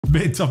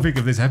main topic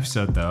of this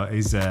episode, though,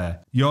 is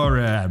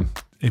your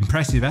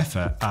impressive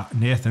effort at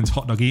Nathan's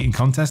hot dog eating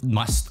contest.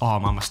 My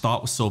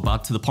start was so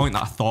bad to the point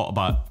that I thought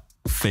about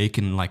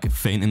fainting or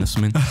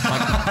something.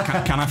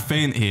 Like, can I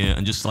faint here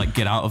and just like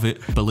get out of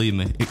it? Believe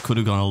me, it could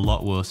have gone a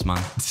lot worse,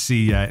 man. To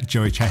see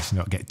Joey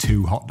Chestnut get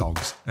 2 hot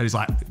dogs and he's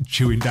like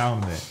chewing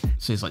down on it.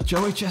 So he's like,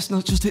 Joey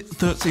Chestnut just hit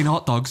 13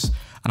 hot dogs,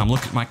 and I'm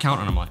looking at my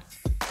counter and I'm like,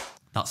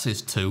 that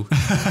says 2.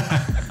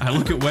 I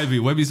look at Webby.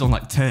 Webby's on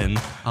like 10.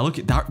 I look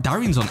at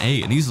Darian's on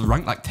 8, and he's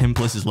ranked like 10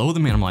 places lower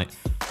than me. And I'm like,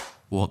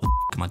 what the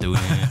f am I doing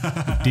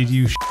here? Did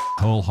you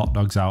whole hot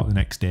dogs out the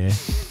next day,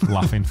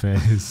 laughing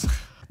face?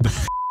 The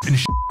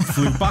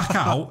flew back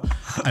out,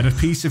 and a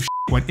piece of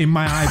went in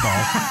my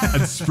eyeball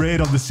and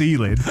sprayed on the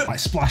ceiling, like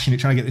splashing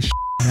it, trying to get this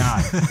in the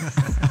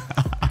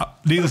eye.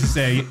 Needless to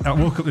say, I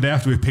woke up the day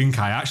after with pink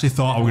eye. I actually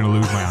thought I was going to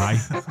lose my eye.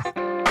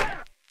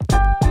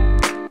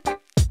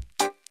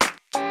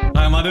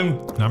 I'm Adam.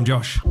 And I'm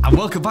Josh. And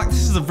welcome back.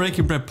 This is the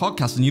Breaking Bread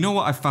podcast. And you know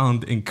what I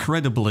found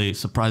incredibly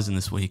surprising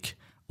this week,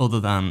 other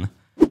than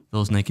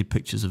those naked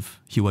pictures of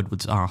Hugh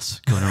Edwards' arse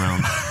going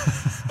around?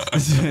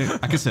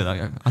 I can say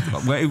that.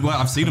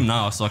 I've seen them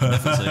now, so I can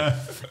definitely say it.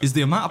 Is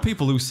the amount of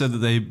people who said that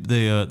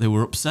they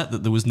were upset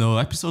that there was no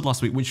episode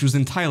last week, which was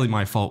entirely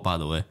my fault, by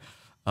the way.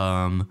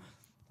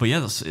 But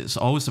yeah, it's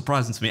always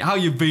surprising to me. How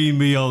you been,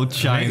 me old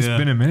China? It's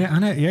been a minute,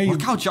 hasn't it? Yeah.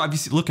 Look how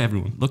jacked. Look,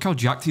 everyone. Look how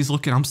jacked he's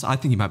looking. I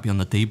think he might be on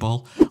the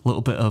D-ball. A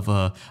little bit of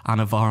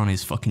Anavar on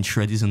his fucking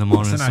shreddies in the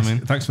morning.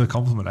 Thanks for the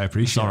compliment. I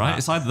appreciate it. It's all right.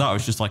 It's either that or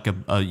it's just like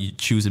you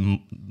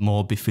choosing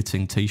more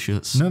befitting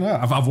t-shirts. No.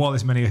 I've worn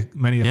this many a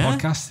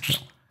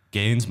podcast.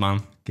 Gains, man.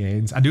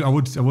 Gains. I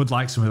would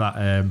like some of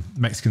that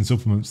Mexican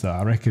supplements though.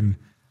 I reckon.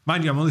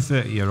 Mind you, I'm only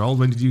 30-year-old.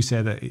 When did you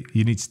say that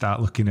you need to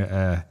start looking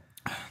at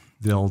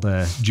the old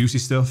juicy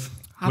stuff?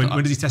 When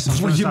did he test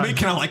it? What are you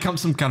making out like I'm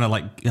some kind of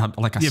like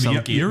I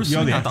sell gear or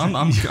something?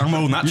 I'm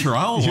all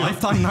natural,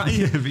 lifetime natty.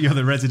 Yeah, but you're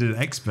the resident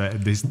expert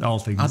in this all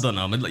things. I don't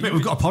know. Mate,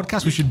 we've got a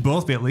podcast. We should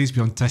both be at least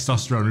be on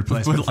testosterone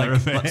replacement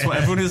therapy. That's what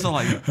everyone is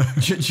like.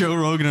 Joe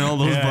Rogan and all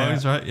those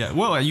boys, right? Yeah.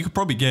 Well, you could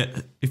probably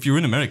get, if you're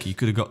in America, you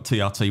could have got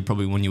TRT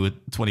probably when you were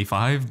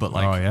 25, but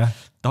like,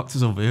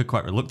 doctors over here are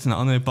quite reluctant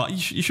on it. But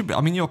you should be.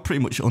 I mean, you're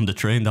pretty much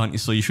undertrained, aren't you?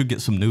 So you should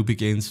get some newbie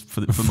gains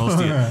for most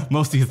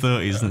of your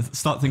 30s, and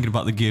start thinking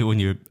about the gear when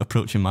you're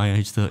approaching my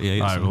age, 38.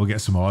 All right, we'll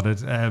get some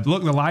ordered.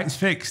 Look, the light's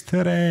fixed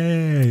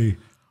today.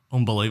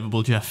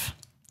 Unbelievable, Jeff.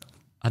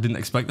 I didn't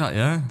expect that.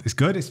 Yeah, it's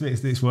good.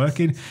 It's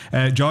working.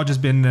 George has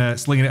been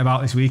slinging it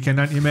about this weekend,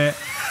 hasn't you, mate?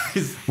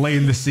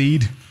 Laying the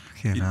seed.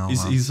 He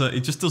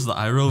just does the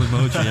eye roll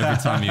emoji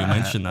every time you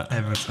mention that.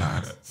 Every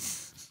time.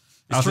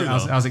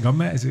 How's it gone,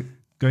 mate? Is it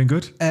going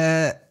good?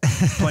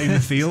 Playing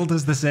the field,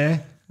 as they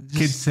say.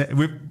 Kids say,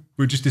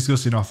 we're just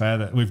discussing off air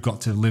that we've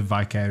got to live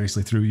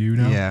vicariously through you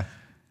now.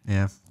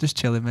 Yeah. Just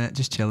chilling, mate.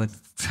 Just chilling.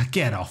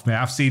 Get off, mate.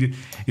 I've seen it.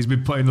 He's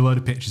been putting a load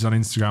of pictures on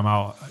Instagram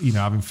out,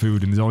 having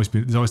food, and there's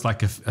always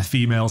like a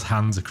female's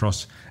hands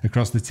across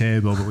the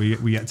table, but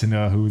we get to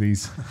know who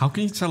these. How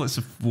can you tell it's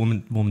a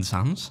woman's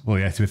hands? Well,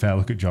 yeah. To be fair,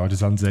 look at George's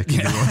hands there.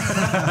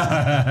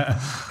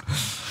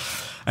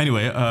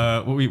 Anyway,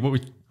 how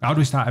do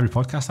we start every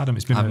podcast, Adam?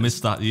 I've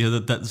missed that. Yeah,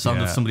 the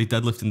sound of somebody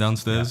deadlifting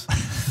downstairs.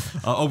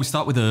 Yeah. We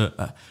start with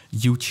a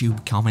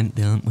YouTube comment,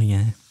 don't we?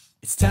 Yeah.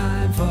 It's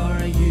time for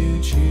a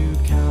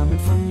YouTube comment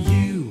from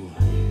you.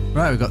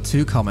 Right, we've got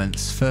 2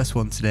 comments. First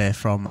one today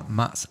from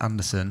Matt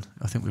Anderson.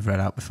 I think we've read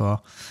out before.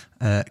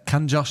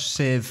 Can Josh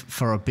save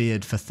for a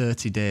beard for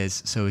 30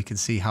 days so we can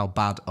see how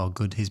bad or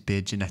good his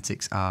beard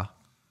genetics are?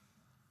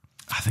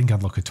 I think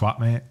I'd look a twat,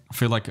 mate. I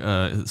feel like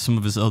some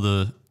of his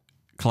other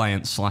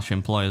clients /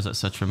 employers,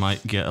 etc.,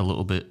 might get a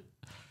little bit.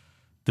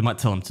 They might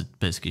tell him to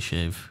basically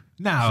shave.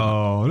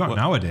 No, not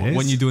nowadays.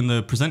 When you're doing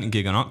the presenting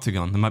gig on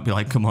Octagon, they might be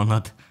like, "Come on,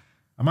 lad."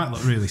 I might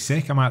look really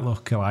sick. I might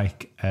look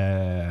like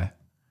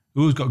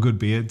who's got good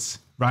beards?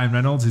 Ryan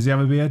Reynolds. Does he have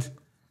a beard?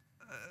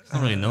 He's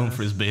not really known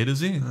for his beard,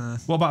 is he?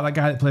 What about that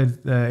guy that played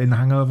in The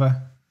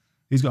Hangover?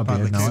 He's got a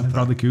beard now.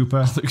 Bradley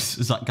Cooper.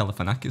 Is that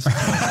Galifianakis?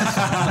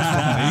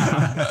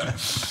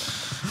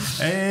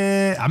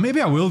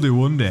 Maybe I will do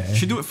one day. You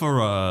should do it for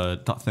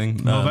that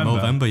thing.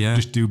 November, yeah.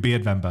 Just do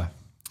Beardvember.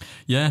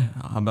 Yeah,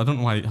 I don't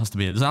know why it has to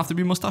be. Does it have to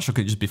be mustache or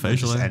could it just be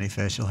facial just hair? Any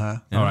facial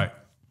hair. Yeah. All right.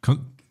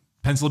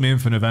 Pencil me in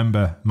for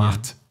November,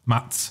 Matt.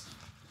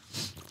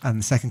 And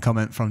the second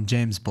comment from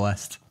James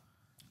Blessed.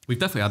 We've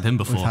definitely had him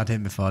before. We've had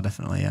him before,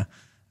 definitely, yeah.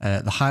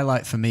 The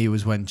highlight for me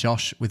was when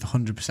Josh, with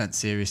 100%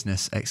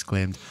 seriousness,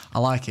 exclaimed, "I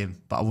like him,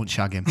 but I won't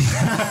shag him."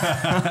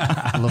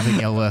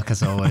 Loving your work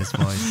as always,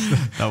 boys.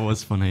 That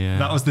was funny, yeah.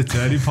 That was the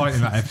turning point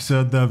in that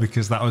episode, though,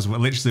 because that was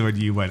literally when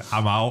you went,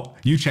 "I'm out."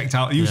 You checked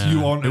out.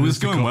 You wanted. It was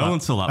going well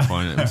until that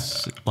point. It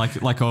was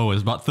like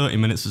always, about 30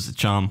 minutes is a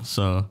charm.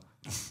 So,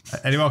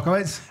 any more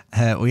comments?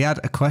 We had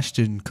a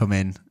question come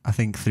in, I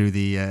think, through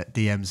the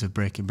DMs of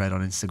Breaking Bread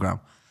on Instagram.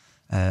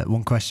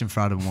 One question for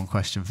Adam, one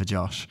question for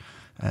Josh.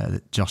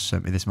 That Josh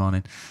sent me this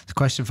morning. The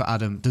question for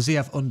Adam: does he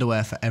have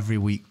underwear for every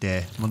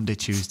weekday, Monday,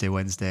 Tuesday,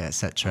 Wednesday,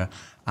 etc.,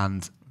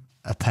 and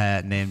a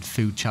pair named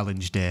Food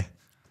Challenge Day?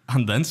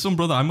 And then some,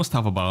 brother. I must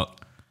have about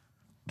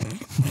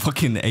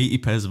fucking 80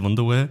 pairs of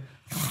underwear.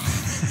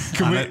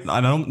 I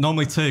don't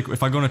normally take,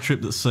 if I go on a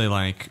trip that's say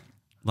like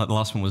the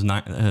last one was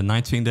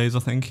 19 days, I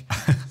think.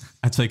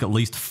 I take at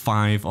least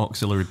 5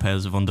 auxiliary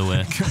pairs of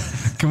underwear.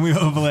 Can we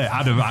overlay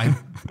Adam?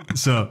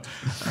 So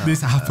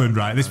this happened,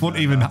 right? This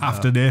wasn't even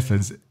after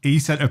Nathan's. He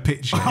sent a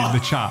picture in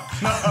the chat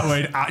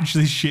where he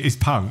actually shit his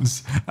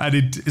pants, and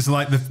it's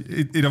like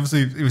it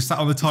obviously he was sat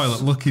on the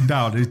toilet looking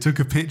down, and he took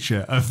a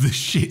picture of the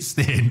shit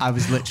stain. I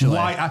was literally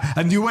white,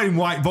 and you're wearing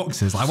white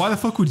boxes. Like, why the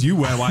fuck would you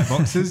wear white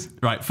boxes?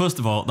 Right. First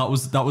of all, that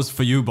was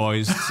for you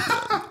boys.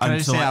 Can I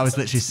just say I was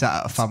literally sat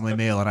at a family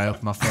meal and I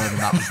opened my phone and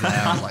that was there.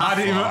 I was like,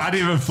 I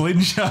didn't even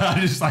flinch. I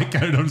just like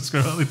carried on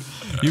scrolling.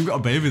 You've got a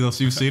baby though,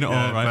 so you've seen it all,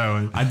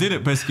 right? No. I did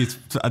it basically.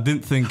 I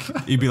didn't think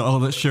he'd be like, "Oh,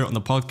 let's share it on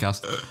the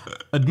podcast."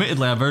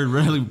 Admittedly, I very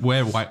rarely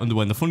wear white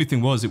underwear. And the funny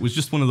thing was, it was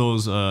just one of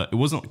those. It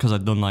wasn't because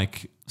I'd done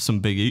like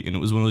some big eating. It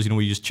was one of those,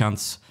 where you just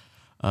chance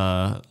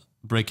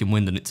breaking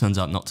wind, and it turns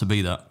out not to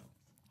be that.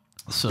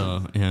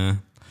 So yeah,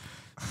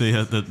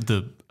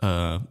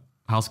 the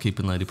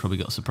housekeeping lady probably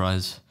got a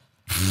surprise.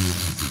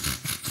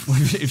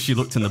 If she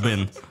looked in the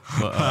bin,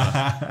 but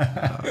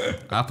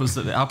it happens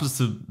to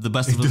the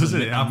best of us.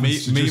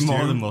 Me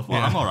more than most.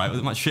 Well, I'm all right with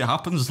it. My shit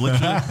happens,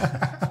 literally.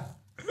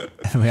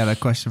 We had a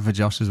question for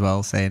Josh as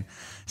well, saying,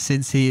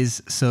 since he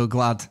is so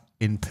glad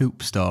in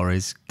poop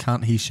stories,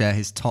 can't he share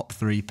his top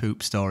 3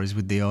 poop stories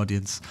with the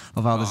audience?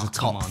 Of how there's a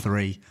top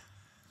 3.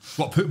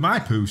 What, my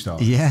poo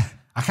story? Yeah.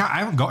 I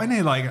haven't got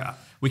any, like...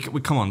 We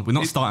come on. We're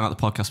not starting out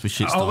the podcast with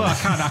shit stories. Oh, well,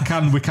 I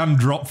can. We can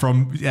drop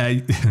from.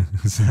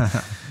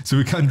 So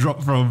we can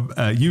drop from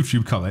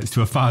YouTube comments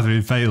to a father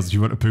in fails. Do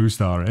you want a poo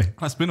story?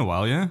 It's been a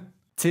while, yeah.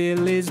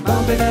 Till is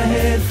bumping her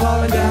head,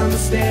 falling down the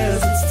stairs.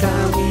 It's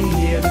time we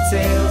hear the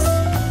tales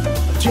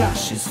of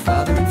Josh's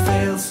father in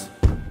fails.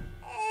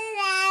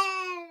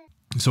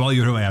 So while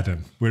you're away,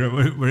 Adam,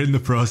 we're in the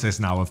process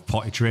now of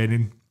potty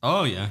training.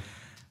 Oh yeah.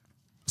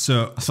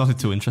 So I sounded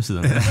too interested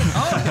in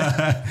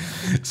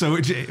it. So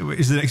which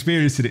is an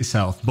experience in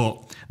itself,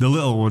 but the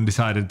little one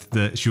decided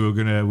that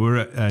we're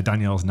at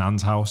Danielle's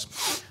nan's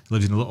house,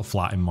 lives in a little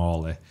flat in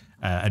Morley,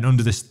 and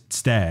under the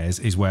stairs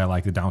is where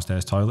like the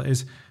downstairs toilet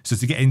is. So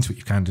to get into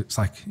it, it's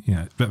like,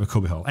 a bit of a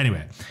cubby hole.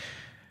 Anyway,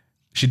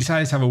 she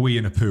decided to have a wee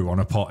and a poo on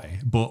a potty,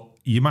 but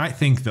you might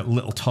think that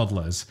little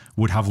toddlers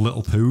would have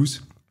little poos.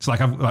 So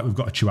like we've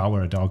got a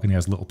Chihuahua, a dog, and he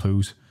has little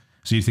poos.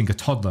 So you think a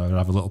toddler would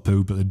have a little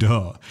poo, but they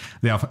don't.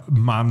 They have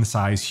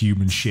man-sized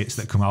human shits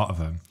that come out of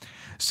them.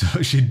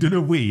 So she'd done a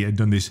wee and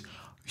done this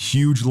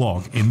huge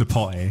log in the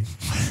potty.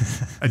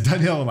 And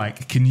Danielle was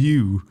like, can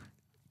you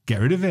get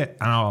rid of it?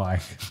 And I was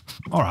like,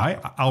 all right,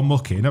 I'll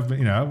muck in.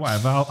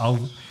 Whatever.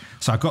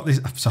 So I got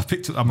this. So I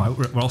picked up. I'm like,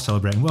 we're all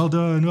celebrating. Well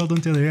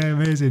done, Tilly. Yeah,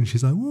 amazing.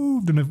 She's like,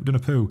 woo, done a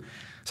poo.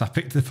 So I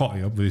picked the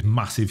potty up with this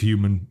massive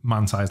human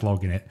man-sized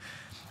log in it.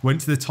 Went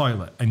to the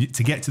toilet, and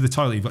to get to the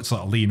toilet, you've got to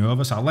sort of lean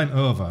over. So I leant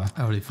over.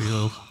 How do you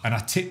feel? And I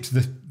tipped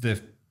the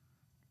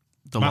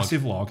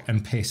massive log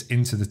and piss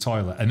into the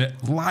toilet. And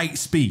at light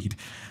speed,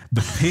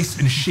 the piss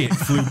and shit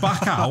flew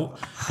back out,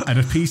 and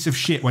a piece of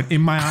shit went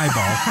in my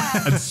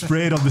eyeball and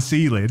sprayed on the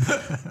ceiling.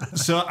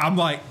 So I'm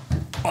like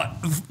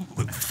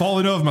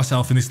falling over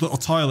myself in this little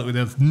toilet with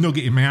a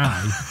nugget in my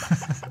eye,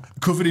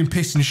 covered in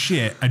piss and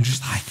shit, and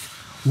just like,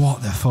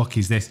 what the fuck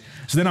is this?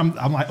 So then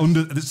I'm like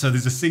so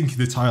there's a sink in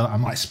the toilet.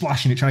 I'm like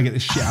splashing it, trying to get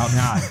this shit out of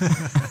my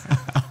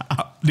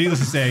eye. Needless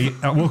to say,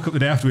 I woke up the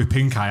day after with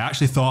pink eye. I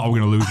actually thought I was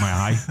going to lose my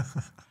eye.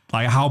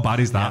 Like, how bad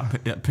is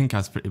that? Yeah, pink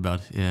eye's pretty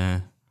bad.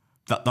 Yeah.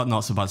 That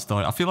not so bad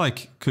story. I feel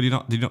like, did you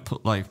not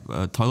put like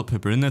toilet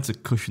paper in there to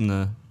cushion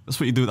the, that's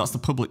what you do. That's the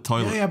public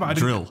toilet but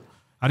drill.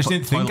 I just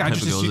didn't think. Toilet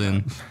paper goes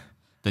in.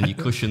 Then you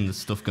cushion the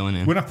stuff going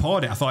in. When I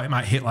poured it, I thought it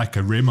might hit like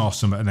a rim or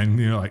something and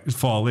then, like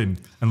fall in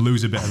and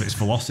lose a bit of its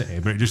velocity.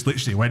 But it just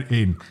literally went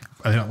in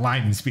and then at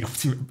lightning speed,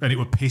 and it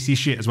was pissy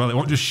shit as well. It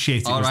wasn't just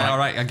shit. All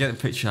right. I get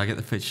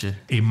the picture.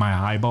 In my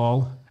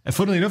eyeball. And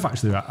funnily enough,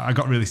 actually, I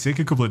got really sick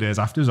a couple of days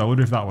after, so I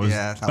wonder if that was...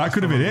 Yeah, that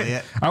could have been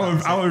it.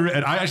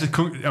 I actually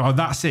couldn't... I was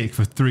that sick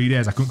for 3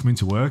 days, I couldn't come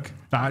into work.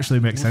 That actually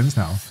makes sense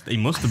now. He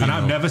must have been.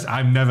 And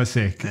I'm never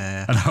sick.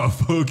 Yeah. And I was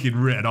fucking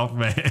written off,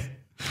 mate.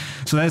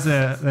 So there's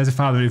a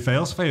father who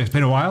fails. It's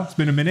been a while. It's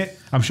been a minute.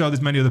 I'm sure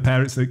there's many other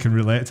parents that can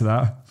relate to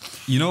that.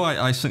 You know,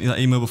 I sent you that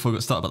email before we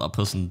got started about that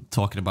person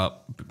talking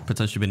about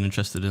potentially being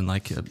interested in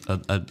like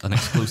an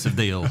exclusive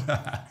deal.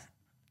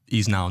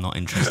 He's now not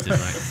interested, right?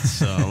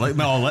 So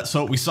let's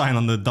hope we sign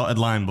on the dotted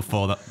line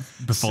before this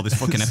fucking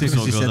episode goes out. As soon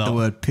as you said the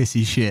word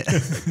pissy shit,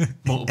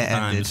 multiple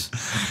times.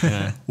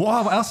 Yeah.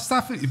 What else is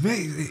that?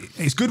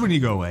 It's good when you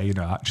go away,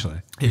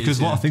 actually,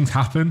 because a lot of things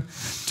happen.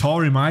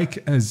 Tory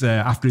Mike has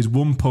after his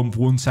 1 pump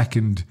 1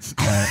 second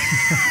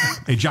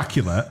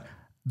ejaculate.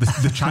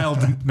 The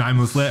child 9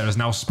 months later has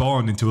now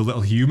spawned into a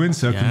little human.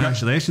 So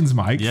congratulations,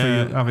 Mike, for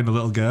you having a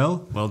little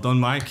girl. Well done,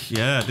 Mike.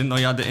 Yeah, I didn't know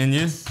you had it in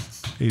you.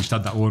 He just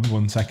had that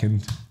 1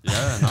 second.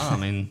 Yeah, no, I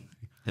mean,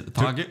 hit the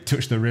target.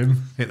 Touch the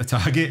rim, hit the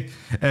target.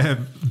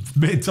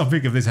 Main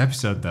topic of this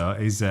episode, though,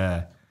 is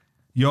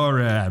your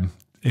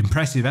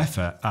impressive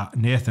effort at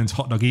Nathan's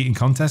hot dog eating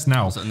contest.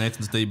 Now, was at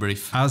Nathan's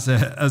debrief.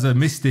 As a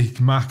mystic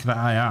Mac that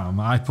I am,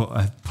 I put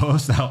a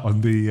post out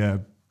on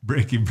the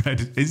Breaking Bread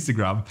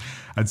Instagram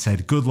and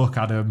said, "Good luck,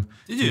 Adam."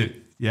 Did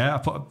you? Yeah, I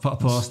put a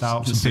post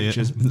out, some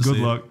pictures. Good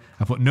luck.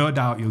 I put, "No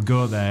doubt you'll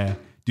go there,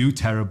 do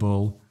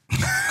terrible,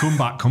 come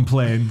back,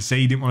 complain, say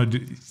you didn't want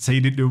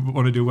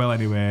to do well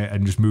anyway,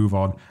 and just move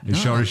on." And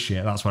sure as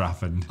shit, that's what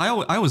happened. I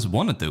always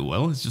want to do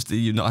well. It's just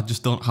that, I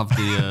just don't have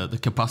the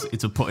capacity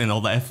to put in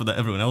all the effort that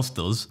everyone else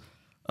does.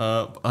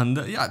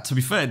 Yeah, to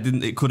be fair,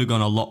 it could have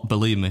gone a lot.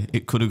 Believe me,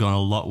 it could have gone a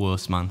lot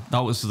worse, man. That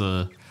was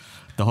the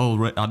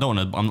whole. I'm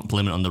not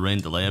blaming it on the rain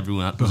delay.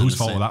 Everyone. But whose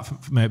fault was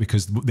that, mate?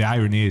 Because the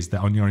irony is that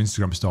on your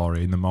Instagram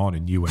story in the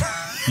morning, you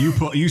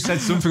said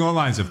something along the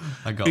lines of,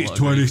 "It's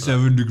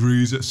 27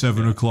 degrees at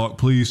 7 o'clock.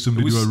 Please,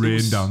 somebody do a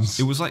rain dance."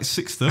 It was like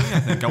 6:30, I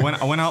think. I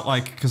went out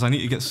like because I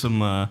need to get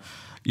some.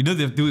 They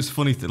do this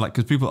funny thing, like,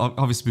 because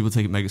people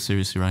take it mega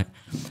seriously, right?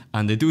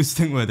 And they do this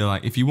thing where they're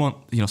like, if you want,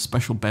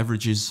 special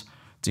beverages,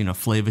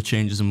 flavor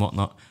changes and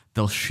whatnot,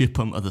 they'll ship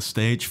them to the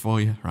stage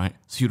for you, right?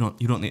 So you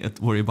don't need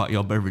to worry about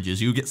your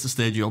beverages. You get to the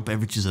stage, your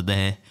beverages are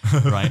there,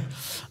 right?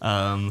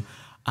 And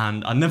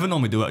I never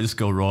normally do it. I just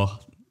go raw.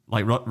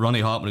 Like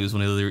Ronnie Hartman, who was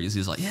one of the lyrics,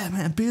 he's like, "Yeah,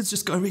 man, Beard's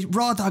just got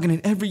raw dogging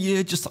it every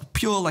year, just like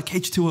pure like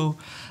H2O."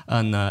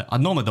 And I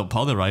normally don't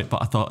bother, right?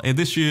 But I thought, hey,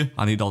 this year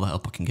I need all the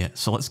help I can get.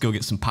 So let's go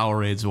get some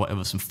Powerades or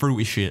whatever, some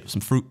fruity shit, some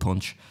fruit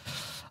punch,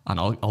 and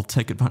I'll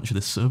take advantage of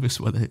this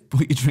service where they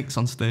put your drinks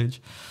on stage.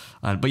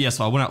 But yeah,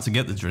 so I went out to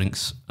get the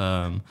drinks.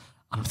 And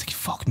I'm thinking,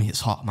 fuck me,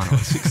 it's hot, man. At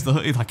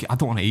 6:30, like, I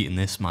don't want to eat in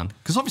this, man.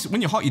 Because obviously,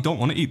 when you're hot, you don't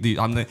want to eat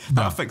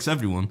that affects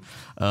everyone.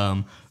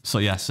 So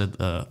yeah, I said,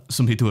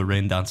 somebody do a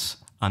rain dance,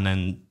 and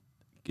then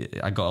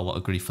I got a lot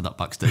of grief for that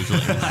backstage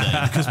later in the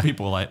day because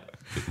people were like,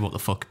 "What the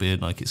fuck,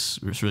 Beard? Like, it's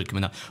really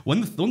coming out." When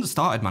the thunder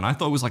started, man, I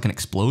thought it was like an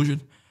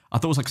explosion. I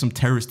thought it was like some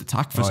terrorist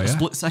attack for a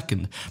split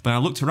second. But I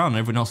looked around and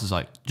everyone else is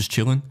like just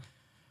chilling.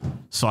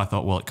 So I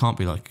thought, well, it can't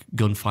be like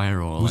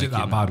gunfire or. Was it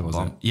that bad? Was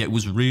it? Yeah, it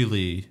was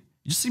really.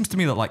 It just seems to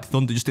me that like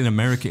thunder, just in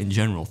America in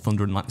general,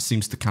 thunder and like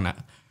seems to kind of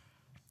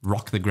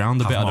rock the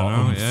ground a bit. I don't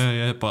know.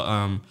 Yeah.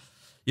 But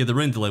yeah, the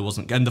rain delay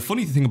wasn't. And the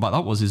funny thing about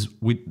that was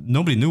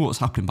nobody knew what was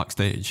happening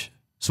backstage.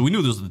 So we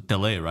knew there was a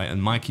delay, right?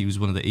 And Mikey was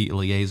one of the EAT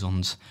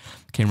liaisons,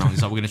 came around.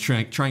 He's like, "We're going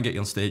to try and get you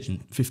on stage in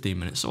 15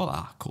 minutes. So,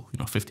 cool.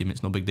 15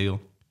 minutes, no big deal.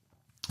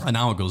 An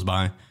hour goes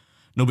by.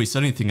 Nobody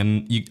said anything.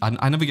 And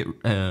I never get,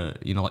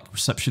 like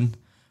reception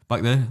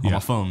back there on my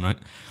phone, right?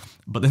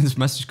 But then this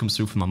message comes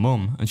through from my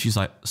mum, and she's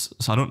like,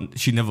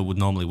 she never would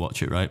normally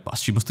watch it, right? But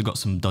she must have got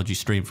some dodgy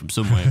stream from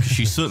somewhere, because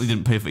she certainly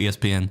didn't pay for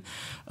ESPN.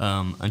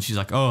 And she's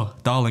like, "Oh,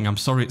 darling, I'm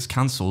sorry it's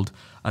cancelled."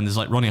 And there's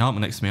like Ronnie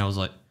Hartman next to me. I was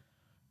like,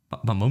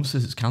 "My mum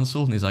says it's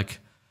cancelled." And he's like,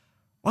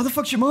 "Why the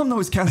fuck's your mum know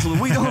it's cancelled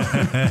and we don't?"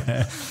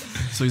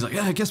 So he's like,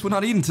 "Yeah, I guess we're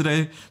not eating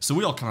today." So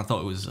we all kind of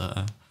thought it was...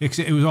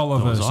 it was all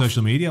over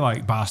social media,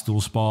 like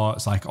Barstool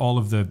Sports, like all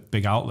of the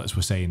big outlets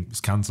were saying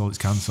it's cancelled, it's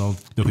cancelled.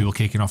 There were people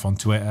kicking off on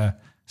Twitter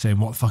saying,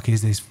 "What the fuck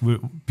is this?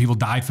 People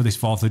died for this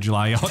 4th of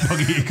July hot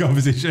dog eating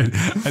competition,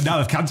 and now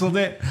they've cancelled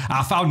it."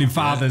 Our founding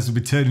fathers will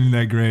be turning in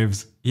their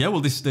graves. Yeah,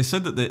 well, they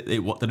said that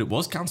it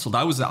was cancelled.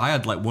 I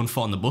had like one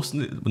foot on the bus.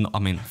 And I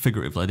mean,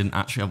 figuratively, I didn't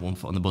actually have one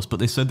foot on the bus, but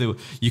they said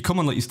you come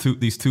on like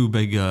these two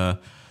big,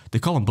 they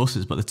call them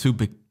buses, but they're two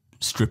big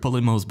stripper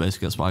limos,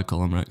 basically. That's what I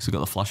call them, right? Because they've got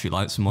the flashy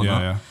lights and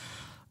whatnot. Yeah.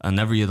 And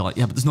every year they're like,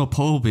 "Yeah, but there's no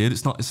pole, Beard.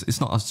 It's not.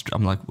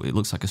 I'm like, it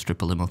looks like a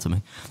stripper limo to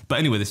me. But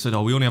anyway, they said,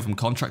 "Oh, we only have them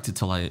contracted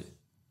to like,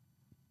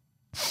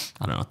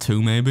 I don't know,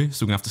 2 maybe.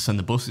 So we're gonna have to send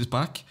the buses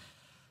back."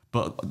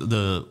 But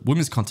the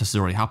women's contest has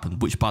already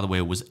happened, which by the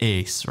way was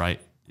ace, right?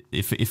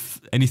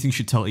 If anything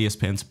should tell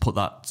ESPN to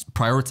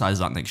prioritize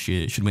that next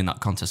year, it should win that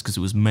contest because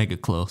it was mega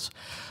close.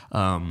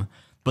 But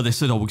they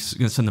said, "Oh, we're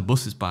going to send the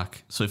buses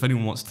back. So if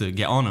anyone wants to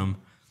get on them,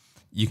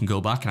 you can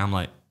go back." And I'm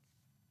like,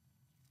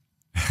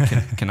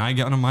 can I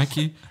get on a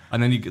Mikey?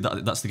 And then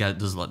that's the guy that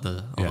does like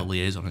the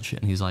liaison and shit.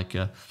 And he's like,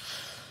 you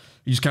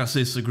just can't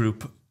say to the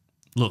group,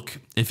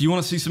 "Look, if you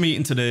want to see some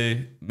eating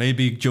today,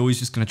 maybe Joey's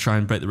just going to try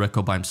and break the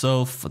record by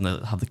himself and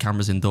they'll have the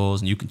cameras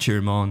indoors and you can cheer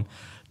him on.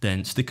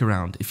 Then stick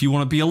around. If you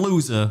want to be a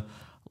loser,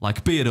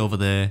 like Beard over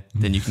there,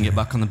 then you can get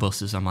back on the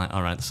buses." I'm like,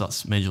 all right, so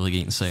that's Major League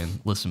Eating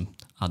saying, "Listen,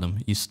 Adam,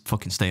 you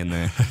fucking stay in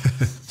there."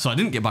 So I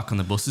didn't get back on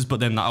the buses,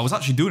 but then I was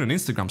actually doing an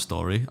Instagram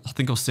story. I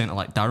think I was saying to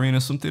like Darian or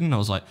something, and I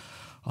was like,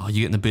 "Oh,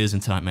 you getting the beers in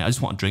tonight, mate? I just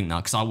want a drink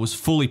now," because I was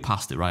fully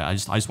past it, right? I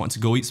just wanted to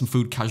go eat some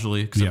food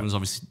casually because everyone's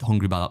obviously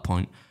hungry by that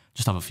point.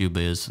 Just have a few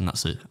beers and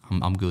that's it.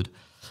 I'm good.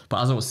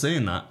 But as I was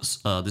saying that,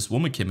 this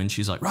woman came in.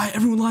 She's like, "Right,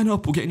 everyone line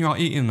up. We're getting you out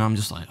eating." And I'm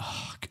just like,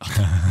 "Oh,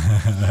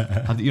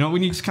 God."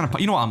 When you just kind of,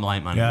 you know what I'm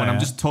like, man? When I'm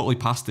just totally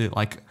past it,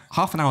 like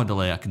half an hour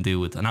delay I can deal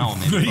with, an hour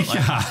maybe. But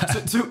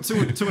like,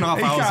 two and a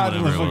half hours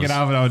or whatever it was.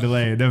 Half an hour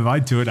delay. Never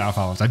mind 2.5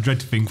 hours. I dread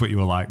to think what you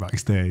were like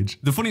backstage.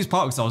 The funniest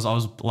part was I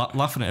was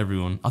laughing at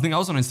everyone. I think I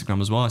was on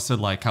Instagram as well. I said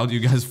like, "How do you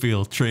guys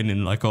feel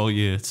training like all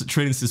year?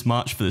 Training since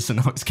March for this and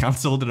now it's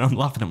cancelled." And I'm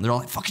laughing at them. They're all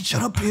like, "Fucking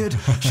shut up, Beard.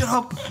 Shut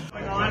up."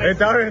 Hey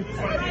Darren,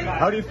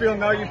 how do you feel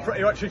now you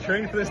actually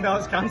trained for this, now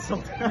it's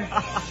cancelled?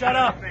 Shut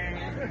up.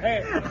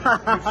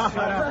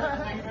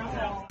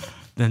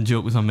 Then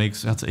joke with my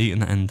mates, I had to eat in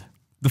the end.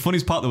 The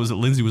funniest part though was that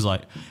Lindsay was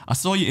like, I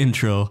saw your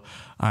intro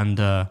and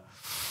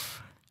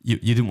you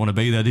didn't want to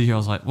be there, did you? I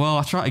was like, well,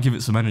 I try to give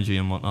it some energy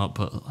and whatnot,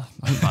 but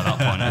I think by that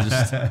point,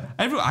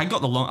 I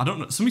got the long, I don't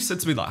know, somebody said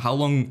to me like, how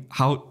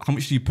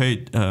much do you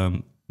pay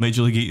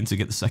Major League Eating to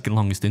get the second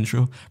longest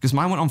intro? Because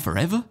mine went on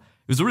forever.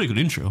 It was a really good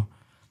intro.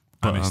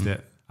 But, I missed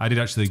it. I did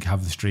actually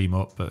have the stream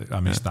up, but I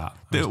missed that.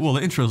 Well,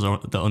 the intros are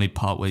the only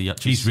part where you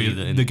actually see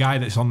really, the guy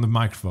that's on the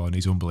microphone,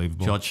 he's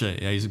unbelievable. George Shea,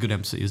 yeah, he's a good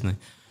MC, isn't he?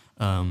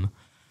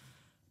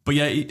 But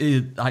yeah,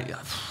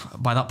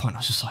 by that point, I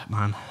was just like,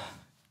 man,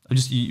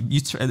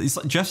 it's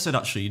like Jeff said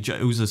actually.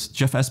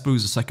 Jeff Esper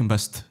was the second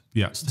best,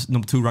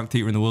 number 2 ranked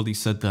eater in the world. He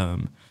said,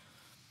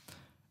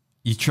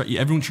 you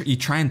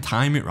try and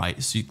time it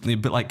right, so a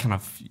bit like kind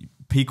of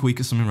peak week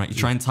or something, right? You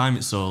try and time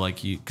it so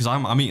like because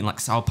I'm eating like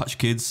Sour Patch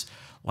Kids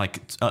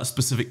like at a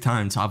specific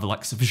time to have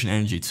like sufficient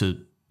energy to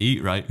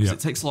eat, right? Because it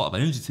takes a lot of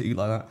energy to eat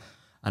like that.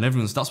 And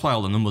that's why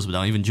all the numbers were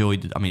down. Even Joey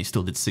did, I mean, he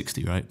still did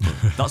 60, right?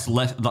 But that's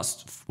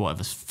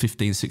whatever,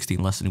 15,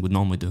 16 less than he would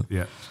normally do.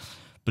 Yeah.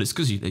 But it's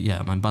because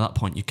I mean, by that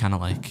point, you kind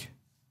of like,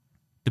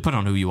 depending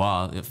on who you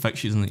are, it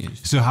affects you, doesn't it?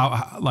 So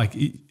how like,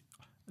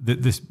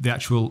 the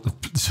actual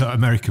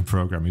American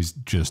program is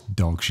just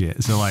dog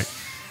shit. So like,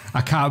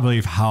 I can't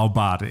believe how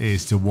bad it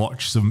is to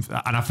watch some,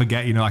 and I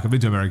forget, you know, like I've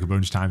been to America a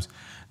bunch of times.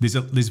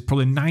 There's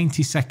probably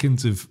 90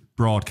 seconds of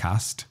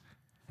broadcast,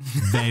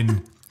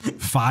 then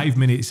 5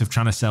 minutes of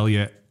trying to sell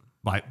you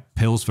like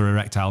pills for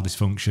erectile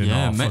dysfunction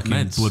or fucking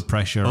meds, blood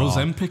pressure.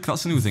 Ozempic,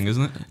 that's a new thing,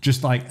 isn't it?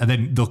 Just like, and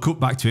then they'll cut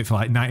back to it for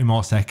like 90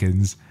 more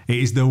seconds. It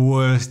is the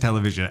worst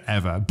television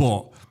ever.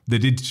 But they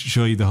did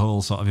show you the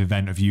whole sort of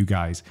event of you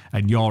guys,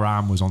 and your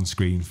arm was on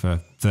screen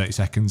for 30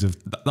 seconds of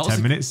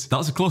 10 minutes. That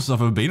was the closest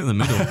I've ever been in the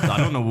middle. I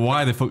don't know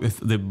why they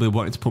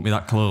wanted to put me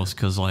that close,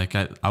 because like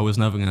I was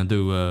never going to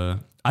do...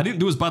 I didn't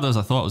do as bad as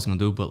I thought I was going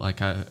to do, but like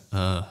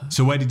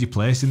So where did you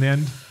place in the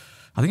end?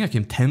 I think I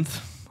came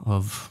 10th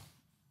of...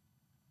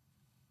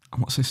 I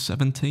want to say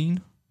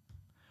 17.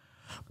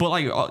 But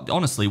like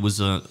honestly, it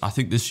was I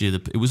think this year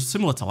it was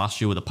similar to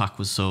last year where the pack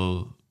was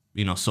so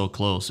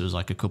close. There was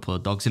like a couple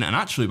of dogs in it, and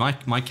actually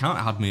my count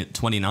had me at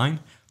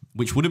 29,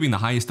 which would have been the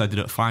highest I did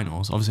at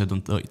finals. Obviously I'd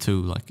done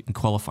 32 like in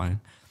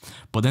qualifying,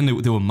 but then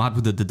they were mad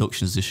with the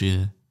deductions this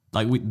year.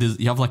 Like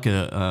you have like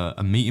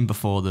a meeting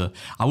before the.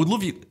 I would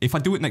love you if I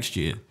do it next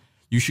year.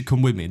 You should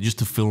come with me just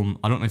to film.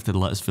 I don't know if they'd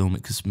let us film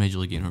it because Major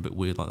League Eating are a bit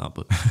weird like that,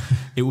 but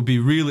it would be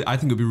really. I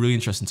think it would be really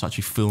interesting to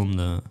actually film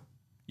the,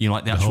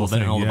 like the actual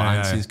event and all the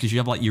behind the scenes, because you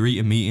have like your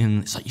eating meeting.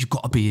 It's like you've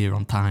got to be here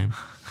on time.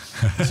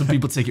 Some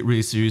people take it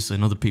really seriously,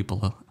 and other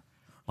people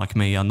like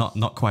me are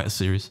not quite as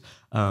serious.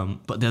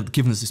 But they're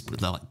giving us this.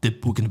 They're like,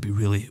 we're going to be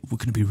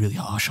really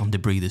harsh on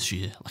debris this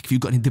year. Like if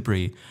you've got any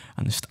debris,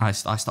 and I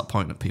start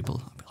pointing at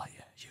people, I'll be like,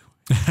 yeah,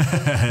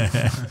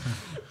 you.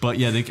 But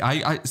yeah,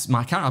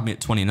 my count had me at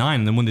 29,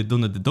 and then when they'd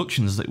done the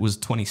deductions, it was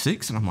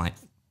 26, and I'm like,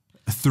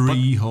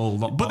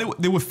 But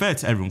they were fair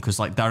to everyone, because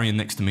like Darian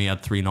next to me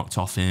had 3 knocked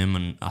off him,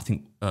 and I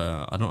think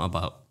I don't know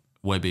about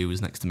Webby who was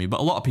next to me,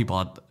 but a lot of people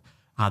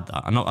had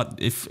that. I know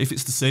if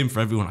it's the same for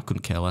everyone, I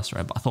couldn't care less,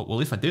 right? But I thought, well,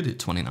 if I did hit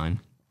 29,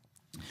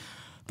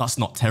 that's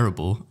not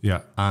terrible.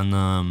 Yeah, and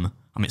I mean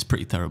it's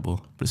pretty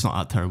terrible, but it's not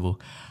that terrible.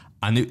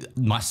 And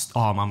my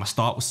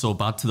start was so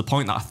bad to the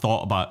point that I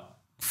thought about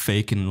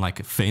fainting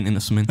or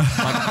something.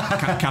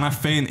 Like, can I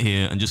faint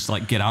here and just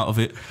like get out of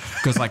it?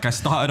 Because like I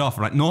started off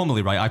right.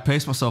 Normally, right, I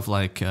pace myself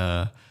like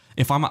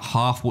if I'm at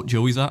half what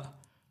Joey's at,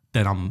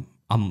 then I'm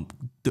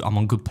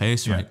on good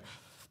pace, right?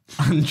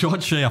 And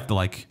George Shea, after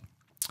like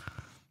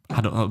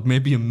I don't know,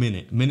 maybe a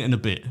minute and a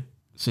bit,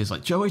 says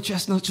like, Joey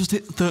Chestnut just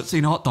hit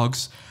 13 hot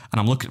dogs,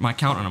 and I'm looking at my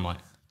counter and I'm like,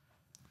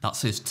 that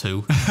says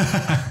 2.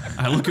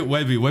 I look at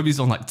Webby. Webby's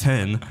on like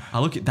 10. I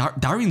look at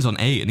Darian's on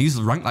 8, and he's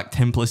ranked like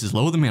 10 places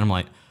lower than me, and I'm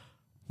like,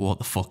 what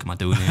the fuck am I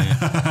doing here?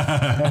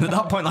 And at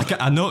that point, like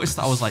I noticed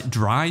that I was like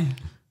dry,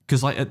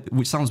 because like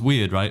which sounds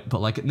weird, right?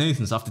 But like at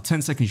Nathan's, after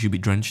 10 seconds you'd be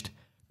drenched,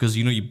 because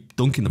you're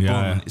dunking the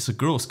bun. And it's a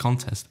gross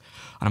contest,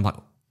 and I'm like,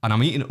 and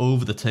I'm eating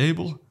over the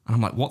table, and I'm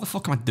like, what the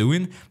fuck am I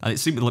doing? And it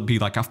seemed to be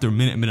like after a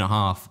minute and a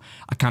half,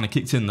 I kind of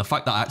kicked in. The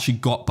fact that I actually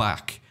got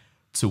back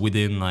to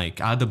within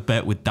like, I had a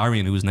bet with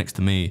Darian who was next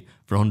to me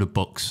for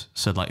 $100.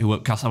 Said like, I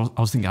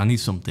was thinking I need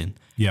something,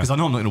 because I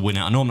know I'm not going to win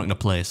it. I know I'm not going to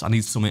place. I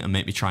need something to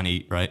make me try and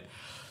eat, right?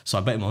 So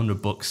I bet him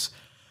 $100,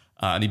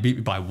 and he beat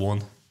me by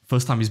 1.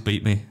 First time he's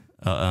beat me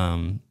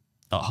at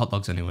hot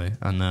dogs anyway.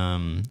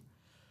 And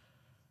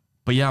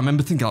but yeah, I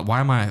remember thinking like, why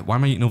am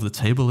I eating over the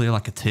table here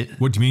like a tit?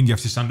 What do you mean? Do you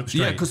have to stand up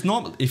straight? Yeah, because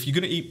normally if you're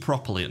gonna eat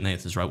properly at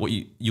Nathan's, right, what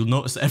you'll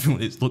notice that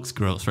everyone, it looks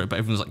gross, right? But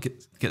everyone's like,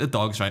 get the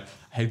dogs, right?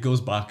 Head goes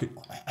back,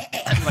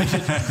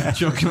 like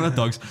choking on the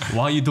dogs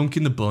while you're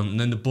dunking the bun, and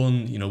then the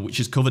bun, which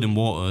is covered in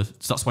water,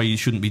 so that's why you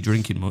shouldn't be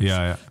drinking much.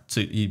 Yeah. So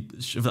you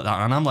shove that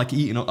down, and I'm like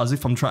eating as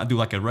if I'm trying to do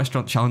like a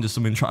restaurant challenge or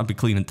something, trying to be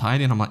clean and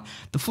tidy, and I'm like,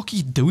 the fuck are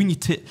you doing, you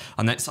tit?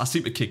 And I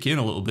seem to kick in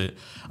a little bit,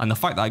 and the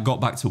fact that I got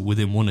back to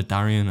within 1 of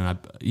Darian, and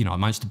I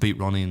managed to beat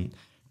Ronnie and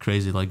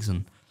Crazy Legs,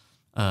 and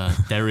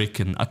Derek,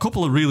 and a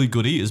couple of really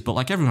good eaters, but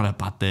like everyone had a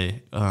bad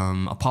day,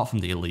 apart from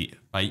the elite.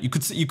 Right? You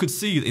could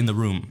see in the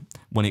room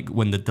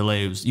when the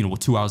delay was,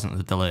 2 hours into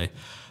the delay,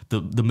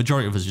 the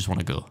majority of us just want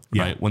to go.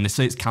 Yeah. Right? When they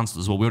say it's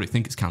cancelled as well, we already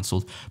think it's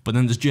cancelled. But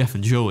then there's Jeff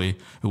and Joey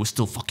who were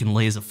still fucking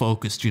laser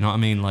focused. You know what I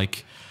mean?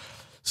 Like,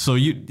 so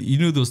you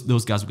knew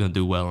those guys were going to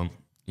do well,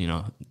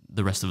 and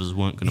the rest of us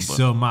weren't going to. It's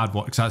so mad,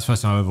 because that's the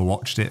first time I ever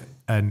watched it,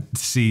 and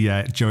to see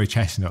Joey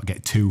Chestnut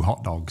get 2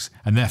 hot dogs,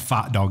 and they're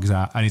fat dogs,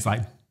 and he's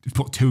like,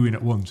 put 2 in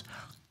at once,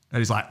 and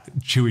he's like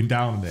chewing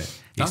down on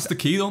it. That's the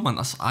key though, man.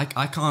 I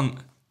can't.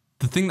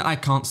 The thing that I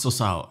can't suss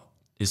out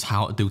is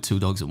how to do 2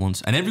 dogs at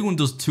once. And everyone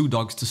does 2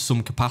 dogs to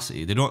some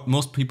capacity.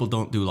 Most people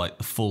don't do like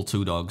the full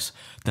 2 dogs,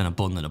 then a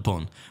bun, then a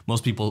bun.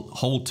 Most people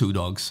hold 2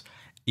 dogs,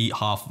 eat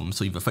half of them,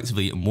 so you've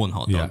effectively eaten 1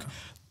 hot dog,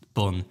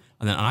 bun,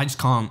 and I just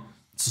can't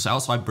suss out.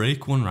 So I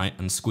break one, right,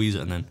 and squeeze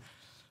it, and then.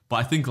 But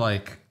I think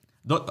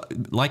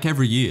like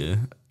every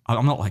year,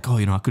 I'm not like,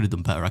 I could have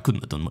done better. I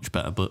couldn't have done much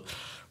better, but.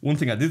 One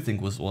thing I did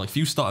think was, well, if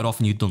you started off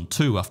and you'd done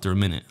 2 after a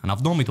minute, and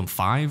I've normally done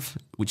 5,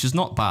 which is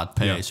not bad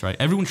pace, right?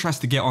 Everyone tries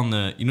to get on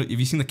the, have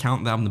you seen the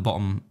countdown on the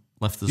bottom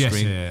left of the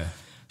screen? Yeah.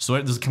 So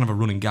there's kind of a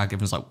running gag.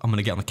 Everyone's like, I'm going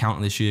to get on the counter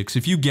this year. Because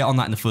if you get on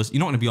that in the first, you're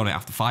not going to be on it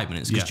after 5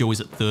 minutes, because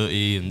Joey's at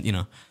 30,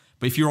 and,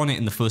 but if you're on it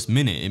in the first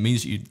minute, it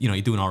means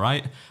you're doing all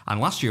right. And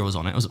last year I was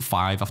on it. I was at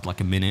 5 after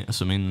like a minute or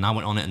something, and I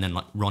went on it, and then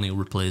like Ronnie will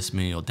replace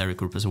me, or Derek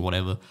will replace me, or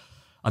whatever.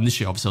 And this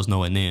year, obviously, I was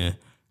nowhere near.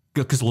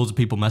 Because loads of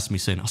people messaged me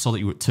saying, I saw that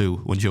you were at 2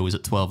 when Joe was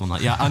at 12. I'm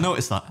like, yeah, I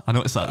noticed that. at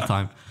the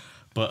time.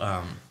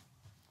 But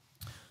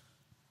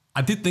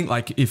I did think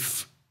like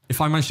if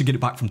I managed to get it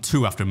back from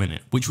 2 after a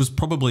minute, which was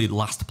probably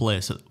last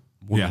place at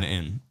 1 minute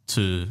in,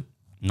 to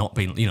not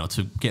being,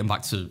 to getting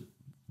back to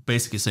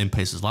basically the same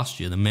pace as last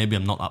year, then maybe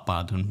I'm not that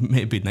bad. And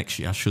maybe next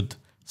year I should,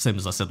 same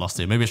as I said last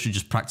year, maybe I should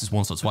just practice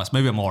once or twice.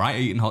 Maybe I'm all right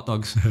eating hot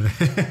dogs.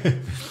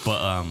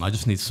 But I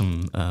just need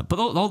some, but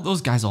all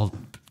those guys all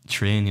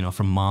train,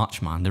 from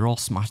March, man. They're all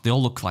smashed. They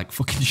all look like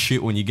fucking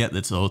shit when you get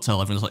there to the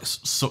hotel. Everyone's like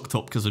sucked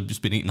up because they've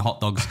just been eating hot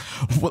dogs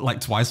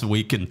like twice a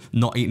week and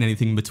not eating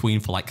anything in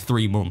between for like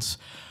 3 months.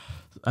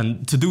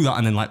 And to do that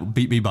and then like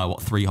beat me by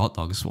 3 hot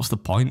dogs, what's the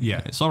point?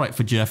 Yeah. It's all right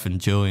for Jeff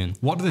and Joey. And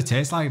what do they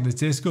taste like? Do they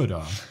taste good,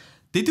 or?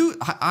 They do.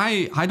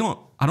 I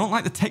don't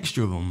like the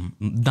texture of them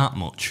that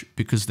much,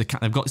 because they've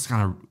got this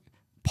kind of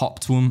pop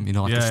to them,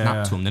 like a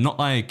snap to them. They're not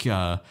like,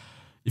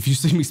 if you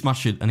see me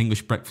smash an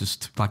English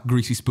breakfast, like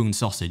greasy spoon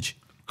sausage,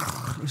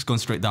 it's going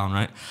straight down,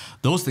 right?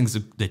 Those things,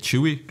 they're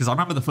chewy. Because I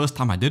remember the first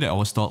time I did it, I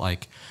always thought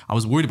like, I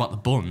was worried about the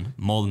bun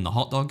more than the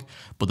hot dog,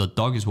 but the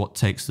dog is what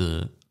takes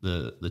the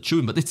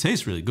chewing. But they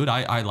taste really good.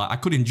 I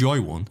could enjoy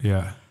one.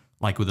 Yeah.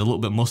 Like with a little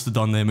bit of mustard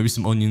on there, maybe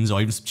some onions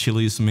or even some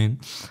chili or something.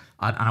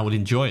 I would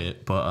enjoy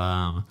it,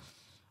 but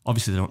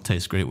obviously they don't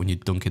taste great when you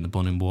dunk in the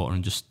bun in water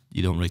and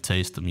you don't really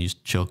taste them. You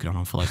just choke it on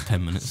them for like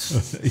 10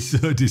 minutes. It's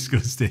so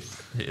disgusting.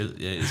 It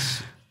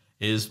is.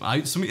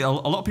 A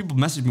lot of people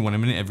message me when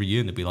I'm in it every year,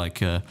 and they'd be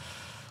like,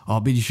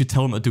 but you should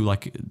tell them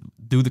to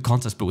do the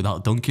contest but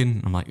without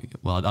dunking. I'm like,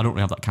 well, I don't really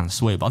have that kind of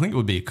sway, but I think it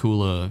would be a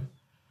cooler.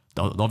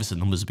 Obviously,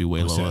 the numbers would be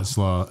way lower.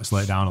 Slow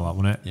it down a lot,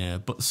 wouldn't it? Yeah,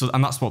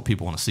 and that's what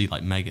people want to see,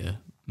 like mega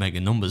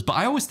numbers. But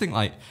I always think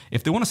like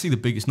if they want to see the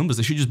biggest numbers,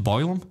 they should just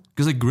boil them,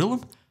 because they grill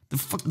them.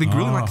 They're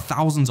grilling like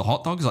thousands of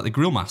hot dogs, like the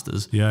grill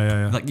masters.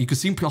 Yeah. Like you could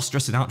see people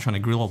stressing out trying to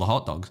grill all the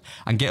hot dogs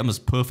and get them as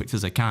perfect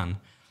as they can.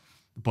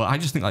 But I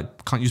just think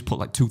like, can't you just put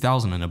like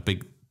 2,000 in a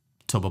big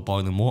tub of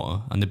boiling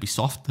water and they'd be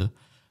softer?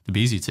 They'd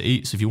be easy to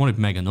eat. So if you wanted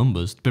mega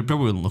numbers, they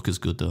probably wouldn't look as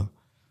good though.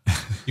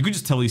 You could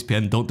just tell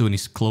ESPN don't do any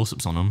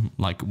close-ups on them,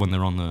 like when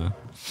they're on the.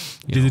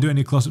 Did they do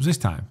any close-ups this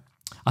time?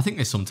 I think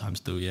they sometimes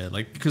do, yeah.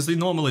 Like because they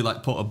normally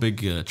like put a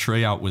big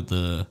tray out with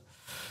the,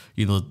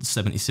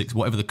 76,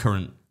 whatever the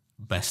current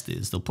best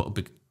is. They'll put a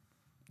big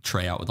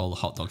tray out with all the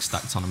hot dogs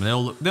stacked on them.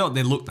 And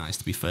they look nice,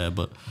 to be fair,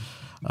 but.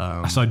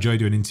 I saw Joey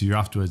do an interview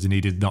afterwards, and he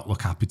did not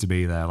look happy to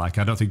be there. Like,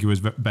 I don't think he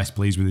was best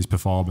pleased with his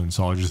performance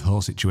or just the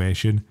whole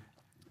situation.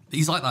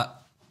 He's like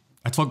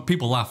that.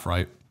 People laugh,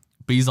 right?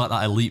 But he's like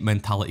that elite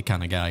mentality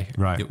kind of guy,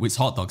 right? With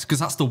hot dogs, because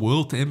that's the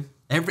world to him.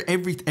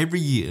 Every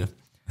year,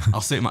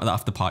 I'll sit him at the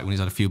after party when he's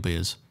had a few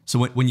beers. So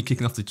when you're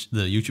kicking off the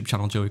YouTube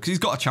channel, Joey, because he's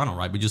got a channel,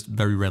 right? But just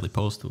very rarely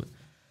post to it.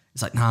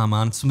 He's like, nah,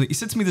 man. He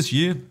said to me this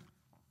year,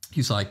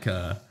 he's like,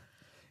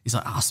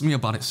 something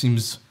about it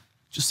seems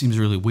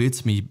really weird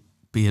to me.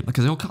 Beard,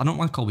 because I don't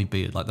want to call me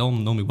Beard. Like, they all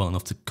know me well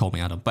enough to call me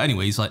Adam. But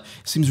anyway, he's like,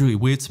 it seems really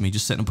weird to me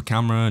just setting up a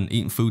camera and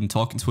eating food and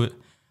talking to it.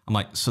 I'm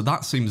like, so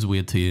that seems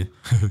weird to you,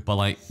 but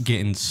like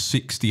getting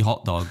 60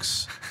 hot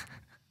dogs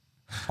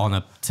on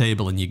a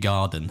table in your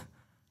garden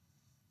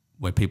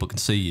where people can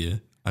see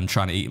you and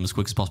trying to eat them as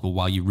quick as possible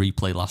while you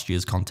replay last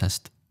year's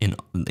contest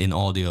in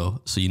audio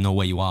so you know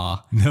where you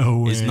are. No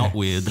way. It's not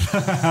weird.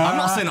 I'm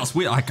not saying that's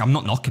weird. Like, I'm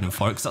not knocking him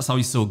for it because that's how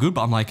he's so good.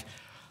 But I'm like,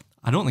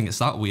 I don't think it's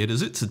that weird,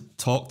 is it, to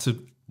talk to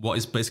what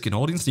is basically an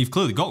audience? You've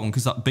clearly got one,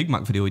 because that Big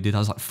Mac video he did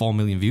has like 4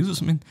 million views or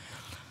something.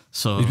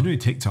 So he's been doing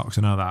TikToks.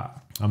 I know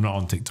that. I'm not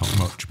on TikTok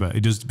much, but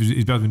he's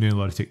been doing a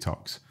lot of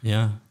TikToks.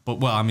 Yeah, but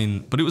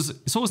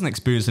it's always an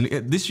experience, and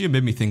this year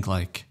made me think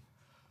like,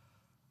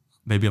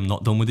 maybe I'm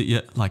not done with it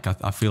yet. Like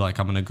I feel like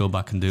I'm gonna go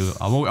back and do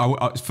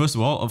it. First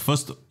of all, the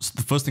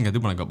first thing I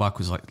did when I got back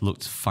was like look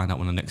to find out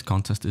when the next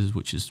contest is,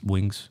 which is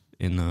Wings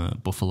in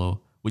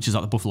Buffalo, which is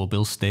at the Buffalo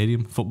Bills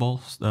Stadium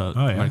football.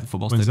 American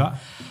football When's stadium.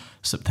 that?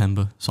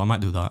 September. So I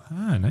might do that.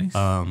 Ah, nice.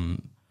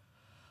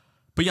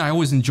 But yeah, I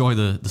always enjoy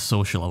the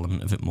social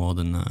element of it more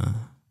than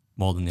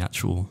the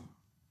actual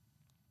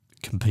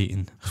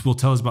competing. Well,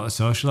 tell us about the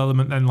social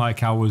element then.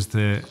 Like, how was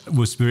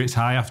spirits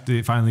high after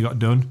it finally got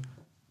done?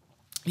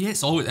 Yeah,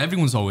 it's always,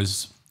 everyone's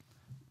always.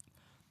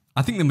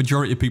 I think the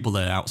majority of people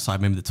there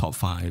outside maybe the top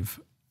 5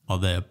 are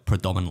there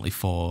predominantly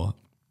for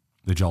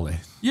the jolly.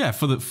 Yeah,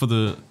 for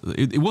the.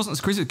 It wasn't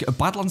as crazy.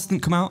 Badlands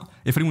didn't come out.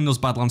 If anyone knows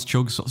Badlands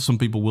Chug, some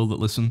people will that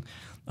listen.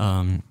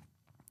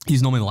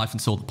 He's normally the life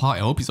and soul of the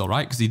party. I hope he's all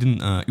right because he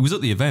didn't. He was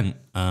at the event,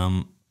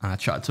 and I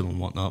chatted to him and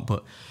whatnot,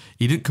 but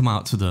he didn't come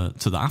out to the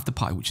after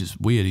party, which is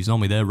weird. He's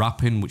normally there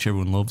rapping, which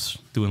everyone loves,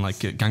 doing like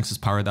Gangsta's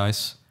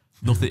Paradise.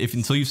 Nothing.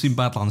 Until you've seen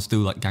Badlands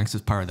do like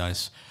Gangsta's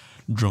Paradise,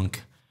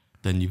 drunk,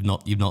 then you've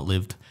not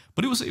lived.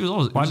 But it was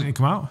always. Why didn't he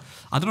come out?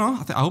 I don't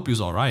know. I hope he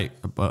was all right,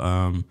 but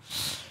I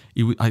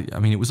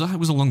mean, it was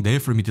a long day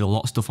for him. He did a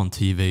lot of stuff on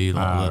TV,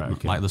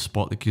 like the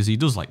spot, because he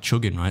does like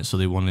chugging, right? So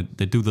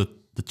they do the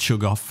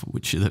chug off,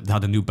 which they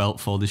had a new belt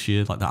for this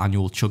year, like the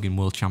annual chugging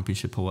world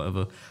championship or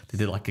whatever. He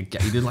did like a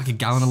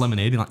gallon of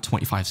lemonade in like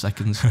 25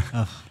 seconds,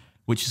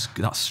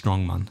 that's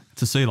strong, man.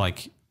 To say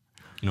like,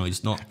 you know,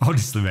 he's not.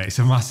 Honestly, mate, it's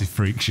a massive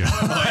freak show.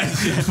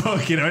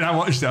 Fucking, when I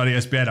watched it on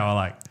ESPN, I was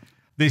like,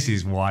 this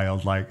is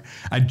wild. Like,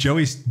 and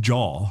Joey's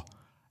jaw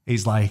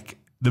is like.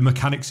 The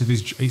mechanics of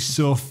it's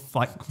so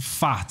like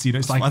fat, you know.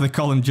 It's That's like why they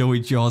call him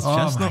Joey Jaws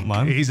Chestnut,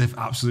 man. It is an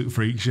absolute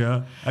freak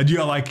show, and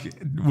you're like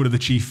one of the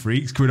chief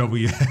freaks coming over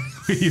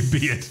with your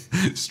beard,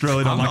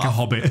 strolling on like a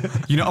hobbit.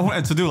 You know, I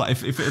wanted to do like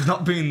if it had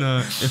not been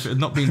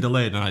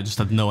delayed, and I just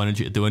had no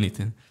energy to do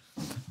anything.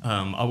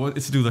 I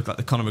wanted to do like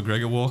the Conor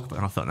McGregor walk, but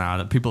I thought,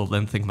 nah, people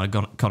then think I'm a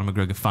Conor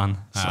McGregor fan,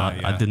 so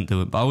I didn't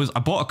do it. But I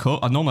bought a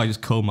coat. I normally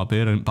just comb my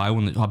beard. I didn't buy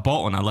one. I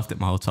bought one. I left it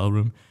in my hotel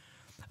room.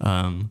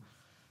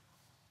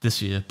 This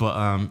year, but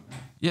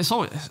yeah, it's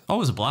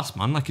always a blast,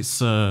 man. Like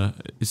I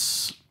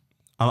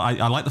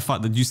like the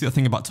fact that you see that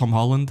thing about Tom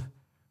Holland,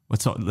 where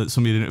that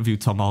somebody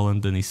interviewed Tom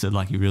Holland and he said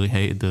like he really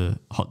hated the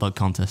hot dog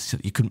contest. He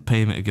said you couldn't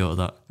pay him to go to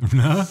that.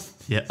 No.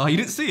 Yeah. Oh, you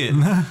didn't see it?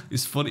 No.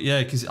 It's funny.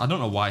 Yeah, because I don't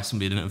know why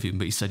somebody didn't interview him,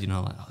 but he said, you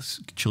know, like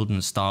children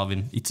are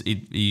starving.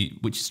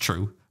 Which is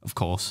true, of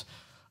course,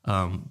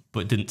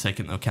 but didn't take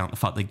into account the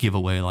fact they give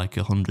away like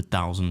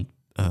 100,000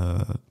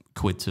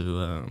 quid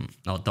to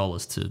or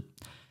dollars to.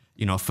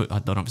 You know, I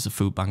don't know if it's a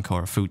food bank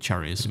or a food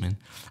charity or something.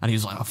 And he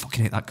was like, I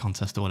fucking hate that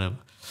contest or whatever.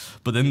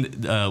 But then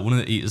one of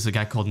the eaters, a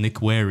guy called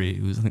Nick Wary,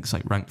 who was, I think, it's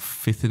like ranked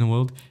 5th in the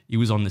world. He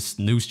was on this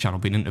news channel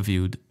being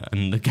interviewed.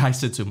 And the guy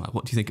said to him, like,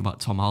 what do you think about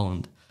Tom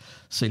Holland?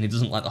 Saying he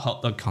doesn't like the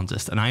hot dog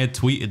contest. And I had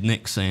tweeted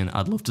Nick saying,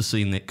 I'd love to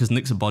see Nick, because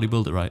Nick's a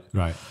bodybuilder, right?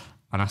 Right.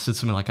 And I said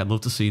something like, I'd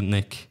love to see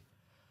Nick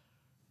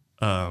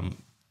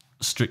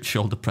strict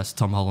shoulder press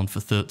Tom Holland for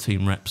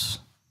 13 reps.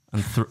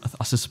 And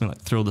I said something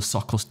like, throw the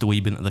sockless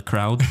dweeb into the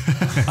crowd.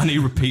 And he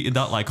repeated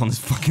that like on this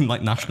fucking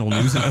like national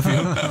news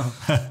interview.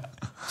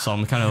 So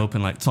I'm kind of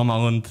hoping like Tom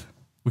Holland,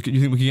 you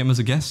think we could get him as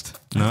a guest?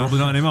 No, probably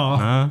not anymore.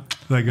 No.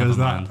 There goes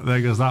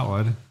that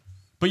one.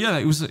 But yeah,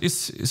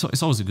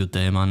 it's always a good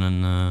day, man.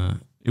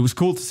 And it was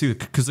cool to see,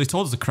 because they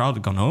told us the crowd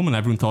had gone home and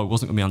everyone thought it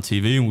wasn't going to be on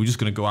TV and we were just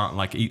going to go out and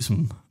like eat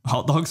some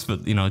hot dogs for,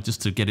 you know,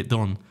 just to get it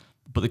done.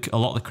 But a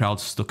lot of the crowd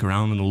stuck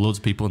around and there were loads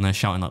of people in there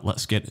shouting like,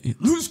 let's get it,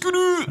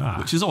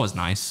 which is always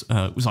nice.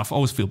 I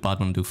always feel bad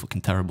when I do fucking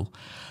terrible.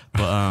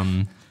 But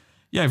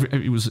yeah,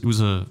 it was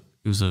a.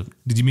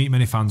 Did you meet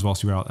many fans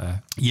whilst you were out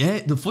there? Yeah,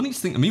 the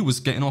funniest thing to me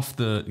was getting off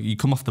you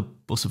come off the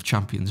bus of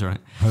champions, right?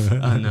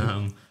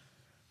 And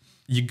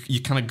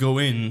you kind of go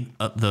in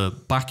at the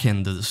back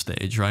end of the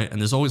stage, right?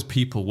 And there's always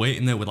people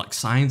waiting there with like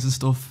signs and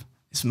stuff.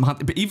 It's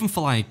mad. But even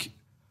for like,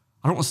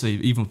 I don't want to say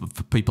even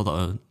for people that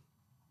are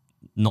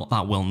not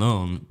that well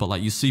known, but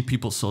like you see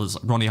people, so there's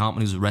like Ronnie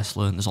Hartman, who's a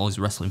wrestler, and there's all these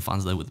wrestling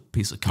fans there with a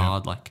piece of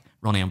card, like,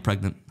 Ronnie, I'm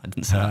pregnant. I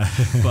didn't say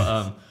that.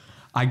 But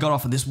I got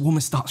off and this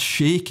woman starts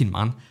shaking,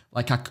 man.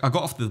 Like I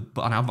got off and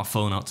I have my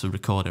phone out to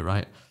record it,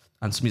 right?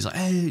 And somebody's like,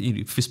 hey, you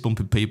know, fist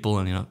bumping people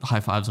and, you know, high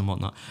fives and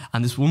whatnot.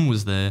 And this woman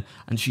was there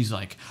and she's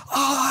like,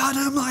 oh,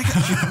 Adam, like,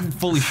 she's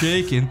fully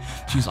shaking.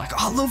 She's like, oh,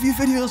 I love your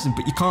videos.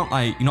 But you can't,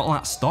 like, you're not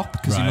allowed to stop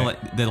because, you know,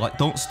 like, they're like,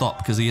 don't stop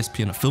because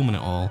ESPN are filming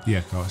it all. Yeah,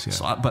 of course, yeah.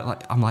 So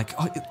I'm like,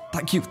 oh,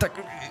 thank you. But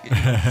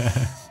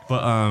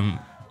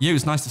yeah, it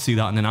was nice to see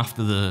that. And then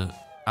after the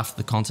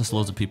contest,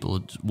 loads of people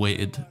had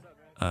waited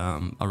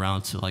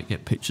around to, like,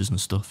 get pictures and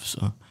stuff.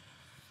 So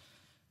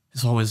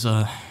it's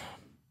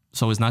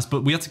always nice,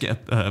 but we had to get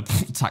a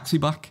taxi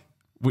back,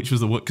 which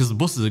was because the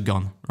buses had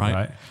gone,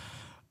 right?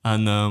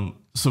 And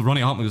so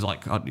Ronnie Hartman was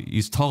like,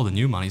 he's taller than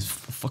you, man. He's a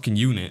fucking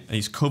unit, and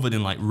he's covered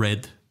in like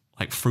red,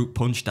 like fruit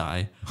punch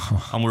dye,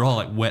 and we're all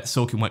like wet,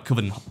 soaking wet,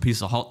 covered in a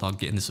piece of hot dog,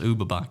 getting this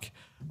Uber back,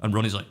 and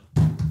Ronnie's like,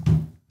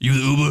 "You the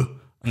Uber?"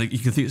 And you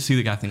can see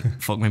the guy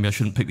think, "Fuck, maybe I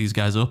shouldn't pick these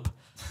guys up."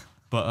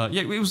 But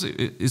yeah,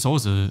 it's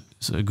always a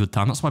good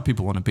time. That's why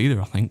people want to be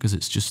there, I think, because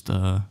it's just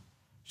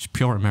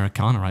pure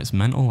Americana, right? It's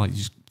mental. Like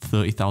just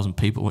 30,000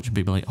 people watching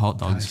people eat hot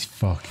dogs. That's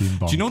fucking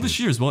bonkers. Do you know this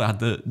year as well? It had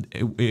the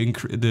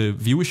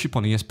viewership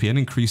on ESPN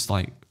increased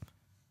like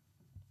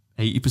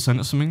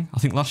 80% or something. I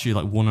think last year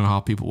like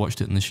 1.5 people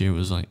watched it, and this year it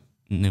was like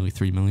nearly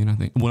 3 million. I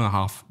think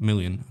 1.5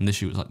 million, and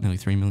this year it was like nearly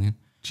 3 million.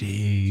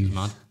 Jeez, it's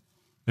mad.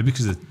 Maybe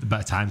because of the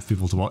better time for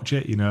people to watch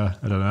it. You know,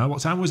 I don't know.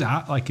 What time was it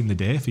at? Like in the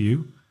day for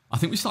you? I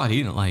think we started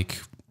eating at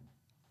like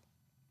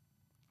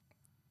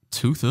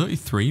 2:30,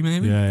 3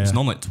 maybe. Yeah. It's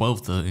normally at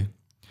 12:30.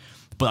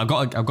 But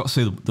I've got to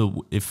say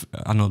if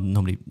I know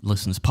nobody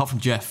listens apart from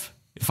Jeff.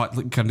 If I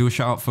can do a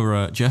shout out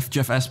for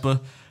Jeff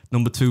Esper,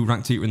 #2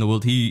 ranked eater in the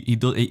world.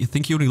 I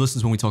think he only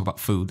listens when we talk about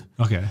food.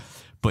 Okay.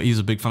 But he's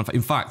a big fan.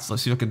 In fact,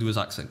 let's see if I can do his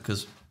accent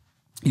because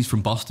he's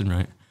from Boston,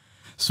 right?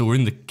 So we're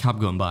in the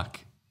cab going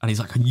back, and he's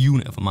like a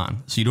unit of a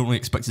man. So you don't really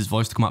expect his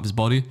voice to come out of his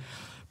body,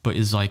 but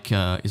he's like,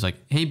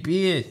 hey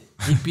Beard,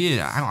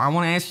 I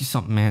want to ask you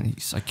something, man.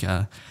 He's like,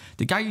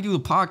 the guy you do the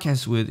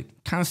podcast with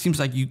kind of seems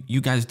like you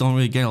guys don't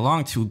really get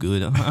along too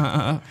good.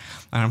 And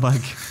I'm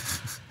like,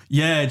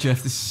 yeah,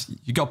 Jeff,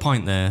 you got a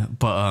point there,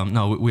 but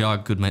no, we are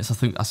good mates.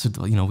 I said,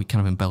 we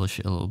kind of embellish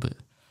it a little bit,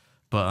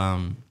 but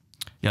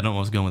yeah, I don't know where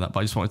I was going with that, but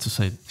I just wanted to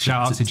say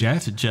shout out to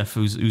Jeff. To Jeff,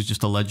 who's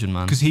just a legend,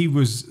 man. Because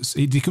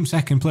he did come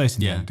second place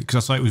in the end. Because I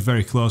saw it was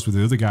very close with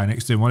the other guy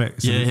next to him, wasn't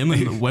it? So yeah, him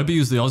and Webby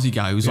was the Aussie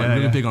guy who's like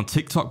really big on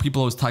TikTok.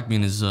 People always tag me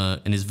in his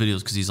videos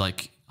because he's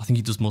like, I think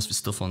he does most of his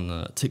stuff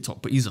on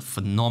TikTok, but he's a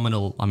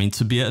phenomenal. I mean,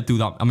 to be able to do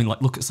that, I mean,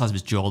 like look at the size of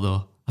his jaw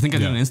though. I think I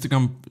did an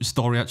Instagram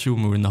story actually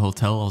when we were in the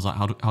hotel. I was like,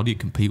 how do you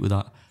compete with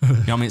that? You know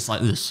what I mean? It's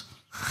like this.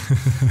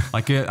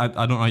 Like I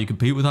don't know how you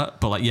compete with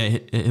that, but like yeah,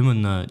 him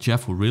and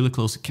Jeff were really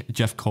close.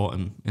 Jeff caught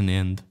him in the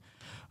end.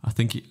 I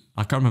can't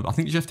remember. I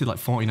think Jeff did like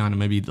 49 or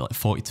maybe like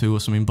 42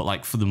 or something. But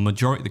like for the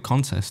majority of the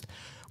contest,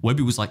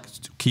 Webby was like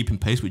keeping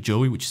pace with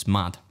Joey, which is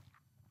mad.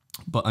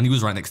 And he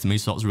was right next to me,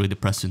 so it was really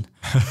depressing.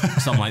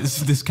 So I'm like,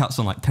 this cat's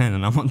on like 10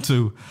 and I'm on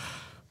 2.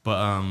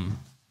 But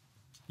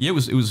yeah, it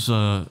was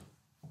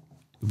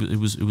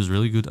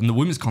really good. And the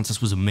women's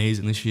contest was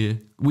amazing this year,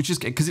 which is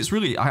because it's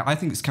really I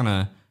think it's kind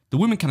of the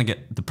women kind of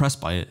get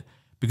depressed by it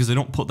because they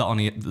don't put that on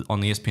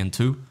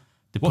ESPN2.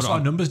 What sort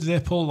of numbers do they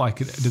pull? Like,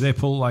 do they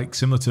pull like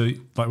similar to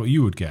like what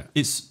you would get?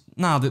 It's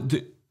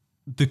the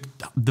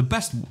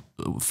best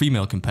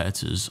female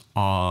competitors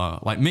are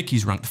like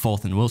Mickey's ranked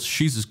 4th in the world. So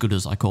she's as good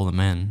as like all the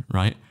men,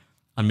 right?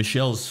 And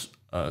Michelle's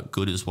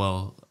good as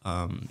well.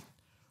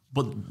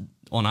 But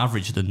on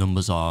average, the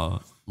numbers are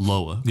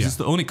lower. Yeah. It's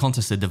the only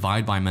contest they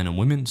divide by men and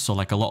women. So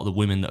like a lot of the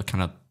women that are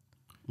kind of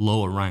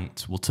lower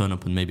ranked will turn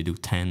up and maybe do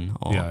 10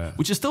 or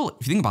which is still,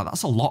 if you think about it,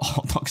 that's a lot of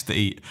hot dogs to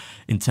eat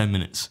in 10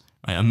 minutes.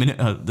 Right, a minute,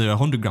 they're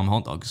 100-gram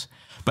hot dogs.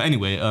 But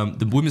anyway,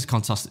 the women's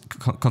contest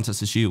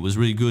this year was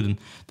really good, and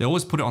they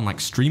always put it on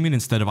like streaming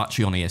instead of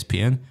actually on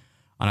ESPN.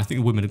 And I think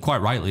the women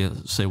quite rightly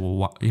say,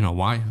 well,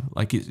 why?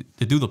 Like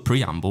they do the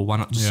preamble, why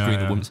not just screen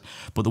the women's?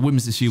 But the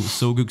women's this year was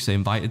so good because they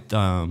invited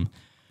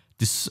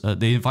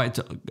they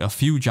invited a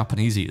few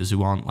Japanese eaters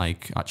who aren't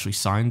like actually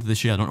signed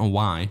this year. I don't know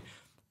why,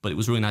 but it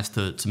was really nice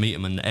to meet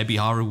them. And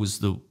Ebihara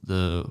was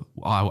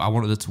I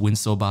wanted her to win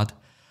so bad.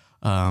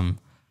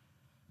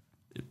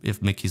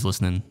 If Mickey's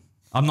listening,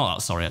 I'm not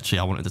that sorry actually.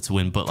 I wanted her to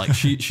win, but like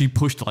she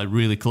pushed like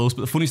really close.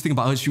 But the funniest thing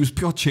about her, she was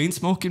pure chain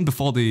smoking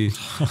before the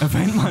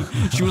event, man.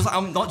 She was like,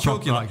 I'm not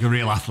joking, like a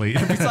real athlete.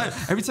 every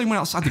time we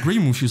went outside the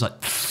green room, she was like,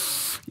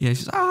 yeah,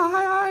 she's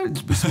hi.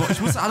 She must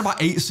have had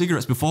about 8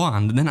 cigarettes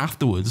beforehand, and then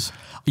afterwards,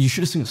 you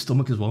should have seen her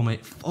stomach as well,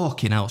 mate.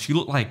 Fucking hell, she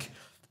looked like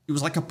it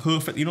was like a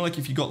perfect. You know, like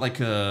if you got like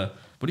a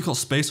what do you call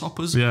space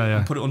hoppers? Yeah.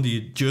 And put it under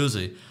your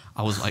jersey.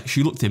 I was like,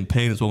 she looked in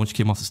pain as well when she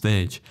came off the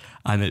stage,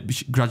 and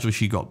gradually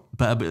she got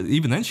better. But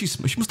even then, she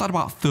must have had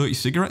about 30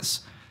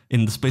 cigarettes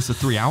in the space of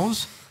 3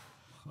 hours.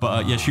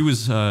 But yeah, she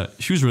was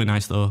really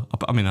nice though.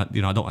 I mean, I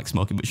don't like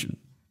smoking, but she,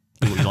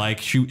 do what you like.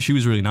 She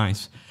was really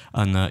nice,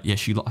 and yeah,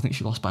 I think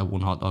she lost by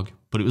 1 hot dog.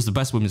 But it was the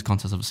best women's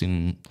contest I've ever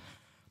seen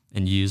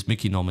in years.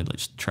 Mickey normally like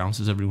just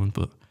trounces everyone,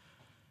 but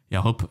yeah,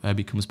 I hope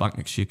Abby comes back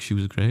next year because she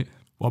was great.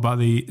 What about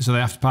so they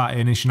after party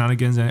and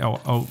shenanigans?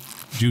 Oh,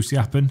 juicy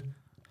happened.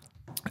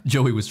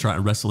 Joey was trying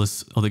to wrestle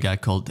this other guy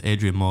called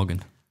Adrian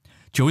Morgan.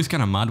 Joey's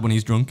kind of mad when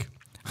he's drunk.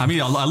 I mean,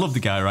 I love the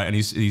guy, right? And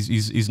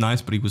he's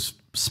nice, but he was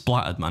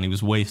splattered, man. He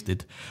was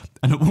wasted.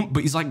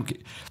 But he's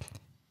like,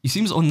 he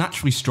seems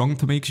unnaturally strong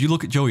to me because you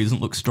look at Joey, he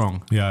doesn't look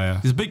strong.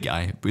 Yeah. He's a big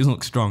guy, but he doesn't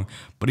look strong.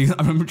 But I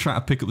remember trying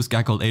to pick up this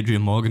guy called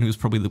Adrian Morgan, who was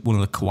probably one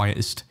of the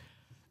quietest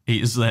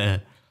eaters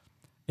there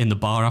in the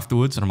bar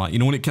afterwards. And I'm like,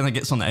 when it kind of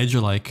gets on the edge,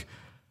 you're like,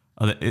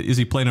 is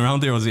he playing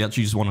around there, or does he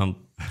actually just want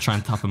to try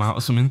and tap him out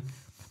or something?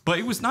 But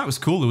it was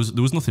cool.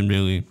 There was nothing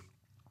really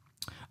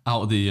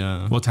out of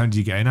the. What time did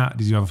you get in at?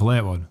 Did you have a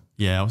late one?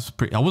 Yeah,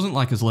 I wasn't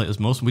like as late as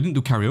most. We didn't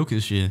do karaoke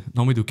this year.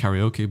 Normally we do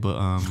karaoke,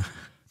 but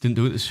didn't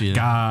do it this year.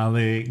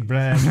 Garlic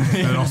bread.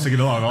 And all singing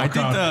along. I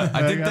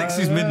did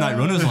Dexy's Midnight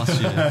Runners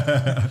last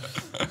year.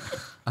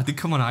 I did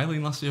come on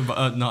Island last year,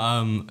 but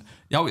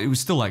yeah, it was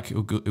still like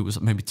it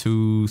was maybe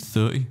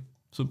 2:30,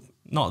 so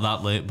not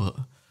that late, but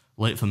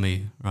late for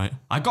me, right?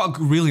 I got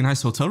a really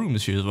nice hotel room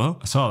this year as well.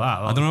 I saw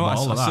that. I don't know.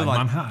 All of that in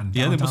Manhattan.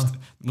 Yeah, they downtown.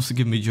 must have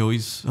given me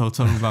Joey's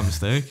hotel room by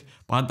mistake.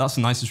 But that's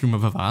the nicest room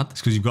I've ever had.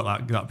 It's because you've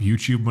got that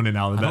YouTube money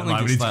now. don't think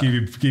We need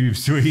it's to give him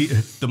sweet.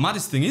 The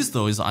maddest thing is,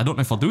 though, is that I don't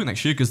know if I'll do it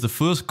next year because the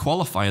first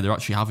qualifier they're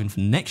actually having for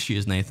next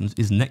year's Nathan's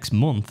is next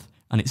month.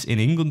 And it's in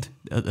England,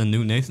 a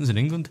new Nathan's in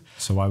England.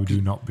 So why would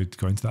you not be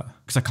going to that?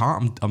 Because I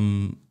can't.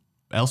 I'm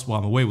elsewhere.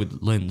 I'm away with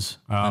Lynn's.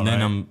 And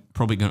then I'm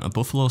probably going to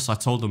Buffalo. So I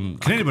told them...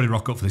 Can anybody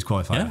rock up for this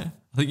qualifier? Yeah.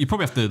 I think you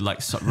probably have to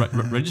like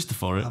register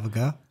for it. Have a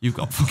go. You've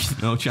got fucking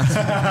no chance.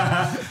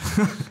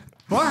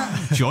 What?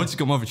 George's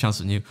got more of a chance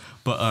than you.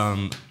 But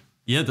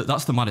yeah,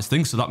 that's the maddest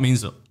thing. So that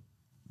means that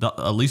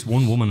at least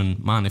one woman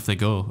and man, if they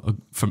go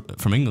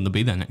from England, they'll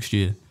be there next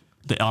year.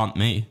 They aren't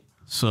me.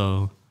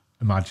 So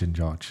imagine,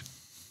 George,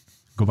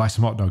 go buy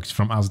some hot dogs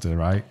from Asda,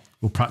 right?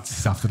 We'll practice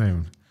this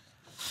afternoon.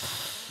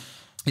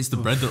 It's the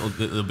bread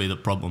that'll be the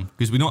problem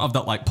because we don't have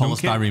that like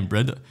polystyrene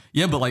bread.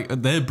 Yeah, but like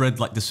their bread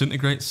like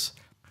disintegrates.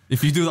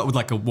 If you do that with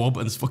like a wob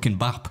and fucking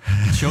bap,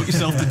 you choke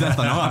yourself to death.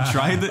 I know, I've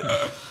tried it.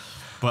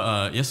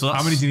 But yeah, so that's...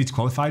 How many do you need to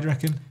qualify, do you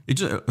reckon?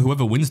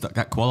 Whoever wins that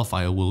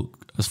qualifier will,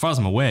 as far as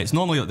I'm aware, it's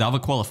normally that they have a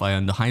qualifier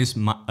and the highest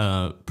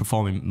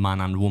performing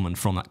man and woman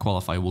from that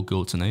qualifier will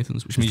go to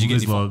Nathan's, which means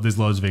there's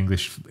loads of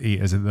English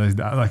eaters.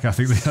 Like I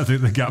think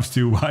the gap's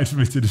too wide for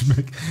me to just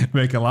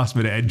make a last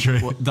minute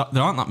entry. Well,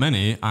 there aren't that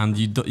many, and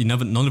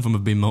none of them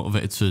have been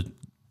motivated to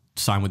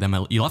sign with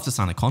MLE. You'll have to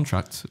sign a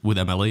contract with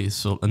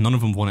MLE, and none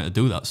of them wanted to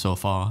do that so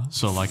far.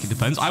 So like it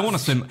depends. I want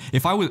to send.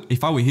 If I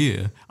were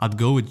here, I'd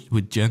go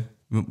with Jen.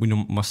 You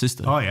know, my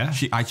sister. Oh yeah,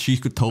 she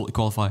could totally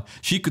qualify.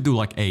 She could do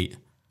like 8,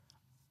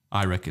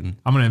 I reckon.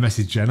 I'm gonna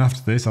message Jen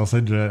after this. I'll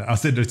send her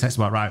a text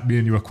about right. Me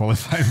and you are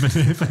qualifying for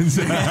Nathan's.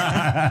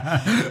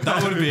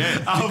 That would be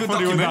it. How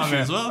funny would that be?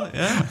 As well,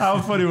 yeah.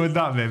 How funny would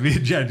that be? Me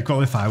and Jen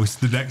qualify. We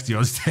stood next to you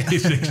on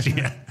stage next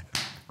year.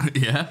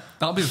 Yeah,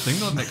 that'll be the thing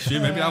though next year.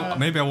 Maybe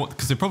I won't,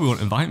 because they probably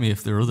won't invite me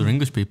if there are other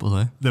English people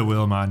there. They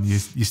will, man. Your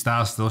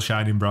star's still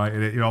shining bright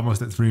in it. You're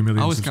almost at 3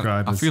 million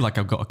subscribers. I feel like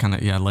I've got to kind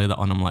of lay that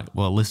on. I'm like,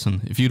 well,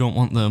 listen, if you don't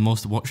want the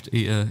most watched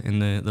eater in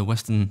the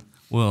Western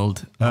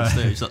world on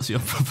stage, that's your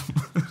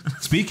problem.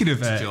 Speaking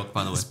of joke,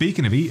 by the way.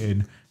 Speaking of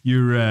eating,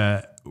 your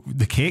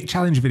the cake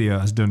challenge video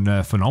has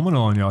done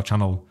phenomenal on your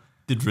channel.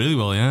 Did really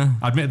well, yeah.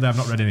 Admittedly, I've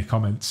not read any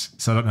comments,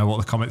 so I don't know what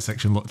the comment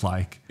section looked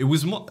like. It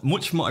was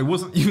much more. It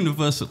wasn't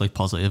universally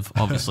positive,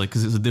 obviously,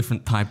 because it's a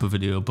different type of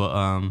video.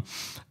 But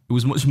it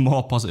was much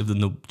more positive than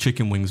the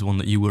chicken wings one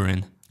that you were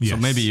in. Yes. So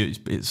maybe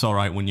it's all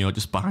right when you're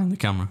just behind the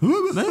camera. When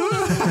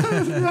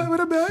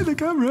I'm behind the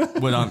camera.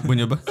 When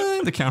you're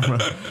behind the camera.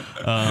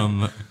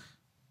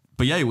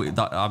 But yeah,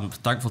 I'm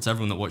thankful to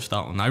everyone that watched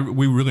that one.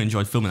 We really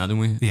enjoyed filming that, didn't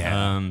we?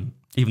 Yeah.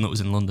 Even though it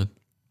was in London.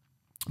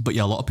 But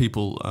yeah, a lot of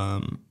people.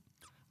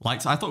 I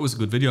thought it was a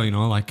good video, you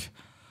know, like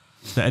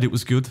the edit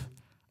was good.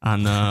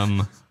 And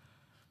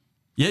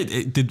yeah,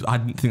 it did. I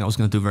didn't think I was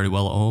going to do very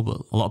well at all,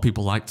 but a lot of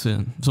people liked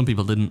it. Some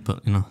people didn't,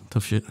 but you know,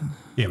 tough shit.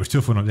 Yeah, it was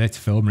tough one up there to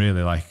film,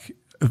 really. Like,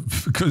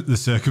 because the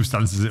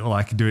circumstances, it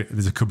like do it.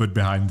 There's a cupboard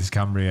behind this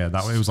camera here.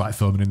 That way it was like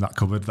filming in that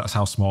cupboard. That's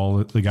how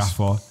small the gaff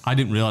was. I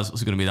didn't realize it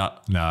was going to be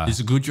that. No. It's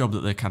a good job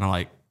that they kind of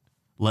like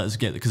let us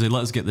get, because they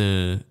let us get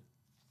the,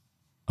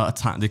 at a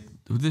time, did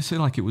they say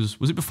like it was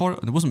it before,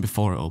 it wasn't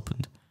before it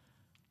opened.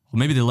 Or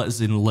maybe they let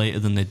us in later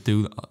than they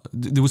do.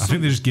 I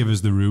think they just give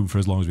us the room for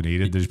as long as we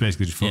needed. They just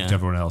basically just fucked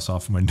everyone else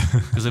off.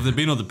 Because if there'd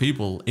been other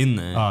people in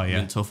there, oh, it'd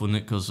been tough, wouldn't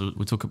it? Because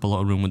we took up a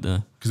lot of room with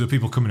the... Because there were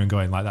people coming and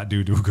going, like that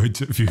dude who were going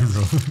to a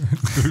funeral,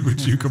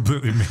 which you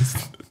completely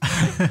missed.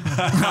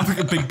 Having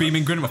a big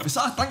beaming grin on my face.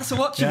 Thanks for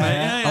watching, mate.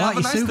 Yeah, I like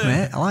your suit,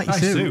 mate. I like your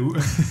suit.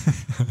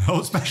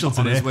 Oh, special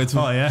today.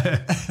 Oh,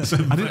 yeah.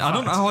 I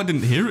don't know how I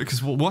didn't hear it,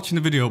 because watching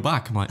the video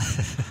back, I'm like,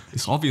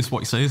 it's obvious what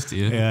he says to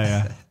you.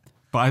 Yeah.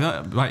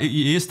 But your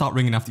ears start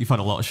ringing after you've had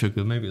a lot of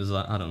sugar. Maybe it was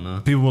that. I don't know.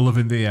 People were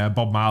loving the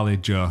Bob Marley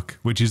joke,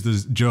 which is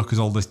the joke as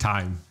old as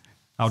time.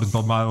 How does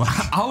Bob Marley?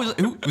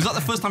 Was that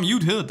the first time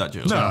you'd heard that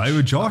joke? No, it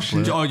was Josh.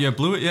 Oh yeah,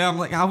 blew it. Yeah, I'm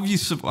like, how old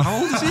is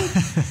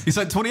he? He's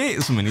like 28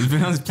 or something. He's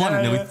been on this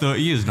planet nearly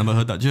 30 years. Never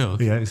heard that joke.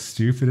 Yeah, it's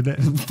stupid,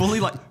 isn't it? Fully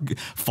like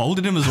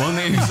folded him as well.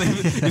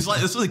 He's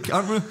like this with the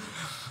camera.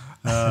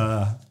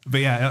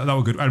 But yeah, that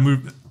was good.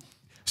 And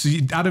so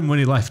Adam, when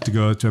he left to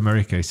go to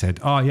America, he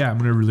said, "Oh yeah, I'm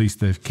going to release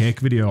the cake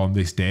video on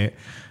this date."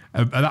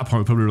 At that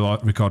point, we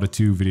probably recorded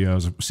 2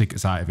 videos of sick at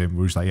sight of him.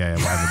 We were just like, yeah,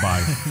 whatever,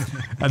 bye.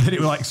 And then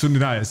it was like Sunday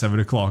night at 7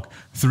 o'clock,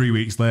 3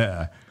 weeks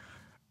later.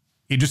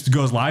 It just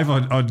goes live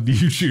on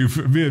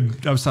YouTube. Me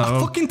and I'm sorry.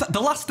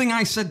 The last thing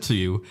I said to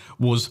you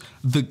was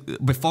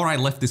before I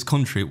left this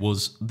country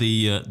was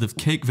the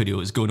cake video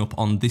is going up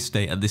on this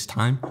date at this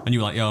time, and you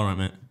were like, yeah, all right,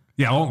 mate.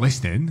 Yeah, I wasn't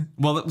listening.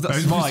 Well,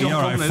 that's more like, yeah,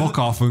 all right, fuck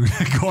off and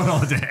go on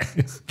holiday.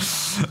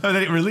 And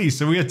then it released.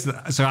 So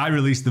I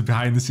released the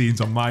behind the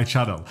scenes on my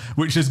channel,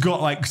 which has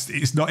got like,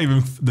 it's not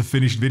even the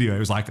finished video. It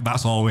was like,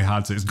 that's all we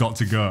had, so it's got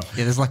to go.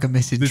 Yeah, there's like a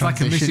missing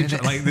transition.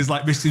 There's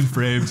like missing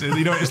frames.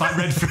 You know, it's like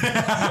red frame.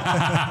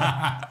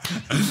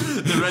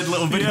 The red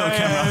little video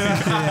camera.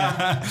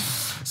 Yeah.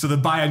 So the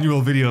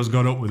biannual video's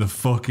gone up with a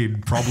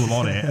fucking problem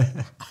on it.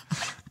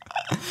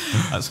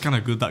 That's kind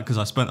of good, that, because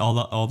I spent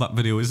all that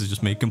video is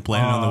just me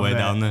complaining on the way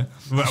down there,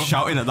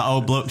 shouting at that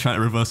old bloke trying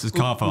to reverse his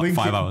car for like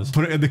 5 hours.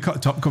 Put it in the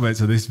top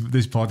comments of this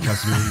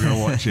podcast if you go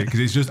watch it, because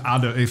it's just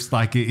Adam. It's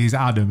like he's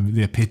Adam,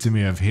 the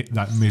epitome of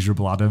that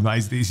miserable Adam.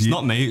 It's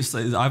not me.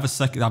 I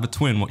have a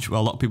twin, which a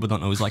lot of people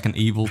don't know is like an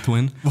evil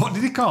twin. What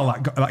did he call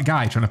that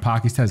guy trying to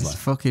park his Tesla? It's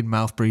fucking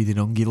mouth breathing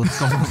ungulate.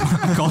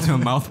 I called him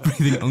a mouth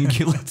breathing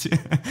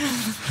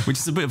ungulate, which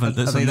is a bit of a.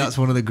 I think that's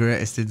one of the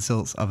greatest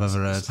insults I've ever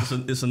heard.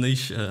 It's a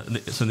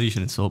niche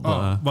insult.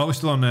 But well, we're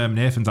still on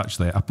Nathan's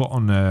actually. I put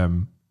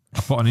on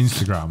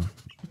Instagram.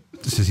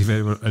 Just to see if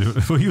anyone,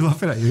 were you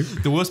laughing at you?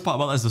 The worst part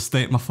about that is the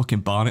state of my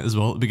fucking barnet as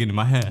well at the beginning of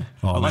my hair.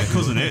 Oh, I'm like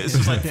cousin it. It's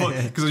just like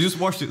because I just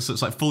washed it, so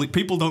it's like fully.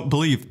 People don't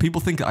believe. People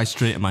think that I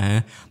straighten my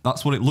hair.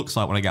 That's what it looks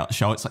like when I get out of the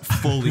shower. It's like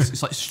fully.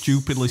 It's like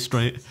stupidly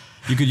straight.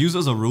 You could use it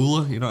as a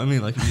ruler. You know what I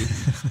mean? Like.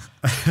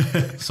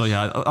 So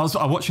yeah, I was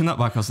watching that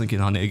back. I was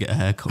thinking I need to get a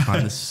haircut.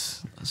 Man,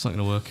 it's not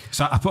gonna work.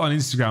 So I put on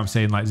Instagram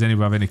saying like, does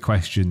anyone have any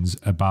questions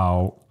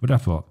about what did I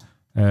put?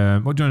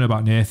 What do you know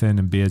about Nathan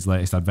and Beard's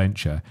latest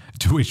adventure?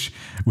 To which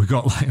we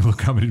got like,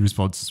 look how many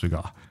responses we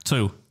got.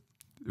 2.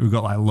 We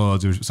got like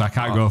loads, so I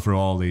can't go through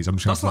all these. I'm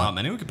sure that's not that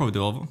many. We could probably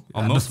do all of them.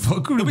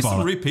 There'll be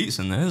some repeats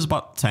in there. There's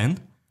about 10.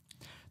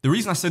 The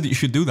reason I said that you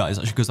should do that is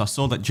actually because I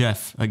saw that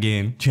Jeff,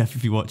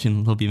 if you're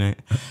watching, love you, mate.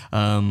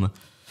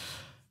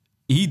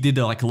 He did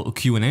like a little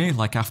Q&A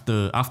like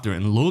after it,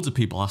 and loads of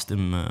people asked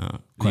him,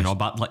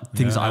 about like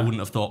things that I wouldn't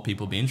have thought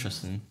people would be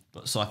interested in.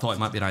 So I thought it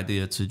might be an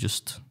idea to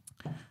just.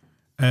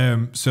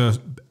 So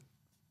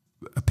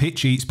a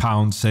Pitch Eats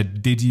Pound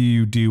said, did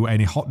you do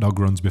any hot dog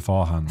runs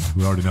beforehand?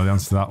 We already know the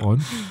answer to that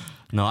one.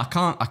 No, I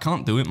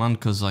can't do it, man,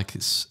 because like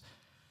it's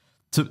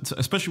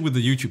especially with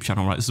the YouTube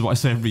channel, right? This is what I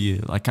say every year.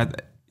 Like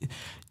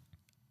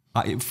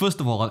first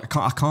of all, I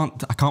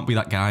can't be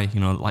that guy,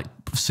 like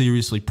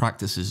seriously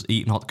practices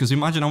eating hot, because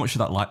imagine how much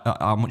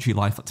of your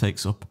life that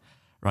takes up,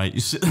 right? You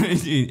sit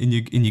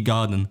in your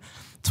garden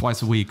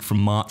twice a week from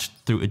March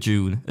through to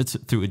June,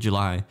 through to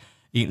July,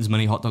 eating as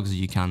many hot dogs as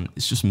you can.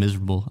 It's just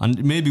miserable.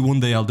 And maybe one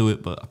day I'll do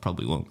it, but I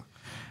probably won't.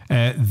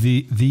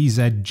 The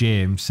Z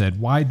James said,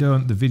 why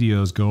don't the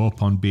videos go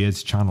up on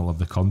Beard's channel of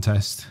the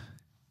contest?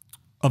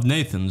 Of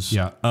Nathan's?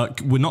 Yeah.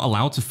 We're not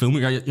allowed to film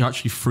it. You're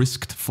actually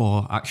frisked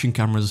for action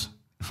cameras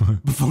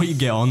before you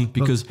get on,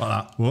 because...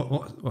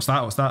 What's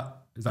that?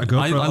 Is that a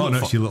GoPro? No,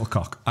 it's your little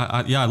cock.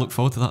 I look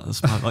forward to that.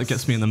 That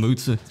gets me in the mood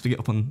to get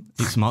up and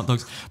eat some hot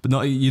dogs. But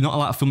no, you're not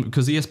allowed to film it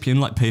because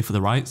ESPN pay for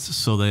the rights,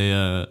 so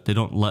they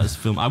don't let us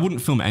film. I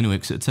wouldn't film it anyway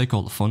because it'd take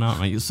all the fun out,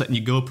 right? You're setting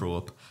your GoPro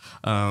up.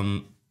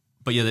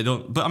 But yeah, they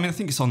don't. But I mean, I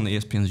think it's on the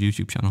ESPN's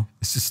YouTube channel.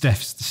 It's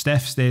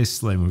Steph Stays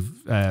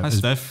Slim.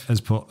 Steph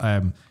has put.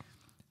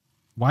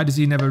 Why does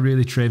he never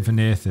really train for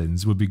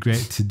Nathan's? Would be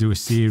great to do a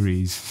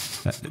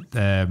series,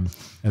 and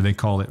then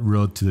call it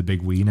Road to the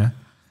Big Wiener.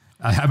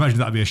 I imagine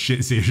that'd be a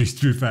shit series,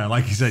 to be fair.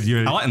 Like you said,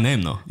 I like the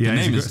name though. Yeah,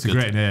 the name it's a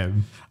great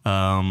name.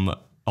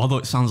 Although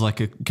it sounds like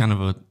a kind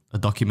of a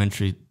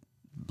documentary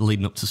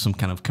leading up to some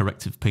kind of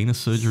corrective penis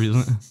surgery,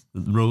 isn't it?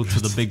 The Road to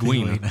the Big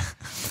Wiener.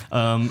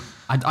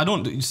 I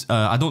don't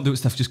do it,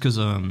 Steph, just because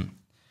I'm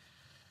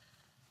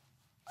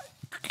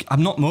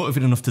not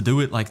motivated enough to do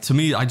it. Like, to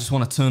me, I just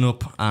want to turn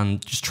up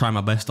and just try my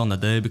best on the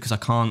day, because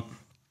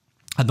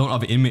I don't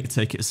have it in me to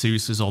take it as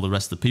seriously as all the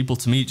rest of the people.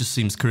 To me, it just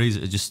seems crazy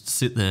to just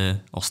sit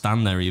there or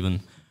stand there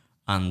even,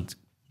 and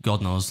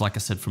God knows, like I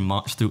said, from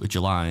March through to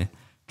July,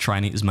 try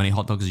and eat as many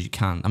hot dogs as you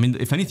can. I mean,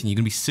 if anything, you're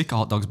going to be sick of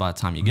hot dogs by the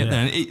time you get there.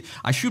 And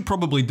I should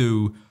probably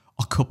do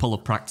a couple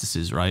of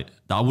practices, right,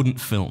 that I wouldn't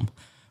film.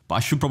 But I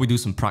should probably do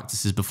some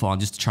practices before,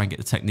 just to try and get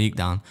the technique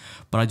down.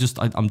 But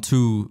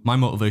my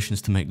motivation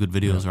is to make good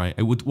videos, right?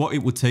 What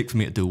it would take for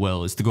me to do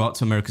well is to go out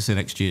to America, say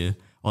next year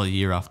or the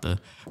year after,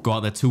 go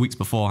out there 2 weeks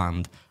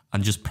beforehand,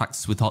 and just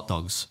practice with hot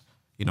dogs,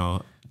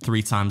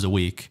 3 times a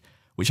week,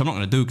 which I'm not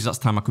going to do because that's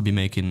time I could be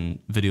making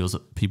videos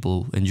that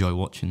people enjoy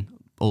watching,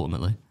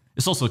 ultimately.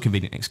 It's also a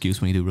convenient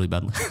excuse when you do really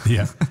badly.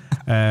 Yeah.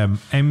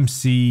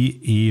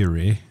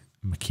 MC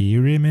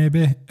McKeary,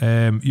 maybe?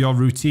 Your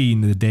routine,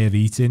 the day of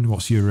eating,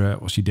 what's your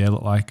day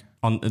look like?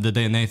 On the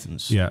day of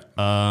Nathan's? Yeah.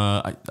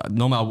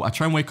 Normally, I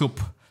try and wake up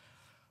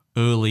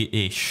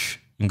early-ish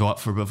and go out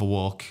for a bit of a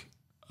walk,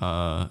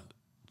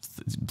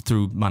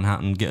 through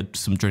Manhattan, get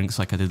some drinks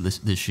like I did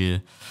this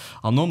year.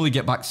 I'll normally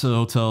get back to the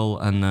hotel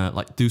and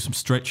do some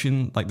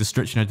stretching, like the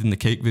stretching I did in the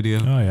cake video.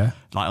 Oh yeah,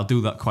 like I'll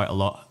do that quite a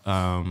lot.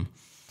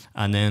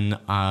 And then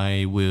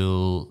I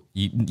will.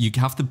 You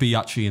have to be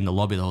actually in the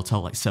lobby of the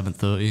hotel like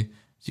 7:30.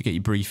 So you get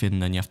your briefing,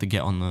 and then you have to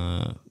get on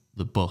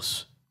the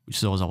bus, which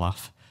is always a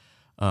laugh.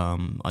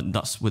 And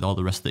that's with all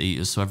the rest of the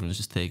eaters, so everyone's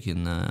just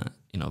taking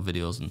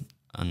videos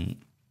and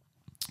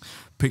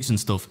pics and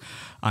stuff.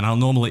 And I'll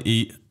normally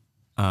eat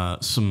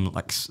some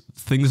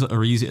things that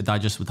are easy to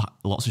digest with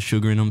lots of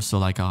sugar in them. So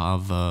like I'll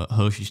have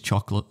Hershey's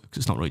chocolate, because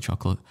it's not really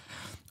chocolate,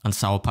 and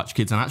Sour Patch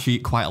Kids, and I actually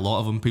eat quite a lot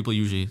of them. People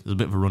usually, there's a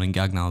bit of a running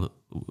gag now that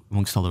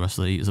amongst all the rest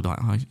of the eaters, they'll be like,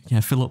 oh,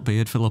 yeah, fill up,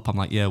 Beard, fill up. I'm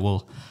like, yeah,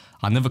 well,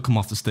 I never come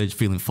off the stage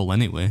feeling full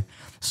anyway,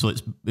 so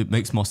it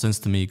makes more sense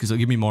to me because it'll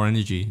give me more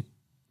energy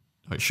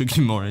it should give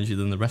me more energy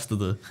than the rest of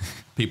the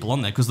people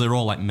on there because they're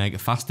all like mega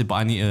fasted. But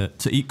I need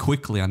to eat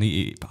quickly. I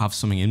need to have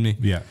something in me.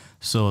 Yeah.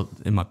 So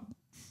in my,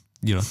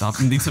 I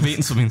need to be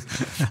eating something.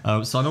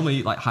 So I normally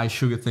eat like high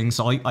sugar things.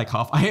 So I eat like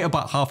I ate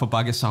about half a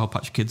bag of Sour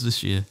Patch Kids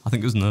this year. I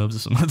think it was nerves or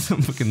something. I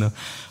don't fucking know.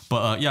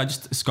 But I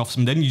just scoff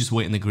some. Then you just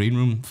wait in the green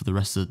room for the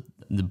rest of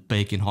the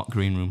baking hot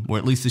green room. Where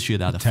at least this year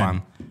they had a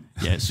fan.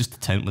 Yeah, it's just a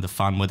tent with a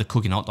fan where they're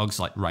cooking hot dogs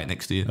like right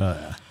next to you.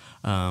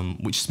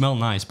 Which smell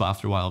nice, but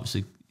after a while,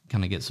 obviously,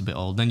 kind of gets a bit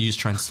old. Then you just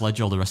try and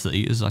sledge all the rest of the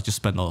eaters. I just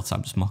spend all the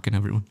time just mocking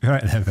everyone.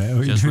 Right there,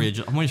 mate. Just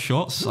readjust. I'm wearing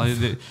shorts.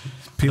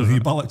 Peeling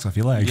your bollocks off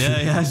your legs.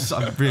 Yeah,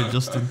 I'm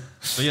readjusting.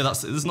 But yeah,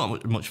 there's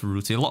not much of a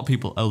routine. A lot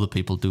of other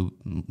people do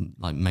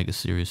like mega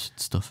serious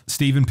stuff.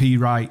 Stephen P.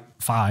 Wright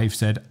 5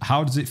 said,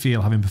 "How does it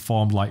feel having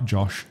performed like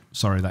Josh?"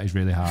 Sorry, that is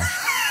really harsh.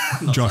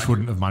 Josh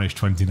wouldn't have managed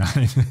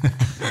 29.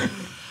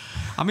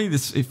 I mean, it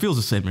feels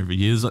the same every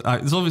year.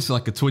 There's obviously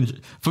like a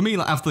twinge. For me,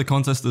 like after the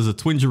contest, there's a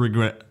twinge of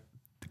regret,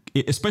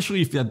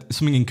 especially if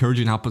something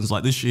encouraging happens.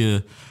 Like this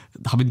year,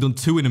 having done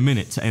 2 in a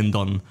minute to end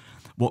on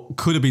what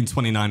could have been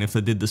 29 if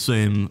they did the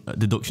same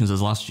deductions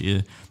as last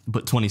year,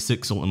 but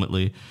 26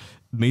 ultimately,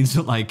 means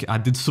that like I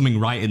did something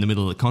right in the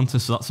middle of the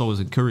contest. So that's always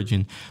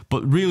encouraging.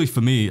 But really,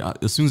 for me,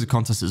 as soon as the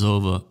contest is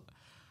over,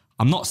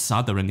 I'm not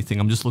sad or anything.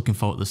 I'm just looking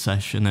forward to the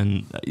session.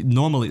 And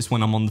normally it's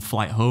when I'm on the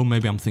flight home,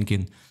 maybe I'm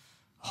thinking,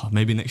 oh,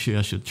 maybe next year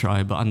I should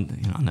try, but I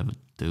never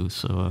do.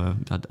 So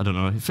I don't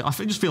know. I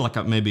just feel like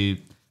I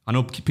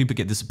know people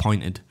get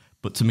disappointed,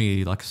 but to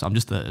me, like I said, I'm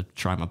just there to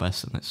try my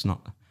best, and it's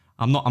not.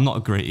 I'm not a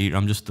great eater.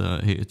 I'm just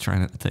here to try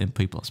and entertain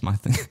people. That's my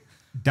thing.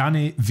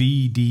 Danny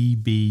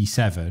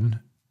VDB7,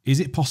 is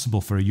it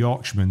possible for a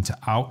Yorkshireman to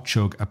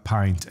out-chug a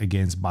pint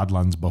against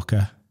Badlands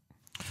Booker?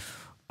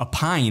 A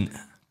pint?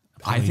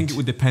 I think it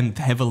would depend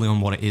heavily on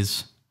what it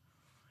is.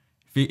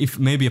 If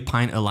maybe a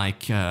pint of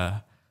like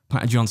pint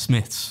of John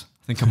Smith's,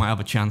 I think I might have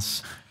a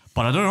chance.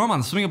 But I don't know,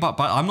 man. Something about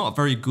I'm not a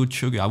very good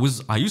chugger.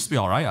 I used to be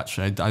all right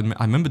actually. I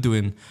remember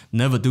doing,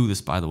 never do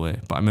this by the way,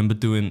 but I remember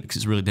doing, because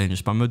it's really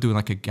dangerous. But I remember doing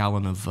like a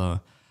gallon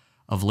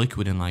of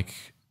liquid in like,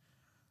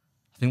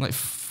 I think like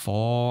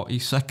 40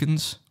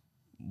 seconds,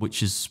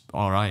 which is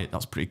all right.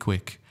 That's pretty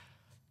quick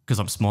because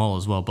I'm small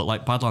as well. But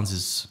like Badlands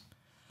is,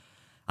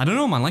 I don't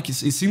know, man. Like it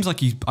seems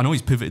like I know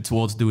he's pivoted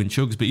towards doing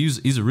chugs, but he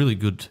was a really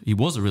good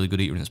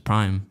eater in his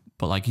prime.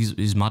 But like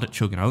he's mad at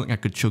chugging. I don't think I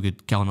could chug a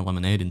gallon of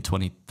lemonade in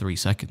 23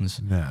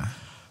 seconds. Yeah.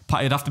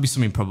 It'd have to be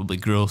something probably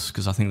gross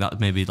because I think that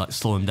maybe like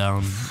slow him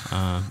down.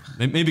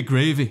 Maybe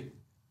gravy.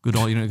 Good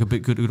old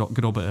bit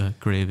of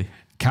gravy.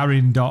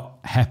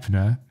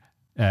 Karen.Hepner,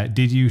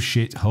 did you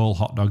shit whole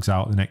hot dogs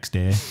out the next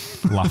day?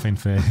 Laughing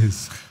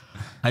face.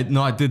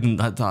 No, I didn't.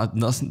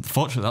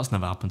 Fortunately, that's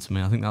never happened to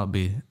me. I think that would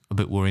be a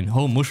bit worrying.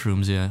 Whole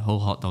mushrooms, yeah. Whole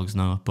hot dogs,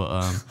 no. But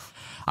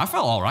I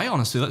felt all right,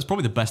 honestly. That's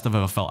probably the best I've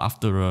ever felt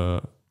after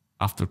a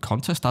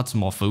contest. I had some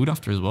more food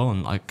after as well,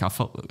 and like I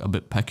felt a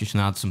bit peckish,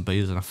 and I had some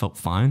beers, and I felt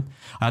fine.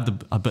 I had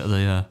a bit of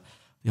the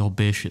old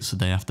beer shits the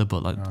day after,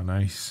 but like, oh,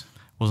 nice,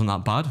 wasn't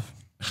that bad.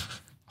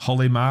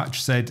 Holly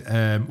March said,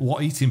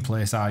 "What eating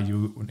place are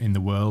you in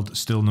the world?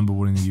 Still number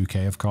 1 in the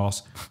UK, of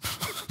course."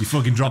 You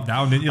fucking dropped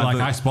down, didn't you?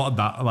 I spotted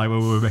that, like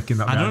when we were making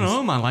that. I don't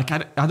know, man. Like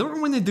I don't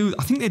know when they do.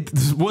 I think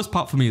the worst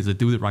part for me is they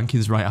do the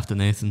rankings right after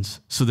Nathan's,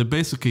 so they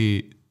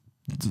basically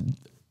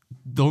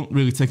don't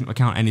really take into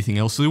account anything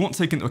else. So they won't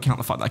take into account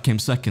the fact that I came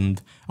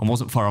second and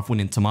wasn't far off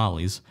winning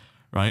tamales,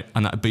 right?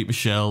 And that I beat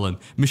Michelle, and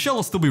Michelle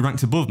will still be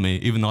ranked above me,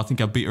 even though I think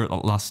I beat her at the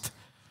last,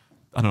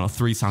 I don't know,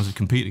 3 times of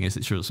competing against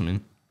each other or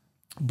something.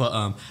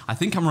 But I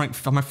think I'm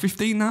ranked, am I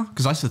 15 now?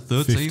 Because I said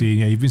 13. 15,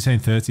 yeah. You've been saying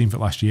 13 for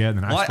last year. And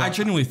then I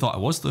genuinely thought I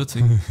was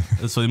 13.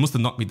 So they must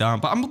have knocked me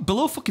down. But I'm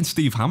below fucking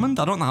Steve Hammond.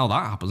 I don't know how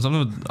that happens. I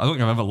don't think I've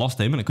ever lost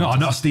him in a contest.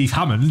 No, not Steve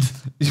Hammond.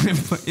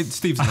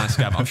 Steve's a nice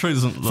guy, but I'm sure he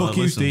doesn't Fuck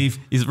you, Steve.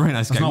 He's a very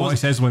nice guy. That's not what he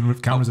says when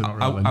cameras are not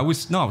rolling. I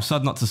was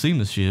sad not to see him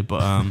this year,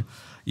 but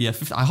yeah,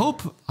 I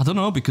hope, I don't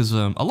know, because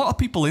a lot of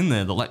people in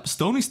there, like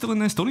Stoney's still in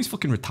there. Stoney's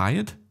fucking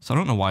retired. So I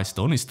don't know why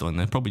Stoney's still in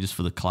there. Probably just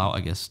for the clout, I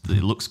guess.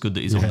 It looks good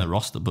that he's on their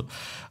roster. But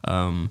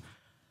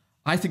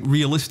I think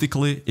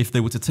realistically, if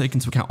they were to take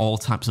into account all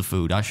types of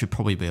food, I should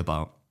probably be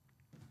about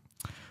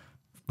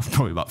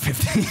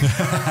 15.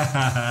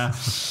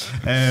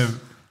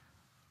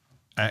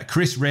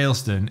 Chris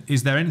Railston,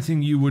 is there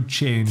anything you would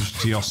change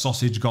to your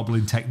sausage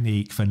gobbling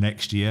technique for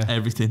next year?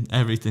 Everything.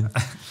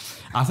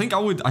 I think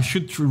I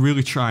should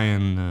really try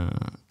and,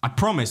 I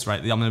promise, right,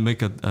 I'm going to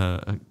make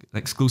an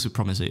exclusive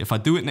promise here. If I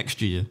do it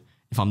next year,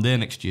 if I'm there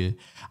next year,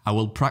 I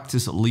will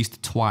practice at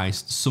least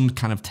twice some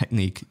kind of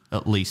technique,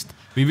 at least.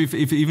 Maybe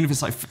even if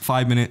it's like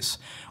 5 minutes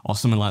or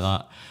something like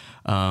that.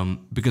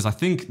 Because I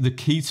think the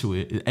key to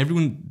it,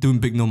 everyone doing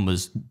big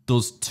numbers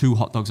does 2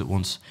 hot dogs at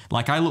once.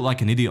 Like I look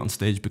like an idiot on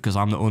stage because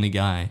I'm the only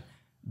guy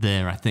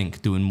there, I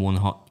think, doing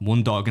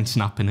one dog and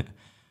snapping it.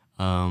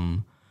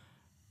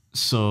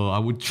 So I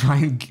would try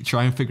and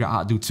figure out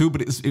how to do 2,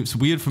 but it's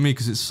weird for me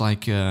because it's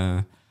like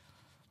I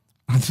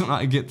don't know how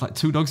to get like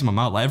 2 dogs in my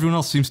mouth. Like everyone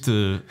else seems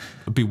to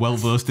be well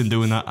versed in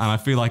doing that, and I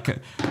feel like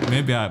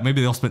maybe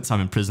they all spent time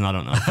in prison. I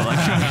don't know. But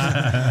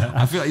like,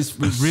 I feel like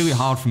it's really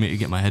hard for me to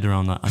get my head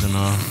around that. I don't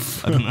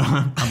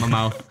know. And my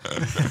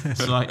mouth.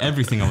 So like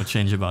everything I would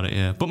change about it,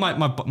 yeah. But my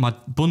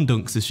bun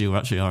dunks this year were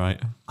actually all right.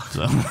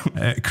 So.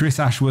 Chris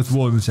Ashworth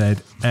one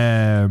said,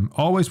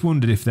 always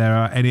wondered if there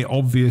are any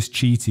obvious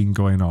cheating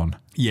going on.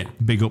 Yeah.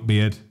 Big up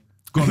beard.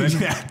 Go on then.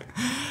 Yeah.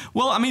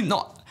 Well, I mean,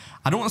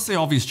 I don't want to say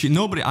obvious cheat.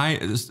 Nobody,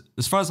 as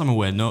far as I'm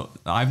aware, no,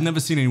 I've never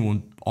seen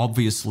anyone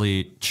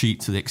obviously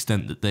cheat to the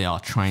extent that they are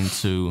trying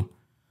to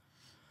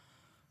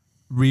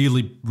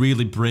really,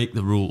 really break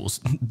the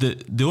rules.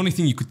 The only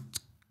thing you could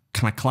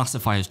kind of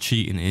classify as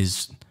cheating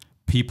is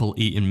people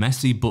eating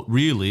messy, but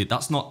really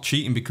that's not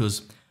cheating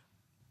because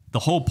the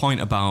whole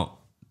point about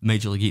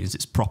Major League Eating is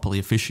it's properly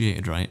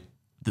officiated, right?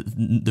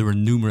 There are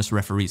numerous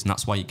referees and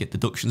that's why you get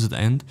deductions at the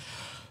end.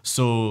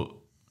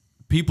 So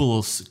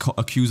people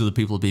accuse other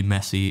people of being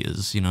messy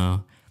as, you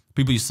know,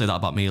 people used to say that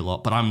about me a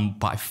lot, but I'm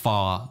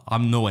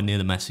nowhere near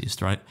the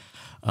messiest, right?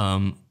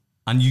 And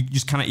you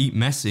just kind of eat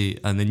messy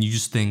and then you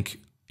just think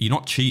you're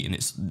not cheating.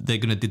 They're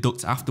going to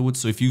deduct afterwards.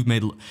 So if you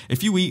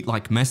eat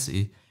like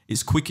messy,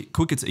 it's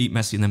quicker to eat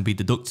messy and then be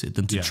deducted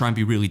than to try and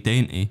be really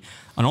dainty.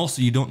 And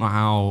also you don't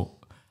know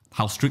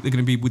how strict they're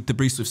going to be with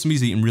debris. So if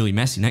somebody's eating really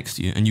messy next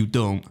to you and you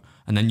don't,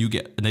 and then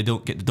they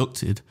don't get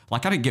deducted.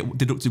 Like I didn't get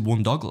deducted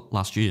one dog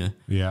last year.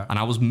 Yeah. And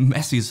I was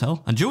messy as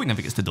hell. And Joey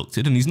never gets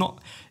deducted and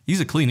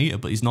he's a clean eater,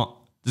 but there's going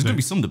to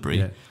be some debris.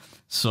 Yeah.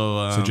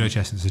 So Joey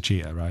Chestnut's a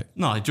cheater, right?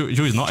 No,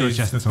 Joey's not. Joey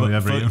Chestnut's only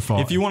ever eaten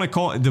 40. If you want to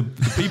call it the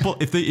people,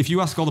 if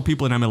you ask all the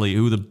people in MLE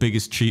who are the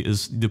biggest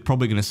cheaters, they're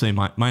probably going to say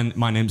my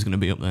name's going to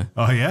be up there.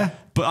 Oh yeah,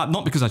 but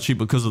not because I cheat,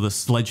 but because of the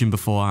sledging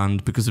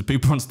beforehand. Because if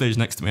people on stage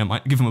next to me, I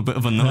might give them a bit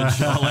of a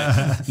nudge or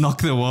like knock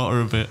their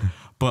water a bit.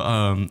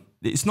 But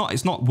it's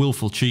not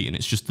willful cheating.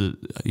 It's just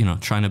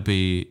trying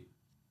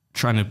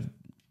to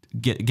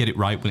get it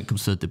right when it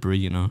comes to debris.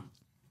 You know.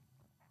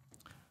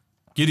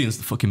 Gideon's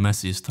the fucking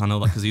messiest. I know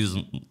that because he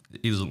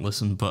doesn't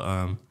listen,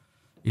 but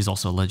he's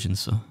also a legend.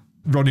 So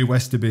Ronnie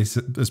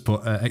Westerby has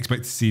put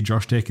expect to see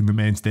Josh taking the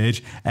main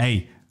stage.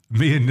 Hey,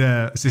 me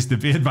and Sister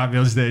Beard might be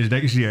on stage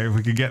next year if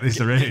we can get this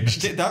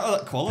arranged. Get out of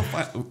that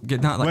qualifying.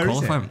 Get out of that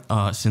qualifying.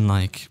 Oh, it's in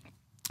I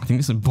think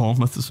it's in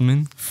Bournemouth or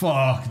something.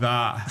 Fuck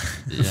that.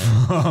 Yeah.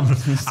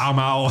 I'm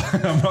out.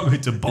 I'm not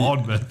going to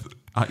Bournemouth.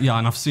 Yeah,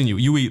 and I've seen you.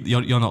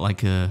 You're not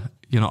like a.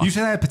 You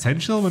said I had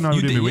potential when I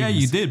was doing my wings. Yeah,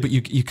 you did, but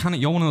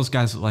you're one of those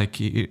guys that like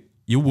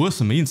you're worse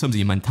than me in terms of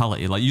your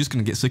mentality. Like you're just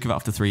gonna get sick of it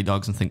after 3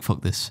 dogs and think,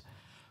 fuck this.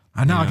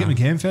 I know. I get my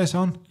game face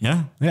on.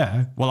 Yeah,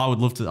 yeah. Well, I would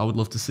love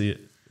to see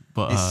it.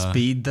 But it's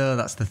speed though.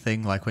 That's the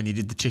thing. Like when you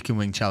did the chicken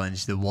wing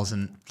challenge, you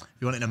weren't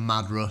in a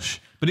mad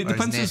rush. But it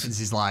depends. Nathan's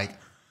is like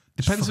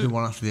depends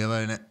one after the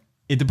other, innit?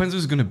 It depends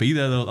who's gonna be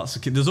there though.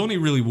 There's only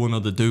really one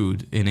other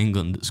dude in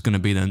England that's gonna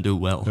be there and do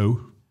well.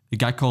 Who? A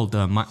guy called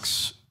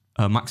Max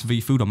v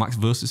Food or Max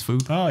versus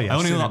Food. Oh yeah, I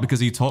only know that because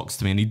he talks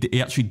to me and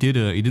he actually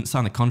he didn't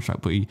sign the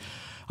contract, but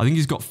I think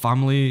he's got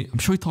family. I'm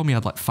sure he told me he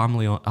had like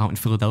family out in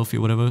Philadelphia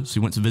or whatever. So he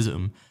went to visit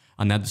him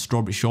and they had the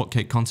strawberry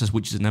shortcake contest,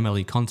 which is an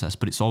MLE contest,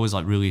 but it's always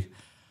like really,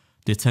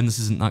 the attendance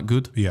isn't that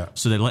good. Yeah.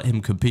 So they let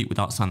him compete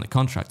without signing the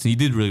contract. And he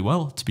did really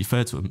well, to be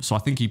fair to him. So I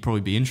think he'd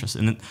probably be interested.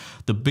 And then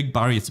the big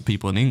barrier to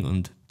people in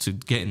England to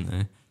get in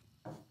there,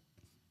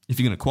 if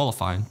you're going to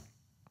qualify,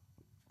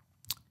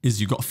 is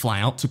you've got to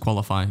fly out to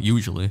qualify,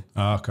 usually.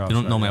 Oh, of course, they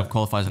don't normally have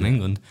qualifiers in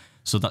England,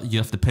 so that you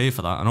have to pay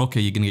for that. And okay,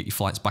 you're going to get your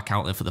flights back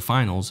out there for the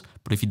finals,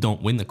 but if you don't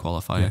win the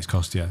qualifier... it's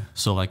cost, yeah.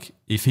 So like,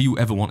 if he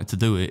ever wanted to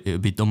do it, it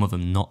would be dumb of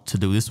him not to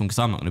do this one, because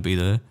I'm not going to be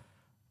there.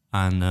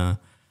 And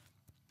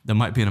there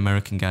might be an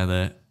American guy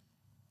there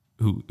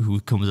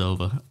who comes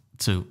over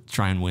to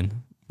try and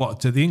win. What,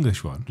 to the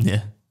English one?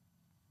 Yeah.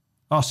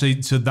 Oh, so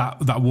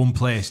that one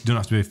place doesn't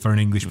have to be for an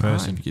English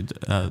person.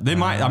 They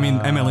might. I mean,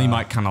 MLE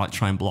might kind of like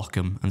try and block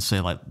him and say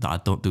like,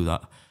 "That don't do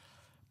that."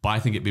 But I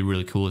think it'd be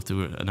really cool if there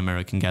were an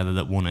American guy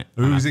that won it.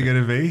 Who's it going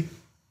to be?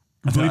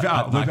 Leave it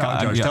out. Leave it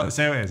out, Josh.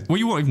 Say who it is. Well,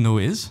 you won't even know who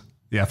it is.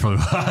 Yeah, probably.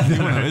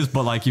 You won't know who it is.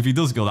 But like, if he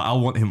does go, I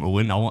want him to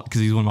win. Because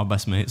he's one of my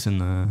best mates in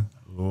the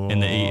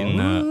eating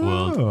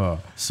world.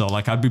 So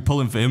like, I'd be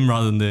pulling for him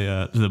rather than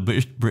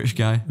the British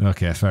guy.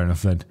 Okay, fair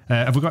enough then.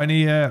 Have we got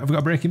any? Have we got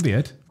a breaking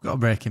beard? We've got a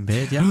breaking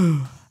beard, yeah.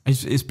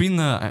 It's been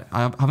I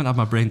haven't had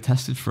my brain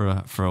tested for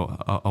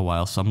a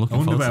while, so I'm looking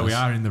forward to this. I wonder where we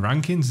are in the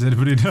rankings. Does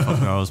anybody know?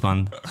 Fuck knows,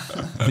 man.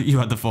 I think you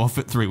had the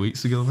forfeit 3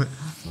 weeks ago.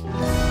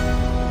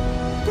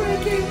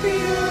 Breaking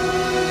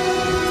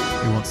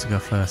beard. Who wants to go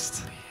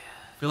first?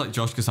 I feel like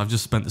Josh, because I've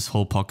just spent this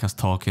whole podcast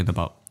talking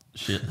about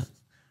shit.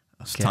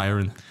 It's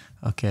tiring.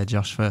 Okay,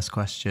 Josh, first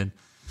question.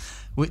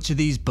 Which of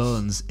these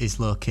bones is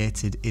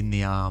located in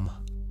the arm?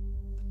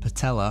 The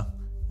patella,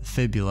 the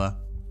fibula,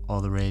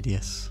 or the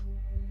radius?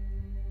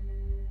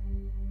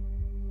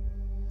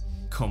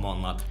 Come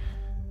on, lad.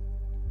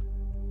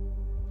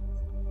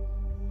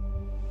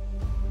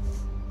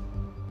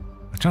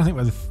 I'm trying to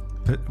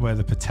think where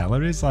the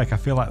patella is. Like, I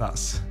feel like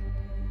that's...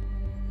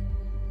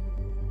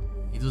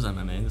 He does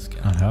MMA, this guy.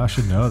 I know, I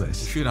should know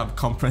this. You should have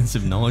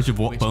comprehensive knowledge of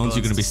what bones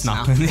you're going to be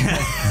snapping.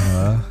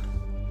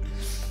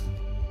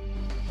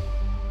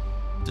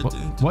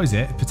 What is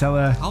it?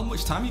 Patella. How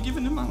much time are you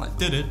giving him, man? Like,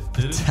 did it?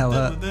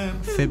 Patella,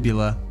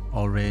 fibula,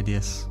 or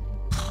radius?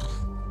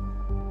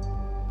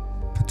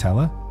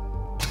 Patella?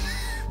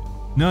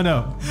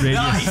 No. Radius.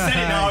 Nah, he said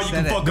it now. You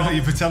can fuck off.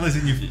 Your patella's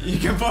in your... You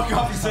can fuck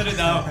off. He said it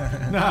now.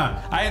 No,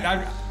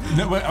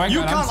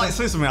 You can't like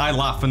say something, I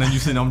laugh, and then you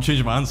say, no, I'm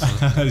changing my answer.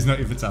 It's not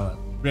your patella.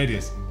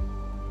 Radius.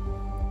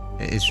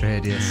 It is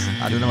radius.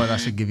 I don't know whether I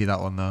should give you that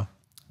one though.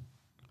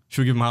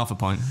 Should we give him half a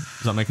point?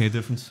 Does that make any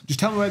difference? Just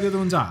tell me where the other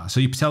ones are. So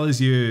your patella's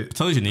your...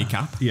 Patella's your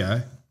kneecap.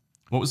 Yeah.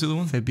 What was the other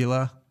one?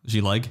 Fibula. It's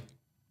your leg.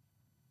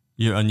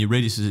 And your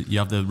radius is, you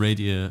have the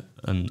radia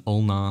and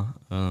ulnar.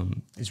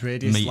 Is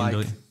radius meeting,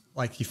 don't you?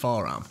 like your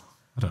forearm?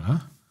 I don't know.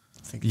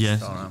 I think it's Yeah. your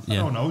forearm. I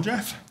don't know,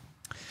 Jeff.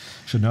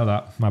 Should know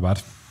that. My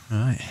bad.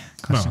 Right.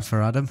 Question No.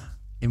 for Adam.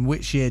 In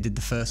which year did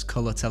the first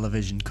colour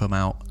television come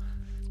out?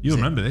 You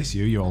remember this,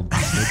 you old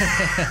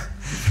bastard.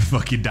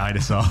 Fucking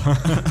dinosaur.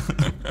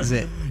 Is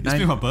it? It's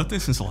been my birthday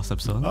since the last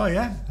episode. Oh,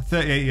 yeah.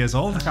 38 years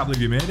old. I can't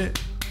believe you made it.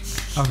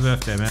 Happy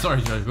birthday, mate.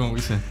 Sorry, Joe. Go on, what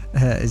you saying?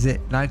 Is it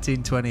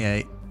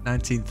 1928,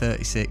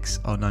 1936,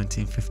 or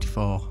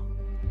 1954?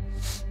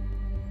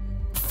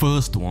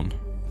 First one.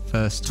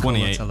 First colour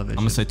 28. I'm television.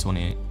 going to say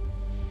 28.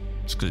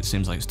 Just because it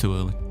seems like it's too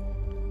early.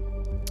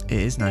 It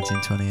is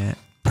 1928.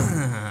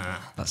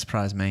 That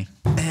surprised me.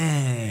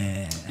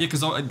 Yeah,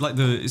 because like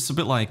it's a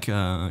bit like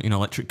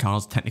electric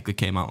cars technically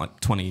came out like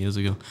 20 years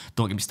ago.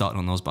 Don't get me started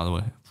on those, by the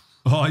way.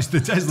 Oh, it's the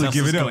Tesla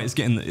giving up. It's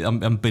getting.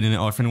 I'm bidding it.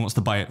 Or if anyone wants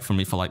to buy it from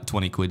me for like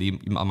 20 quid,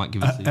 I might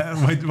give it to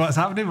you. Wait, what's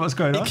happening? What's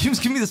going on? It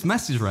gives me this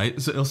message, right?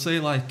 So it'll say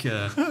like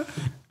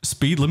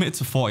speed limit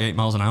to 48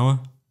 miles an hour.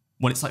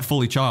 When it's like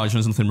fully charged and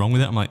there's nothing wrong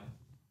with it, I'm like,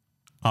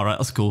 all right,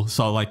 that's cool.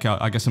 So like,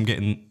 I guess I'm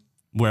getting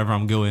wherever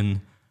I'm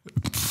going.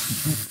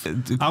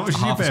 How much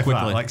did you pay for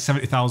that? Like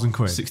 70,000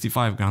 quid?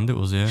 65 grand it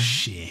was, yeah.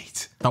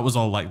 Shit. That was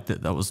all like,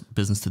 that was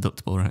business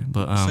deductible, right?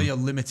 But So you're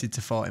limited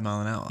to 40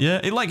 mile an hour? yeah,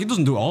 it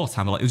doesn't do it all the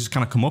time. Like, it just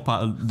kind of come up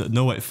out of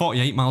nowhere.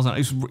 48 miles an hour.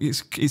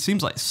 It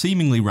seems like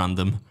seemingly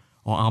random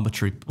or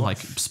arbitrary like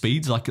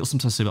speeds. Like it'll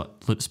sometimes say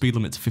like speed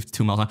limit to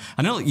 52 miles an hour.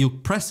 I know like you'll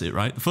press it,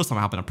 right? The first time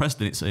it happened, I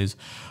pressed it. It says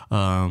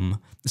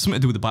it's something to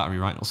do with the battery,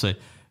 right? It'll say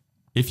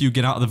if you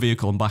get out of the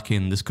vehicle and back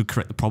in, this could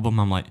correct the problem.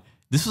 I'm like,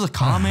 this is a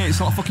car, mate. It's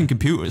not a fucking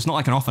computer. It's not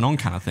like an off and on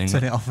kind of thing.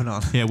 Turn it off and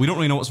on. Yeah, we don't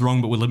really know what's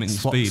wrong, but we're limiting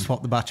speed.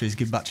 Swap the batteries.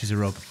 Give batteries a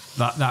rub.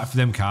 That for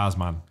them cars,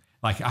 man.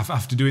 Like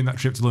after doing that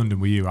trip to London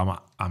with you,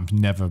 I'm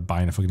never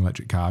buying a fucking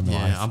electric car in my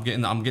life. I'm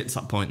getting to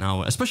that point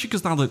now, especially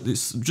because now that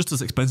it's just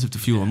as expensive to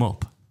fuel them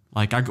up.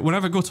 Like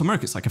whenever I go to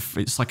America,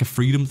 it's like a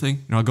freedom thing.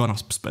 You know, I go and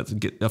I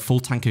get a full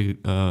tank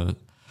of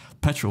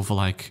petrol for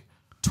like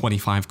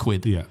 25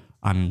 quid. Yeah,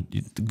 and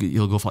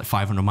you'll go for like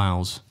 500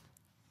 miles,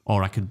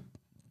 or I could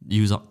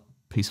use that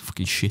piece of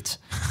fucking shit.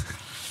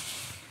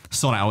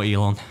 Sort it out,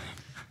 Elon.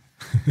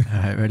 All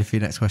right, ready for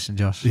your next question,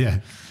 Josh? Yeah.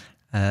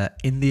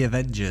 In the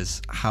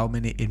Avengers, how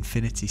many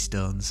Infinity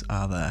Stones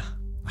are there?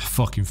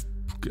 Fucking.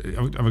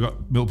 Have I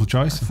got multiple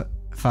choice?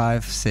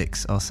 5,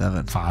 6, or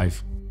 7?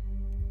 5.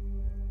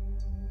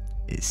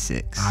 It's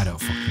 6. I don't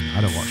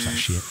watch that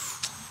shit.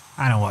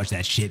 I don't watch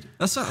that shit.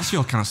 That's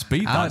your kind of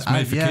speed. That's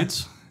made for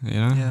kids. You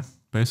know? Yeah.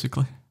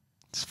 Basically.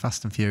 It's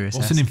Fast and Furious.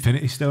 What's an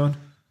Infinity Stone?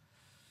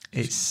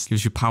 It's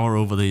gives you power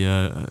over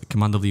the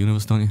command of the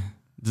universe, don't you?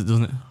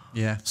 Doesn't it?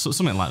 Yeah. So,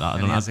 something like that. I And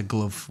don't he know. has a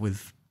glove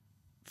with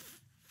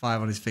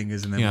 5 on his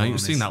fingers and then Yeah, one you've on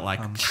seen his that like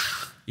hand.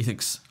 he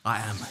thinks I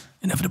am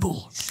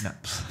inevitable.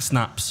 Snaps.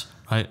 Snaps,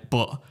 right?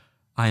 But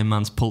Iron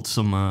Man's pulled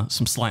some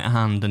sleight of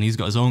hand and he's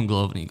got his own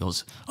glove and he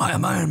goes, I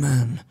am Iron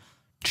Man,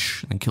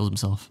 and kills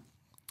himself.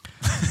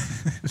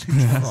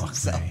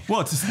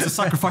 Well, to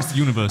sacrifice the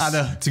universe. I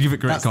know. To give it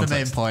great That's context.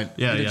 the main point.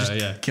 Yeah, He'd yeah, just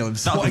yeah. Kill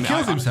himself. That'd be-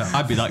 kills himself?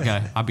 I'd be that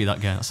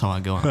guy. That's how I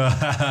go on.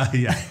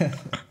 Yeah.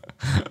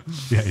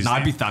 Yeah. Nah,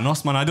 I'd be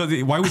Thanos, man. I don't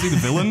think, why was he the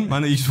villain,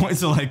 man? He just wanted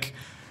to like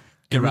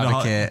get rid of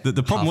Eradicate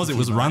the problem half was of it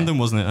was humanity. random,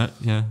 wasn't it?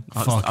 Yeah.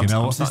 Fucking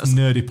hell. What's this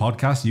nerdy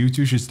podcast? You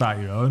two should start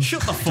your own.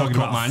 Shut the fuck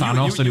Talking up, about man.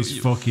 Thanos and his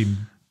fucking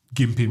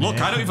gimpy Look,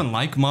 mate. I don't even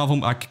like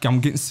Marvel. I'm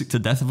getting sick to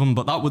death of them.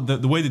 But that would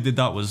the way they did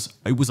that was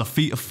it was a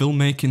feat of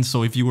filmmaking.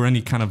 So if you were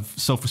any kind of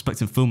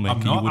self-respecting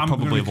filmmaker, you would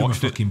probably have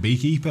watched a it. fucking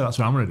beekeeper. That's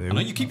what I'm gonna do. I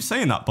know you keep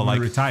saying that, but I'm like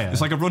gonna retire. it's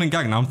like a running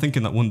gag. Now I'm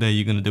thinking that one day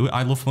you're gonna do it.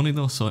 I love honey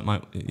though, so it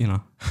might, you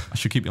know, I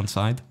should keep you on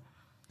side.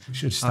 We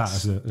should start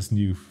as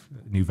new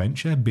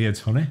venture,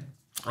 Beard's Honey.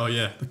 Oh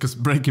yeah, because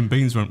Breaking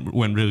Beans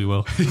went really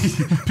well.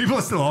 People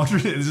are still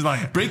ordering it. It's just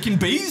like Breaking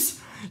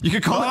Bees? You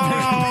could call it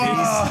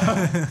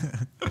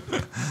Breaking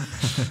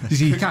Bees. you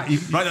see, you can't.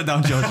 Write that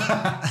down, George.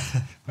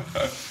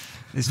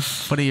 It's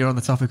funny you're on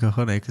the topic of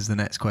honey because the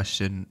next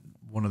question,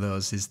 one of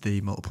those is the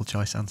multiple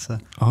choice answer.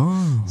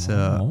 Oh.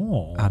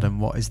 So,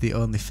 Adam, what is the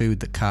only food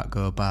that can't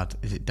go bad?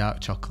 Is it dark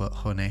chocolate,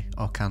 honey,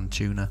 or canned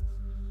tuna?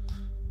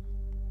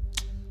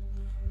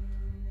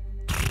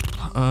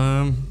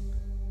 I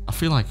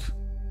feel like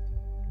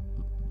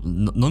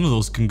none of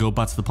those can go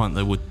bad to the point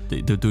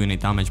they're doing any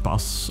damage. But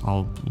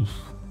I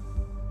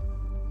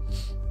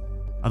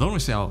don't really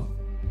see how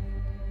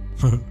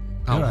honey.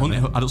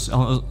 I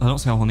don't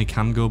see how honey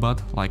can go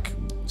bad. Like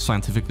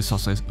scientifically, so I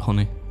say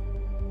honey.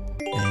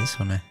 It is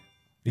funny.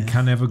 It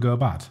can never go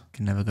bad.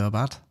 Can never go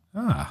bad.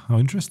 Ah, how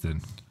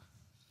interesting.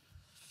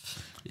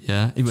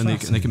 Yeah, even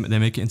they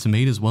make it into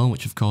mead as well,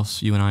 which of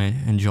course you and I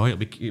enjoy. It'll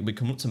be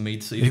coming up to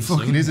mead season. It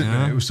fucking soon, isn't.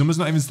 yeah. Summer's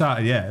not even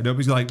started yet.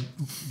 Nobody's like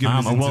giving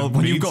us Well, into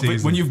when mead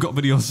season. you've got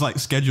videos like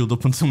scheduled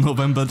up until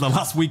November, the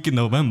last week in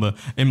November,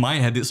 in my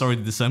head it's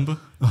already December.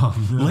 Oh,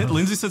 no.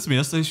 Lindsay said to me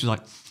yesterday, she's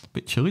like, "A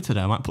bit chilly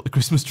today. I might put the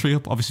Christmas tree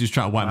up." Obviously, she's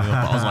trying to wind me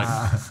up, but I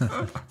was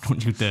like,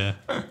 "Don't you dare!"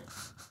 All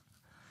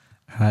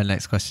right,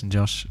 next question,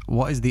 Josh.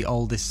 What is the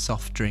oldest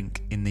soft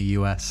drink in the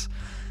US?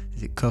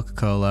 Is it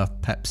Coca-Cola,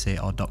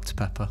 Pepsi, or Dr.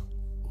 Pepper?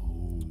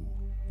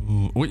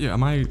 What? Yeah,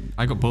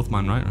 I got both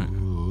mine right.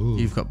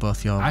 You've got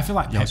both your. I feel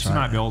like yours Pepsi right.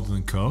 might be older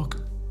than Coke.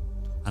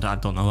 I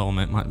don't know that one,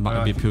 mate.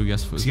 Might be a pure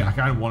guess for us. See, I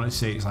kind of want to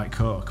say it's like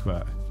Coke,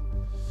 but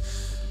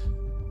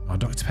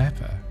Dr.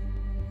 Pepper.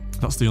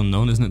 That's the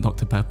unknown, isn't it,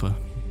 Dr. Pepper?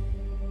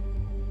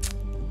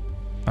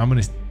 I'm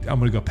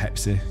gonna go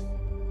Pepsi.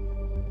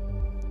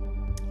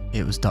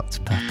 It was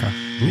Dr. Pepper.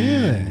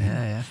 Really?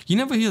 Yeah. You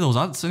never hear those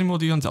ads anymore,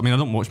 do you? I mean, I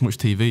don't watch much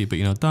TV, but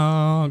you know,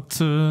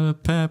 Dr.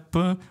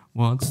 Pepper,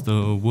 what's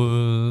the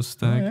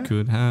worst that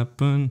could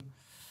happen?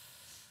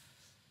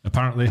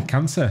 Apparently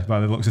cancer, by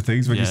the looks of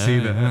things, when you see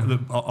that Yeah.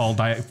 all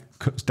diet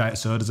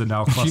sodas are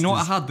now clusters. You know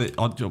what I had?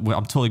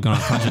 I'm totally going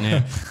on a tangent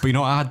here, but you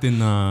know what I had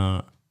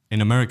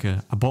in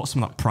America? I bought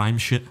some of that Prime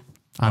shit.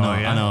 I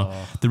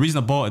know. The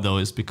reason I bought it though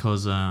is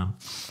because I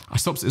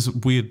stopped at this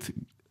weird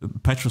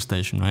petrol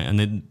station, right? And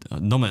then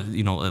normally,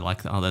 you know,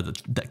 like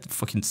they're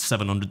fucking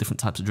 700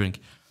 different types of drink,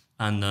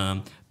 and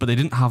but they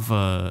didn't have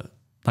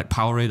like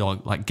Powerade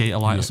or like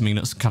Gatorade or something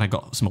that's kind of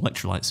got some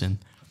electrolytes in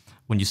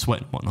when you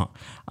sweat and whatnot.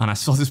 And I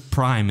saw this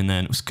Prime in there,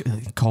 and it was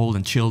cold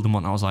and chilled and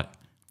whatnot. I was like,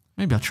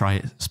 maybe I'll try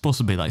it. It's supposed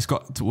to be like, it's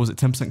got, was it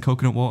 10%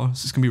 coconut water?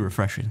 So it's gonna be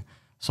refreshing.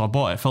 So I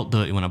bought it. It felt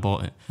dirty when I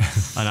bought it,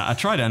 and I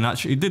tried it, and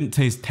actually it didn't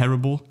taste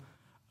terrible.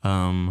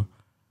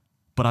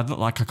 But I don't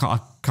like. I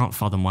can't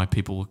fathom why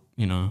people,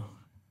 you know,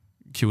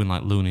 queuing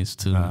like loonies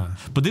to.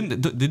 But then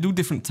they do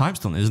different types,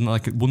 don't they? Isn't there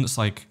like one that's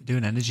like Do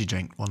an energy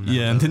drink one.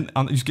 yeah, and then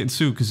I'm just getting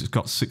sued because it's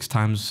got 6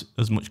 times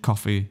as much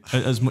caffeine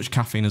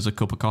as a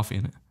cup of coffee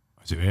in it.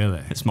 Is it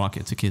really? It's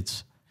marketed to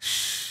kids.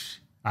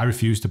 I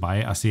refuse to buy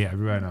it. I see it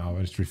everywhere now.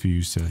 I just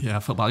refuse to. Yeah, I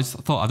felt bad. I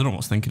thought I don't know what I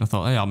was thinking. I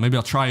thought, hey, maybe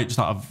I'll try it just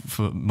out of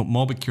for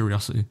morbid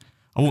curiosity.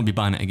 I won't be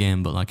buying it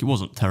again, but like it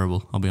wasn't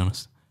terrible. I'll be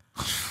honest.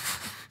 You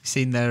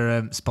seen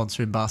they're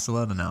sponsoring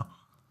Barcelona now?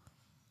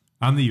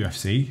 And the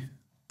UFC.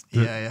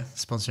 Yeah,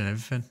 sponsoring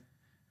everything.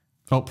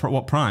 Oh,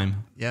 what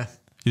Prime? Yeah.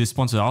 They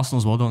sponsor Arsenal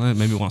as well, don't they?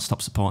 Maybe we want to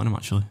stop supporting them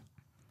actually.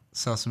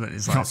 So something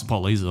is Can't like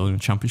support Leeds though in the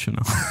Championship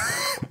now.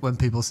 when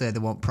people say they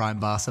want Prime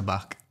Barca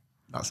back,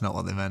 that's not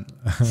what they meant.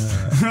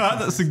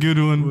 That's a good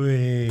one.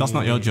 Wait. That's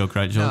not your joke,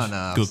 right, George?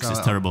 No, Good, 'cause so-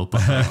 it's terrible.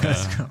 But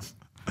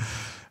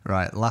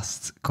Right,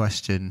 last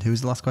question. Who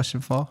was the last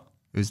question for?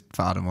 It was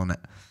for Adam, wasn't it?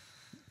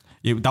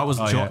 yeah, that was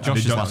Oh, yeah. I did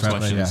Josh's Josh last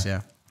correctly, question. yeah.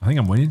 Yeah. I think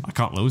I'm winning. I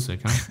can't lose it,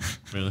 can I?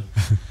 Really?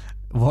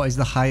 What is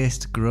the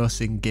highest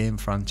grossing game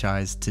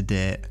franchise to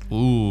date?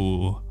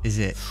 Ooh. Is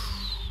it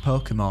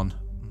Pokemon,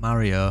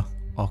 Mario,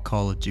 or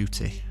Call of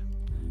Duty?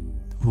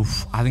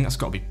 Oof. I think that's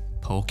got to be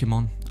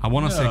Pokemon. I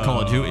want to say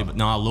Call of Duty, but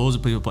no, loads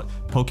of people play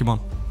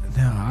Pokemon.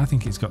 No, I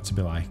think it's got to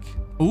be like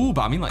Ooh,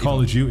 but I mean like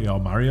Call of Duty or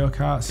Mario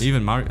Kart.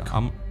 even Mario.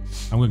 I'm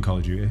going Call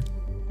of Duty.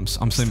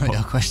 saying Not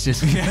your question.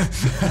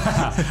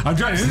 I'm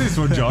trying to do this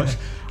one, George.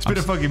 It's been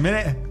a fucking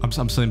minute. I'm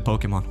saying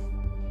Pokemon.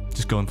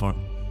 Just going for it.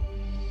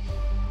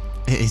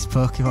 It is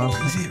Pokemon.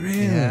 Is it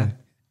really?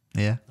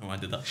 Yeah. Oh, I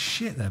did that.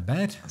 Shit, they're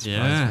bed.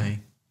 Yeah. me.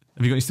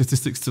 Have you got any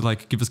statistics to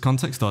like give us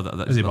context or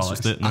that's Is it that's bollocks?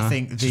 just it? I No.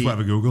 think Just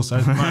whatever Google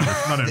says.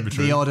 Not even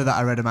true. the order that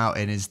I read them out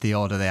in is the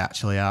order they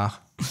actually are.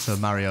 So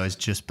Mario is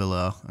just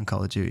below, and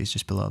Call of Duty is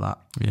just below that.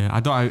 Yeah, I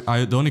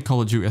the only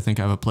Call of Duty I think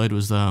I ever played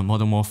was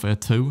Modern Warfare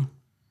 2.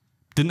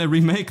 Didn't they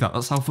remake that?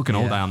 That's how fucking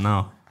old Yeah. I am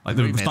now. Like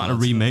They they're remade starting to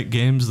loads. remake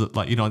games that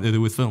like, you know, like they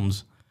do with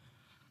films.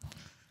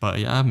 But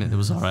yeah, I mean, it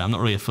was alright. I'm not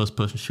really a first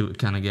person shooter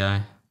kind of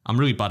guy. I'm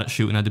really bad at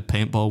shooting. I did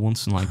paintball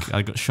once and like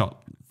I got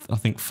shot I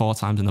think 4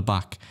 times in the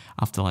back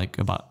after like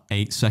about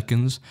 8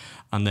 seconds,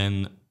 and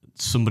then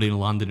somebody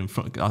landed in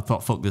front. I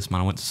thought, fuck this,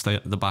 man. I went to stay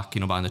at the back,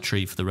 you know, behind the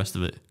tree for the rest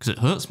of it because it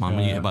hurts, man,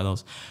 when you get hit by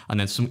those. And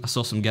then I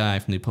saw some guy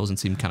from the opposing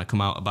team kind of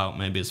come out about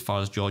maybe as far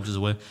as George's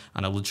away,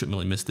 and I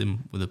legitimately missed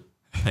him with a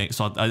paint.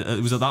 So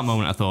it was at that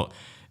moment I thought,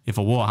 if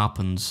a war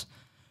happens,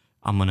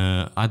 I'm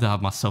gonna either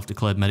have myself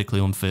declared medically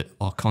unfit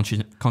or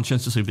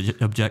conscientiously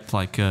object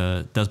like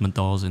Desmond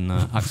Dawes in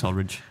Hacksaw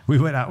Ridge. We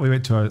went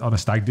on a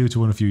stag do to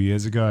one a few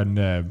years ago, and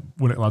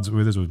one of the lads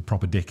with us was a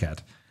proper dickhead.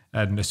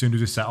 And as soon as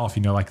we set off,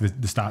 you know, like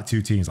the start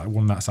 2 teams, like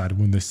one that side and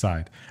one this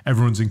side,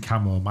 everyone's in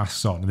camo,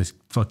 masks on, and this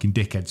fucking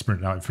dickhead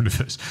sprinted out in front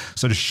of us.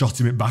 So I just shot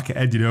him in back at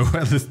head, you know,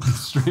 where the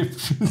strip.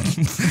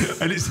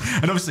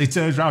 and obviously he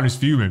turns around, he's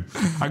fuming.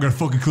 I got a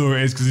fucking clue who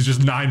it is because there's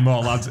just 9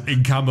 more lads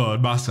in camo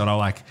and masks on. I'm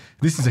like,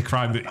 this is a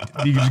crime that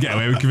you can just get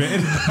away with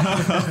committing.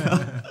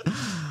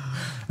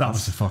 That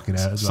was a fucking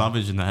hurt as well.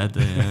 Savage in the head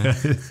there,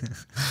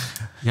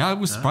 yeah. Yeah, I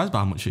was surprised by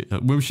how much it.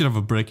 We should have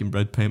a Breaking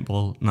Bread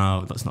paintball.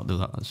 No, let's not do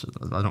that.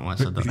 I don't know why I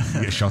said that.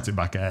 You get shot in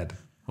back head.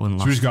 I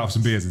wouldn't So we just got to have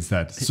some beers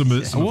instead.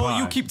 Well,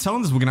 you keep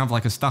telling us we're gonna have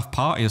like a staff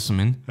party or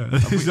something.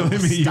 It's only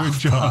me, you and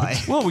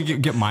George. Well, we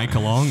get Mike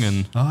along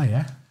and. Oh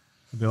yeah,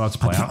 we'll be allowed to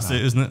play out. That's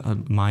it, isn't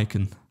it? Mike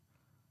and.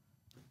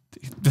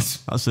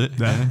 That's it.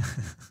 Yeah.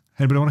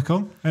 Anybody want to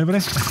come? Anybody?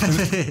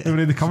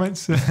 Anybody in the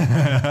comments?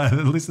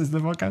 Listeners to the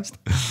podcast.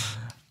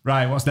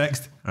 Right, what's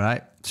next?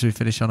 Right, should we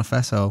finish on a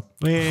festival?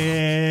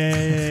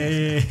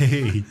 Yay!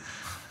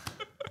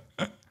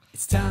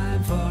 It's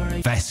time for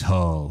a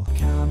Festival.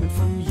 comment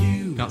from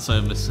you. Can't say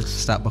I miss this.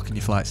 Start booking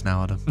your flights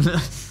now, Adam.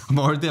 I'm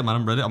already there, man.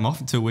 I'm ready. I'm off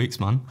in 2 weeks,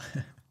 man.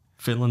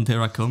 Finland,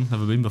 here I come.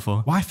 Never been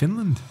before. Why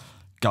Finland?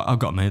 I've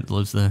got a mate that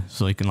lives there,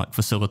 so he can like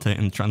facilitate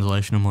in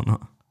translation and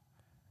whatnot.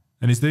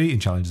 And is there eating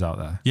challenges out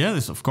there? Yeah,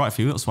 there's quite a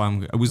few. That's why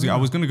I was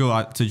going to go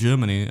out to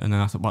Germany, and then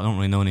I thought, well, I don't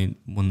really know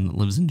anyone that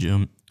lives in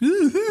Germany.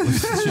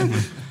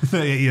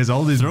 38 years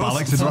old, his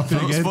Alex is dropping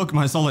again. Fuck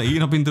my solid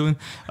eating I've been doing.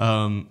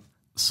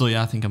 So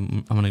yeah, I think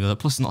I'm going to go there.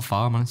 Plus, it's not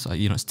far, man. It's like,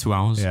 it's 2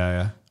 hours.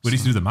 Yeah. We need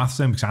to do the maths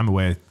then because I'm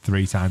away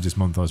 3 times this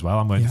month as well.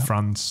 I'm going to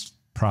France,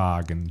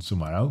 Prague, and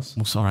somewhere else.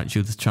 Well, it's all right,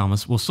 Judith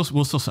Chalmers. We'll suss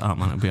it out,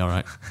 man. It'll be all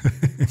right.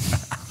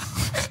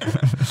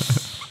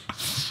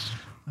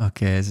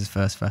 Okay, here's his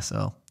first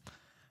festival.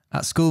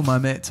 At school, my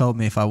mate told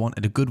me if I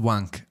wanted a good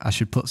wank, I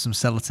should put some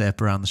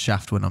sellotape around the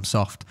shaft when I'm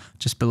soft,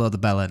 just below the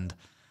bell end.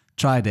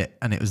 Tried it,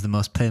 and it was the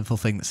most painful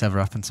thing that's ever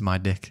happened to my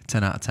dick.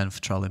 10 out of 10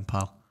 for trolling,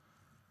 pal.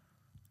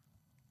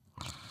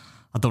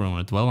 I don't really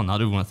want to dwell on that. I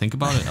don't want to think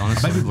about it, I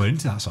honestly. bet people are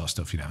into that sort of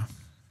stuff, you know.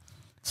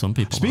 Some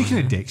people. Speaking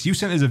of dicks, you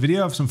sent us a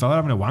video of some fella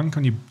having a wank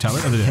on your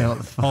telly the other day. Yeah, what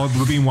the fuck? Or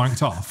we're being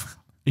wanked off.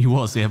 He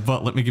was, yeah,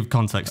 but let me give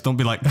context. Don't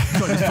be like,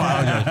 cut this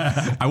part out,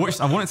 Joe. I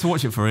wanted to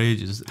watch it for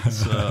ages.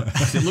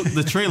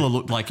 The trailer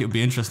looked like it would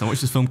be interesting. I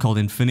watched this film called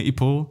Infinity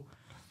Pool.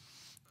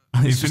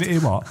 Infinity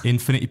what?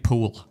 Infinity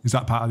Pool. Is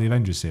that part of the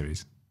Avengers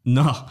series?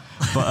 No,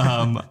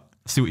 but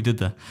see what he did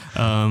there.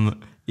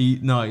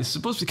 It's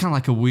supposed to be kind of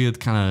like a weird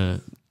kind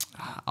of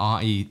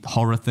arty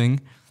horror thing.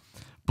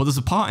 But there's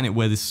a part in it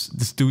where this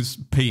dude's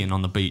peeing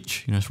on the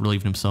beach, just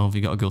relieving himself.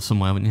 You got to go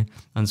somewhere, haven't you?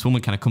 And this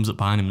woman kind of comes up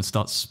behind him and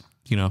starts,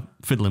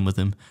 fiddling with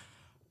him.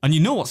 And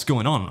you know what's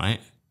going on, right?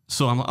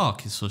 So I'm like, oh,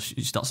 okay, so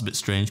that's a bit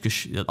strange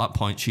because at that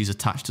point she's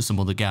attached to some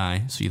other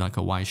guy. So you're like,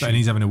 oh, why is she? And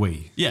he's having a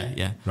wee.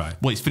 Yeah. Right.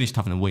 Well, he's finished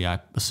having a wee, I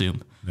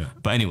assume. Yeah.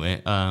 But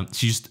anyway, that's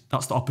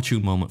the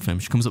opportune moment for him.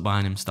 She comes up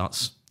behind him,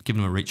 starts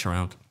giving him a reach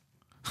around.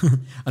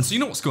 And so you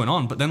know what's going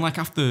on, but then like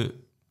after,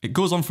 it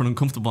goes on for an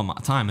uncomfortable amount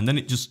of time and then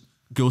it just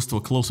goes to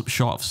a close-up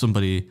shot of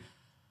somebody,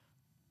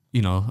 I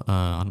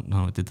don't know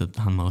how I did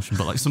the hand motion,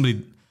 but like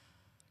somebody...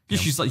 Yeah,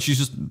 she's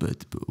just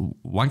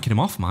wanking him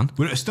off, man.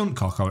 Were it a stunt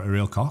cock or a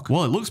real cock?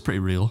 Well, it looks pretty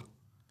real.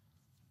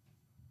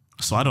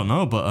 So I don't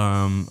know, but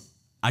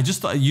I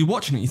just thought you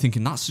watching it, you're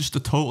thinking that's just a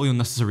totally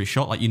unnecessary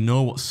shot. Like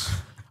what's.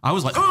 I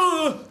was like,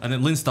 oh! And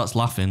then Lynn starts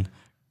laughing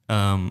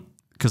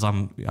because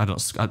I'm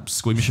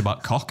squeamish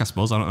about cock. I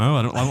suppose I don't know.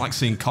 I don't like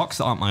seeing cocks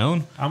that aren't my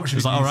own. How much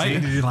was that all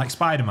right? Did he like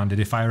Spider-Man? Did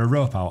he fire a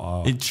rope out?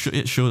 Or?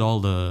 It showed all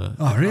the.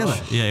 Oh really?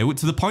 Yeah,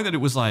 to the point that it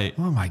was like.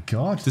 Oh my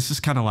god! This is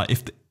kind of like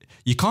if.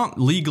 You can't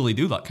legally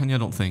do that, can you? I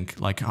don't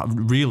think. Like,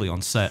 really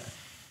on set.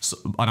 So,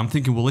 and I'm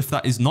thinking, well, if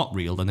that is not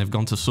real, then they've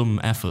gone to some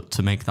effort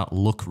to make that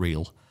look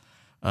real.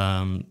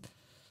 So,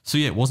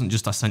 yeah, it wasn't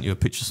just I sent you a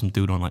picture of some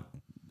dude on, like,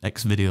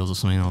 X videos or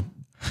something,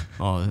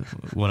 or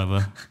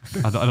whatever.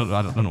 I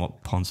don't know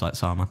what porn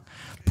sites are, man.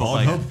 But,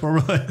 Pornhub,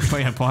 probably.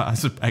 But, yeah, I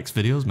said X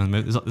videos, man.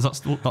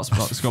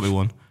 That's got to be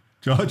one.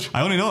 George?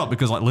 I only know that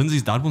because like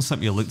Lindsay's dad once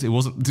sent me a link. It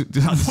wasn't.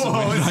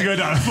 Whoa, let's go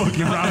down a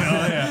fucking rabbit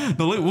hole, yeah.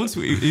 No, once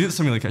he didn't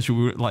send me like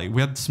actually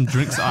we had some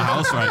drinks at our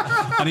house,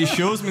 right? And he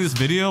shows me this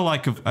video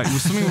like it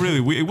was something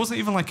really weird. It wasn't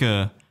even like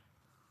a.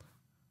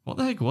 What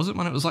the heck was it,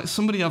 man? It was like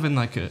somebody having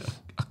like a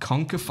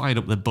conker fired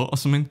up their butt or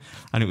something,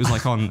 and it was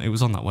like on that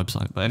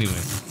website. But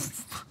anyway,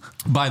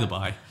 by the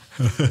by.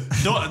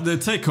 The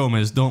take home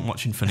is don't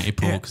watch Infinity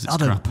Pool because it's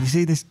Adam, crap. You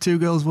see this 2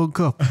 girls, 1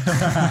 cup?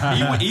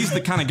 He's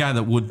the kind of guy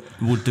that would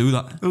do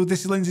that. Oh, this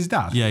is Lindsay's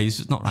dad? Yeah, he's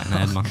just not right in the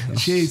head, man.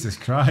 Jesus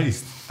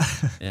Christ.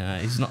 Yeah,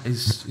 he's not.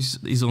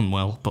 He's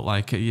unwell, but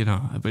like it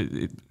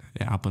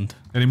happened.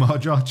 Any more,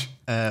 George?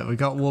 We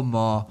got one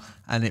more,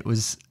 and it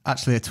was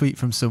actually a tweet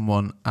from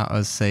someone at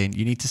us saying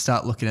you need to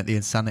start looking at the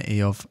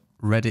insanity of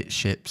Reddit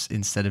ships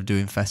instead of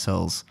doing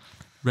festivals.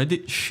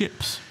 Reddit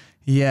ships.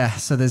 Yeah,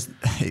 so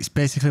it's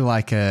basically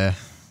like it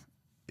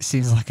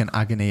seems like an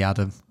Agony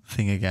Adam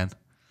thing again.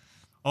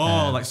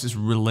 Oh, like this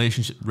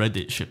relationship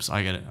Reddit ships.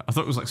 I get it. I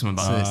thought it was like something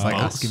about. So it's like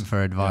asking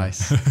for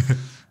advice.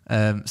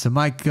 So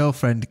my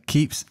girlfriend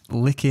keeps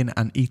licking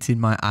and eating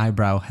my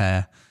eyebrow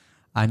hair.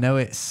 I know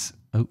it's.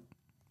 Oh,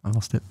 I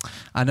lost it.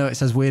 I know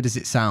it's as weird as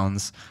it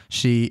sounds.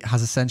 She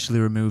has essentially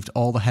removed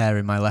all the hair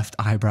in my left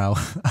eyebrow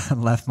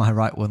and left my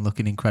right one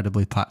looking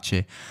incredibly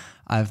patchy.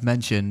 I've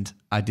mentioned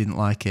I didn't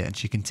like it, and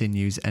she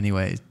continues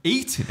anyway.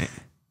 Eating it?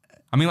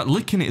 I mean, like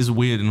licking it is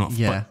weird enough,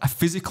 Yeah. but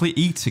physically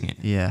eating it?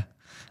 Yeah.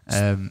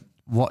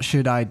 What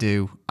should I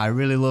do? I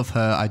really love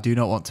her. I do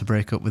not want to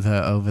break up with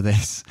her over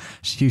this.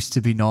 She used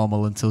to be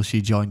normal until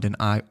she joined an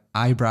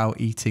eyebrow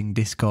eating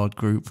Discord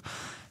group.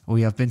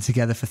 We have been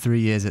together for 3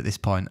 years at this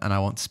point, and I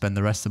want to spend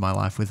the rest of my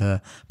life with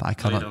her, but I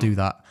cannot do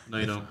that. No,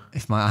 you don't.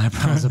 If my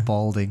eyebrows are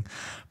balding.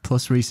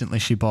 Plus, recently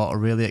she bought a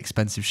really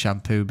expensive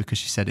shampoo because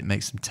she said it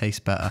makes them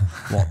taste better.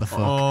 What the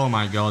fuck? Oh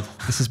my God.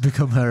 This has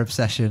become her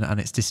obsession and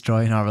it's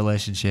destroying our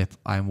relationship.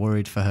 I am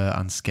worried for her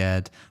and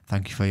scared.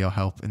 Thank you for your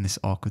help in this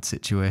awkward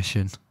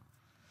situation.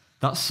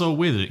 That's so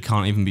weird that it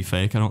can't even be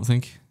fake, I don't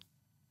think.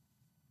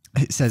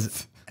 It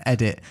says,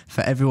 edit,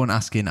 for everyone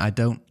asking, I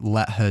don't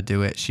let her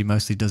do it. She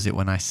mostly does it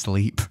when I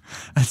sleep.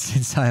 And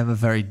since I am a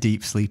very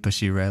deep sleeper,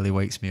 she rarely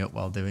wakes me up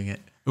while doing it.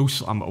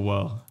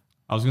 Well,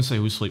 I was going to say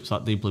who sleeps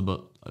that deeply,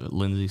 but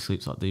Lindsay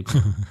sleeps that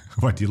deeply.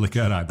 Why do you lick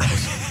her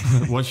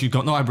eyebrows? What, she's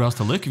got no eyebrows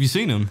to lick? Have you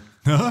seen them?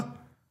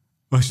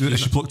 Well,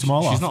 she plucked them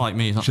all off. She's not like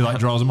me. She like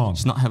draws them on.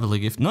 She's not heavily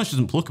gifted. No, she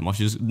doesn't pluck them off.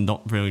 She's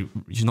not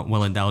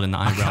well endowed in the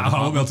eyebrow.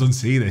 I won't be able to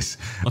unsee this.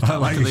 Like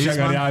at if she these,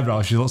 got the man.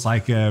 eyebrows, she looks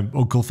like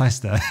Uncle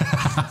Fester.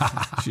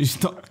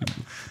 She's not.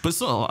 But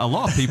so a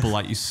lot of people,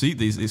 like, you see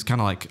these, it's kind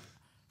of like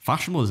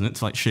fashionable, isn't it?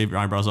 To like shave your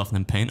eyebrows off and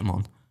then paint them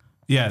on.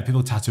 Yeah,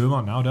 people tattoo them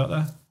on now, don't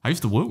they? I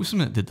used to work with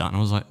someone that did that, and I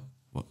was like,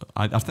 what?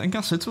 I think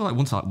I said to her like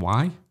once, like,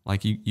 why?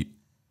 Like you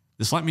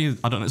it's like me.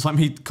 I don't know. It's like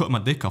me cutting my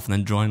dick off and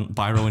then drawing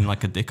biro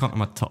like a dick onto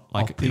my top.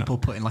 Like Or people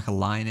putting like a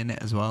line in it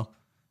as well.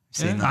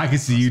 Yeah. I can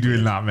see you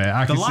doing that, mate.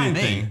 I The can line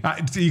see thing?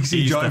 You can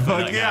see He's George.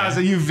 definitely that Yeah, guy. so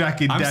you've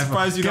fucking I'm definitely.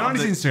 surprised you Get don't on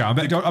his have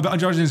Instagram. I bet on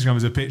George's Instagram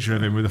there's a picture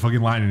of him with a fucking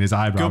line in his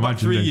eyebrow. Go back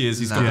Imagine 3 the- years.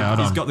 He's hold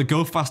on. got the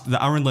Go Fast,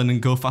 the Aaron Lennon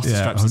Go Faster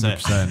Yeah, straps.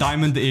 100%.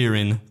 Diamond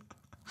earring.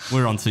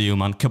 We're on to you,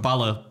 man.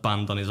 Kabbalah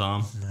band on his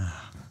arm.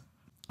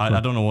 I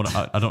don't know what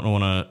I don't know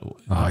what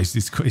Oh,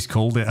 he's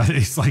called it.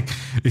 It's like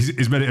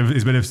he's made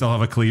himself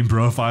have a clean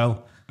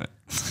profile.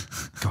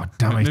 God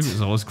damn Maybe it! it's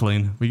always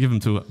clean. We give him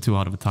too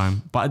hard of a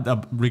time.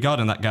 But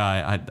regarding that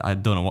guy, I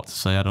don't know what to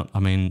say. I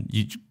mean,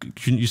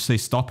 shouldn't you say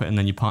stop it and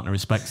then your partner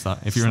respects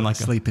that? If you're in like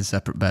sleep in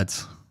separate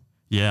beds.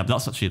 yeah, but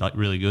that's actually like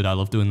really good. I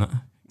love doing that.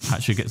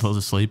 Actually gets loads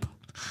of sleep.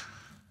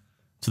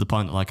 To the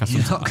point that like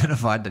You're not going to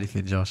find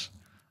anything, Josh.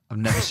 I've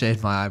never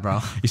shaved my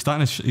eyebrow. he's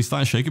starting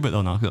to shake a bit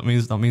though now. That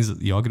means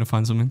that you're going to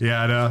find something.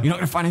 Yeah, I know. You're not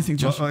going to find anything,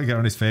 Josh. What get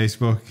on his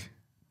Facebook?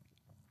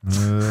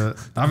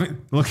 I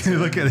mean, look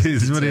at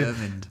this.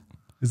 Determined.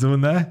 Is there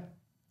one there?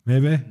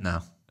 Maybe.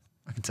 No,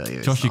 I can tell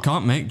you. Josh, it's you not.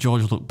 can't make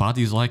George look bad.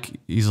 He's like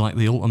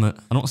the ultimate.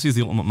 I don't see he's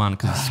the ultimate man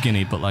because he's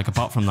skinny, but like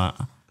apart from that,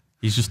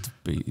 he's just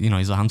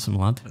he's a handsome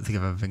lad. I don't think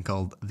I've ever been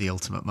called the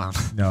ultimate man.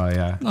 No,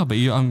 yeah. No, but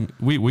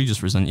we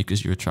just resent you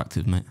because you're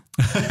attractive, mate,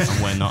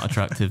 and we're not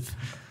attractive.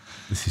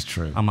 This is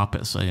true. I'm happy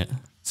to say it.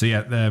 So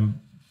yeah,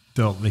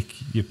 don't lick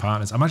your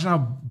partners. Imagine how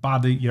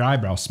bad your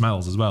eyebrow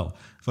smells as well.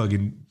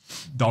 Fucking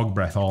dog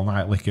breath all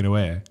night licking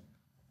away.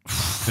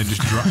 Then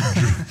just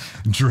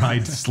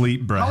dried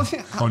sleep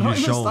breath on your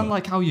shoulder.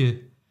 Like how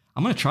you.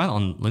 I'm gonna try that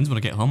on Lindsay when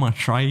I get home. I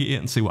try it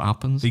and see what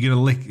happens. Are you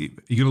gonna lick?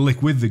 You're gonna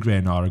lick with the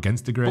grain or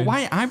against the grain? But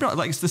why eyebrow?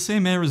 Like it's the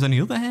same hair as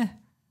any other hair.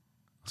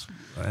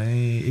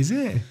 Is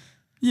it?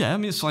 Yeah, I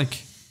mean it's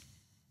like.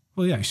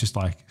 Well, yeah. It's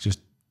not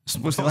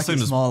It's the like same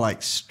it's as. more like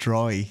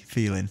strawy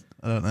feeling.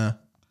 I don't know.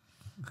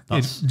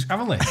 Yeah,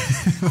 have a lick.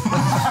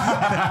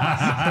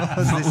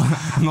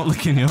 I'm not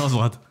licking yours,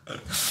 lad.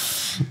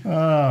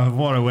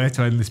 What a way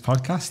to end this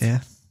podcast.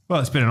 Yeah.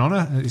 Well, it's been an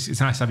honour. It's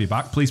nice to have you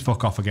back. Please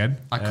fuck off again.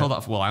 I call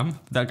that. Well, I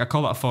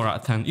call that a 4 out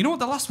of 10. You know what?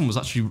 The last one was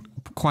actually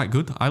quite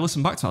good. I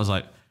listened back to it. I was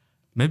like,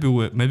 maybe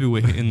we're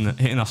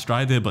hitting our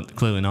stride here, but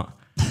clearly not.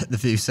 The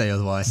views say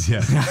otherwise.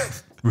 Yeah.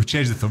 We've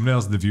changed the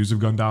thumbnails and the views have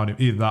gone down.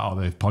 Either that or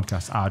the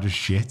podcasts are just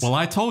shit. Well,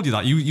 I told you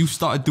that you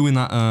started doing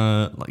that,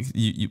 like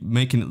you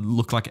making it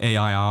look like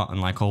AI art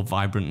and like all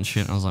vibrant and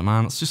shit. And I was like,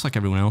 man, it's just like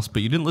everyone else.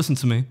 But you didn't listen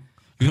to me.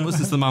 You didn't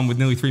listen to the man with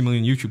nearly 3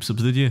 million YouTube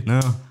subs, did you?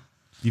 No.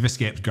 You've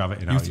escaped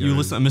gravity now. You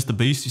listen to Mr.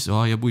 Beast. You say,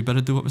 oh yeah, we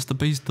better do what Mr.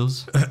 Beast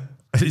does. I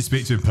didn't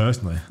speak to him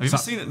personally. Have you ever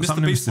seen it?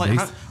 Mr. Beast,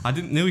 I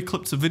didn't nearly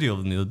clipped a video of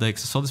him the other day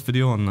because I saw this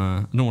video on, I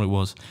don't know what it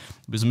was.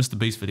 It was a Mr.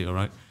 Beast video,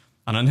 right?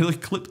 And I nearly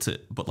clipped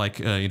it, but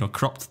like,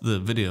 cropped the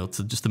video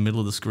to just the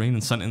middle of the screen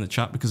and sent it in the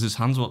chat because his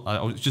hands were,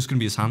 I was just going to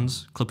be his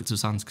hands, clip it to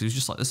his hands because he was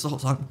just like this the whole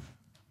time.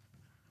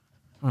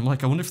 And I'm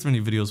like, I wonder if there are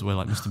any videos where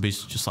like Mr.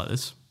 Beast is just like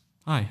this.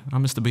 Hi,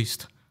 I'm Mr.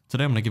 Beast.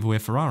 Today I'm going to give away a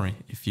Ferrari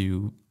if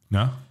you...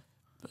 No?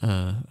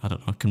 I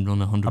don't know, can run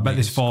 100 I bet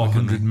there's meters quicker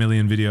than 400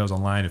 million videos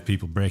online of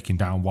people breaking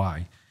down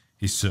why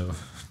he's so...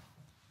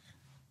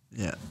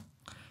 Yeah.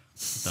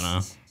 I don't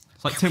know.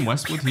 It's like Tim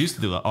Westwood. He used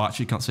to do that. Oh,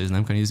 actually, you can't say his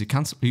name. Can you? Is he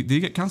cancelled? Did he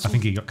get I cancelled?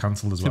 think he got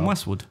cancelled as well. Tim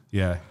Westwood.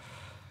 Yeah.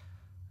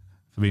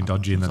 For being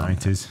dodgy in the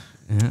 90s.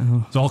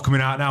 Yeah. It's all coming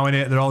out now,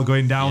 innit? They're all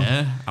going down.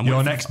 Yeah.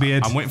 Your next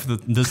beard. I'm waiting for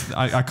the.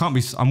 I can't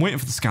be. I'm waiting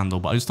for the scandal,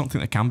 but I just don't think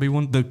there can be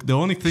one. The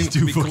only thing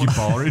Too fucking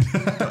boring.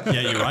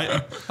 Yeah, you're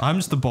right. I'm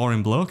just a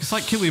boring bloke. It's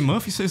like Cillian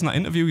Murphy says in that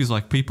interview. He's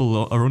like,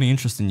 people are only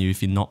interested in you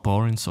if you're not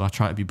boring. So I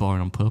try to be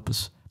boring on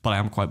purpose, but I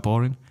am quite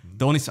boring.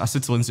 I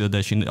said to Lindsay the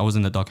other day, I was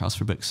in the doghouse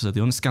for a bit, because I said the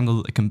only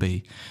scandal that it can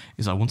be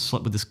is I once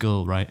slept with this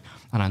girl, right?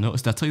 And I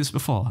noticed, did I tell you this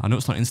before? I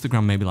noticed on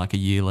Instagram maybe like a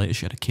year later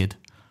she had a kid.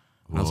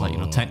 And I was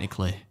like,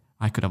 technically,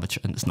 I could have a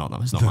child. It's not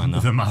mine though.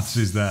 The maths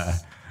is there.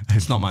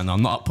 It's not mine though.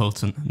 I'm not that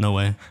potent. No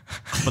way.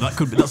 But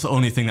that's the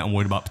only thing that I'm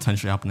worried about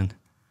potentially happening.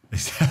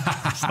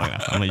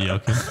 I'm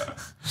joking.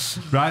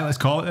 Right, let's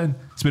call it then.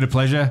 It's been a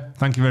pleasure.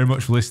 Thank you very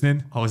much for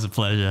listening. Always a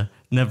pleasure.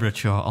 Never a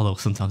chore, although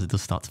sometimes it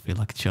does start to feel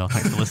like a chore.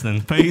 Thanks for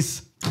listening.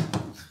 Peace.